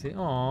 Galaxy.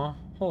 Aw,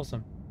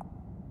 wholesome.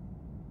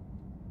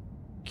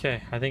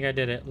 Okay, I think I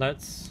did it.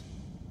 Let's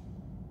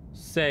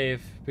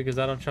save, because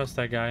I don't trust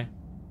that guy.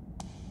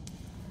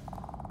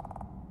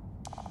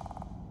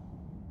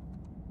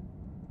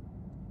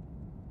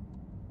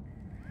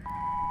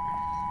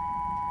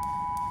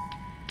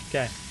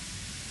 Okay.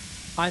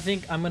 I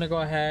think I'm gonna go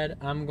ahead.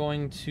 I'm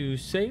going to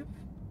save.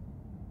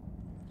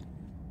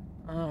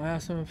 I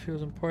asked him if he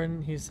was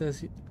important. He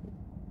says he...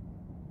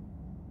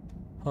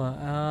 Hold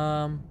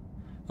on.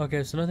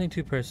 Okay, so nothing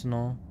too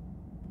personal.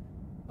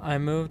 I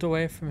moved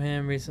away from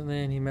him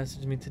recently and he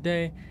messaged me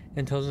today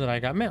and told me that I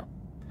got mail.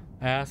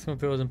 I asked him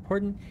if it was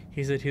important.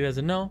 He said he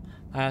doesn't know.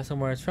 I asked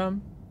him where it's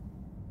from.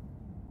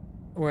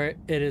 Where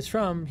it is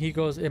from, he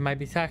goes, it might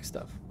be tax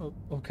stuff.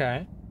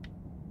 Okay.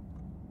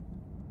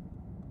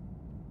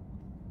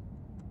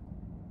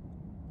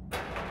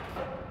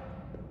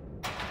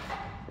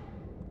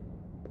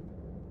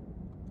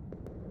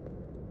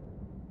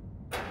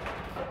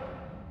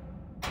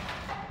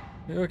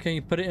 Or can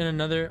you put it in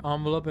another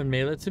envelope and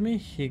mail it to me?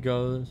 He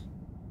goes,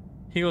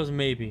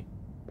 maybe.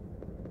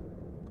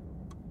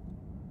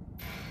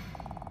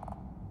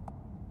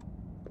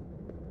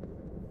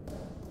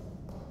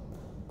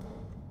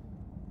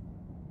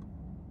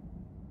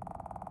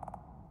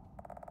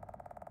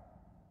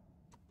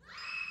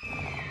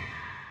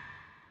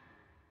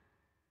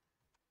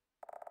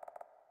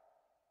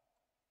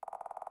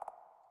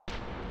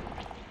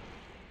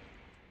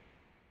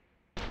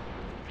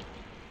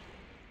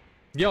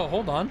 Yo,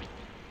 hold on.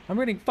 I'm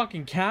getting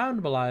fucking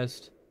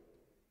cannibalized.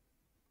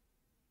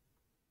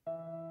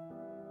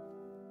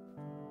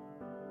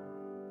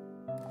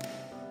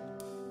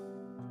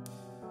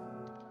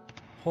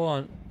 Hold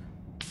on.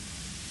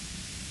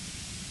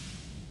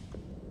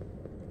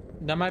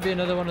 That might be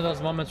another one of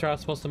those moments where I was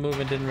supposed to move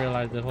and didn't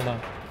realize it. Hold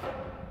on.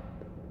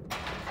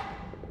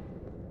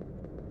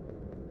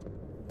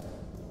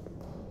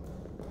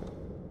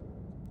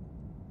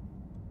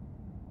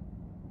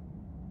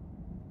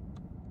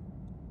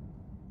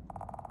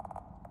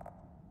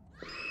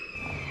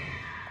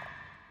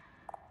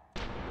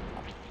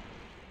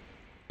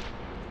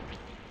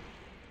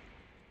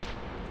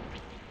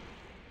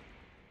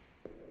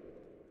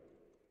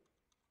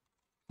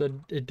 So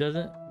it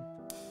doesn't...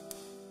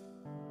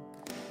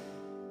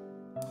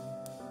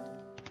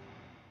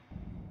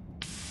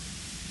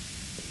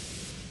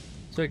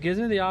 So it gives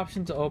me the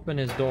option to open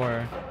his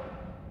door,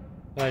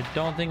 but I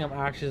don't think I'm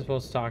actually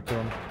supposed to talk to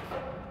him.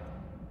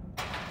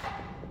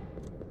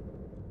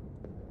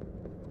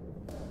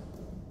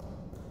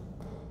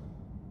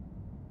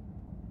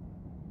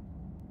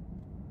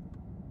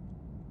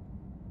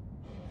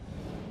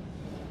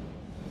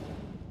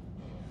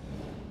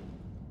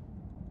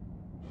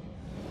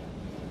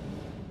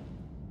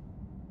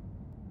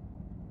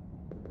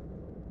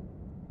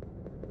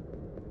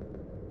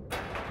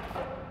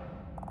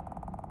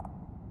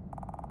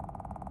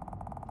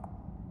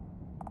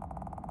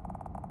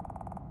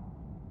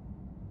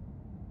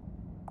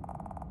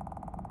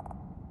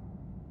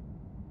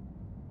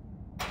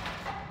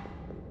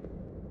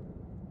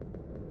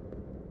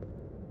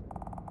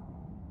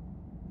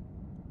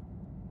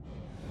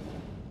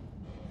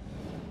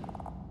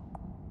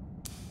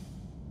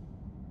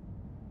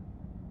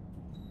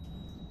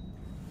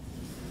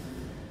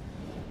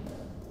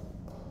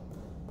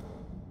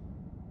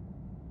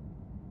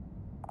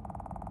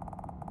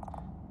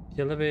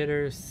 The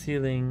elevator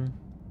ceiling.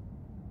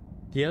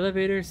 The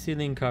elevator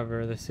ceiling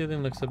cover. The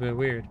ceiling looks a bit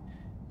weird.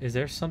 Is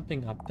there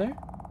something up there?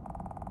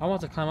 I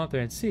want to climb up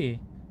there and see.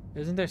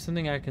 Isn't there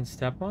something I can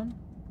step on?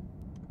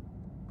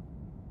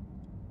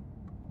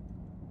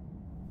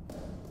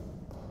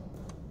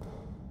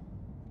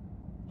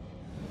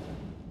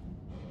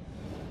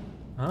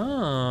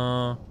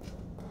 Oh.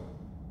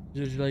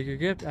 Did you like your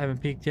gift? I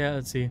haven't peeked yet.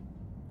 Let's see.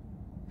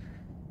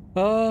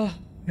 Oh,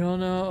 y'all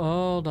know.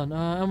 Hold on.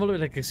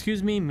 Envelope, like,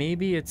 excuse me,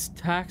 maybe it's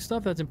tax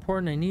stuff that's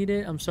important. I need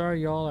it. I'm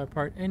sorry, y'all are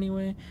apart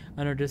anyway.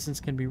 I know distance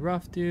can be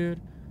rough,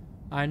 dude.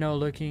 I know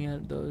looking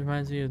at those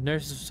reminds me of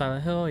Nurses of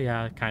Silent Hill.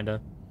 Yeah,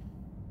 kinda.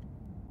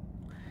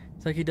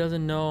 It's like he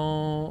doesn't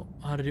know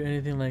how to do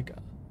anything like,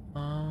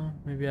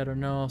 maybe I don't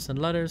know. I'll send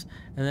letters.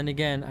 And then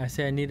again, I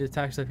say I need a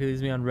tax stuff. He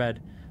leaves me on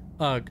red.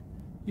 Ugh.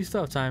 You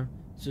still have time.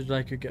 Just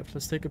like your gift.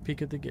 Let's take a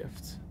peek at the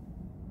gift.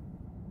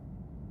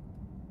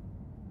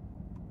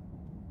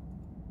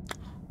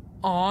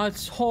 Oh,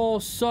 it's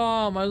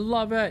wholesome. I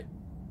love it.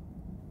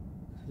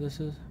 This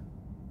is...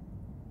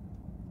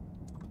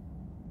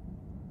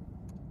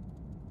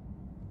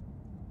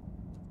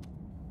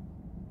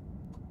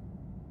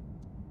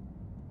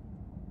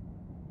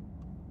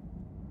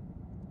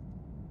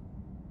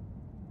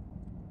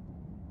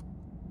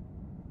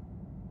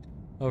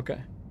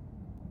 Okay.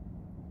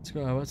 Let's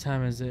go. What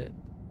time is it?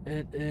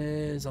 It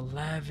is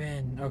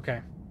 11. Okay.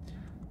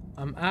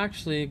 I'm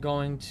actually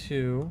going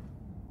to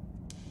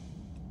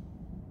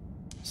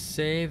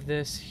save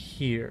this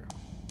here.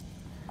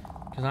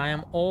 Because I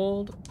am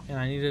old and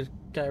I need to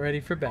get ready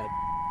for bed.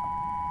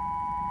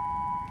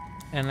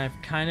 And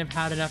I've kind of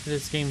had enough of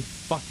this game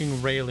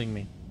fucking railing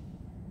me.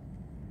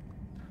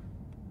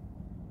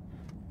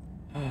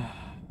 Let's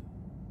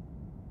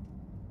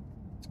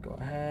go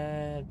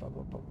ahead. Bum,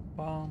 bum, bum,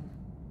 bum.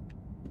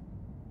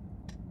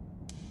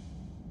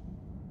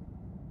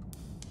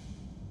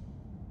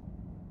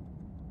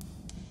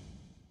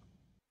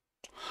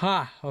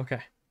 Ha!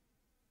 Okay.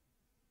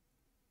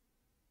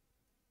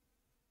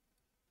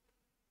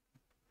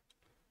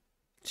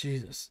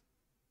 Jesus.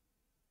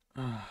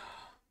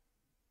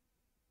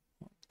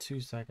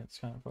 2 seconds.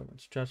 Kind of fucking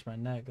stretch my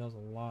neck. That was a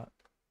lot.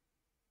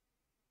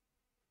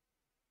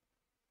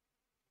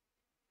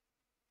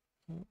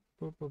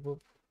 Boop, boop, boop.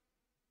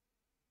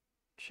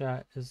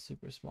 Chat is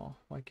super small.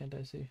 Why can't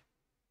I see?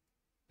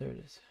 There it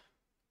is.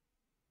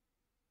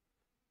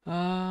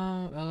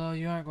 Hello,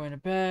 you aren't going to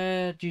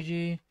bed.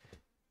 GG.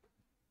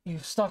 You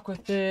stuck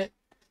with it.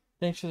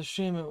 Thanks for the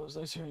stream. It was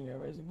nice hearing your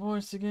amazing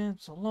voice again.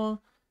 So long.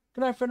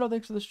 Good night, Fredo.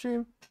 Thanks for the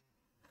stream.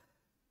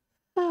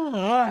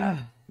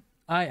 I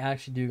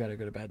actually do gotta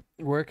go to bed.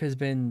 Work has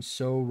been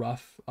so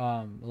rough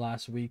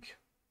last week.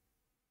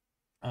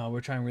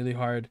 We're trying really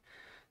hard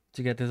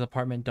to get this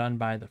apartment done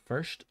by the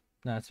 1st.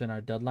 That's been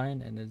our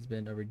deadline, and it's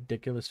been a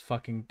ridiculous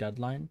fucking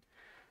deadline.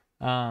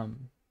 But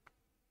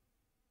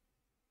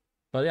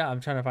yeah, I'm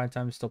trying to find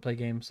time to still play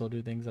games, still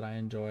do things that I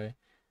enjoy,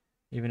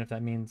 even if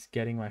that means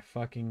getting my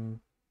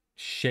fucking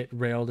shit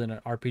railed in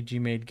an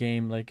RPG made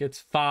game. Like, it's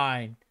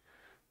fine.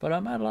 But I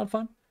had a lot of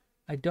fun.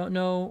 I don't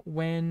know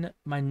when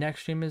my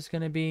next stream is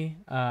gonna be.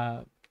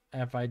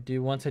 If I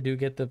do, once I do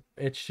get the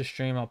itch to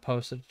stream, I'll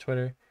post it to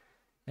Twitter,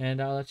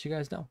 and I'll let you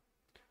guys know.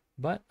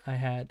 But I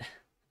had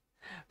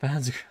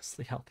Bounds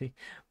grossly healthy.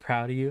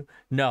 Proud of you?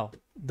 No,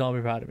 don't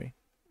be proud of me.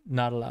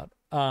 Not allowed.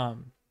 But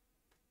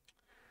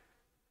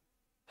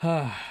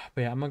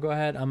yeah, I'm gonna go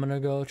ahead. I'm gonna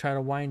go try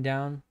to wind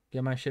down,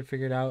 get my shit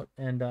figured out,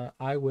 and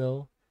I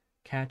will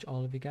catch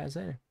all of you guys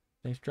later.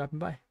 Thanks for dropping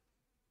by.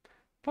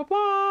 Bye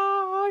bye.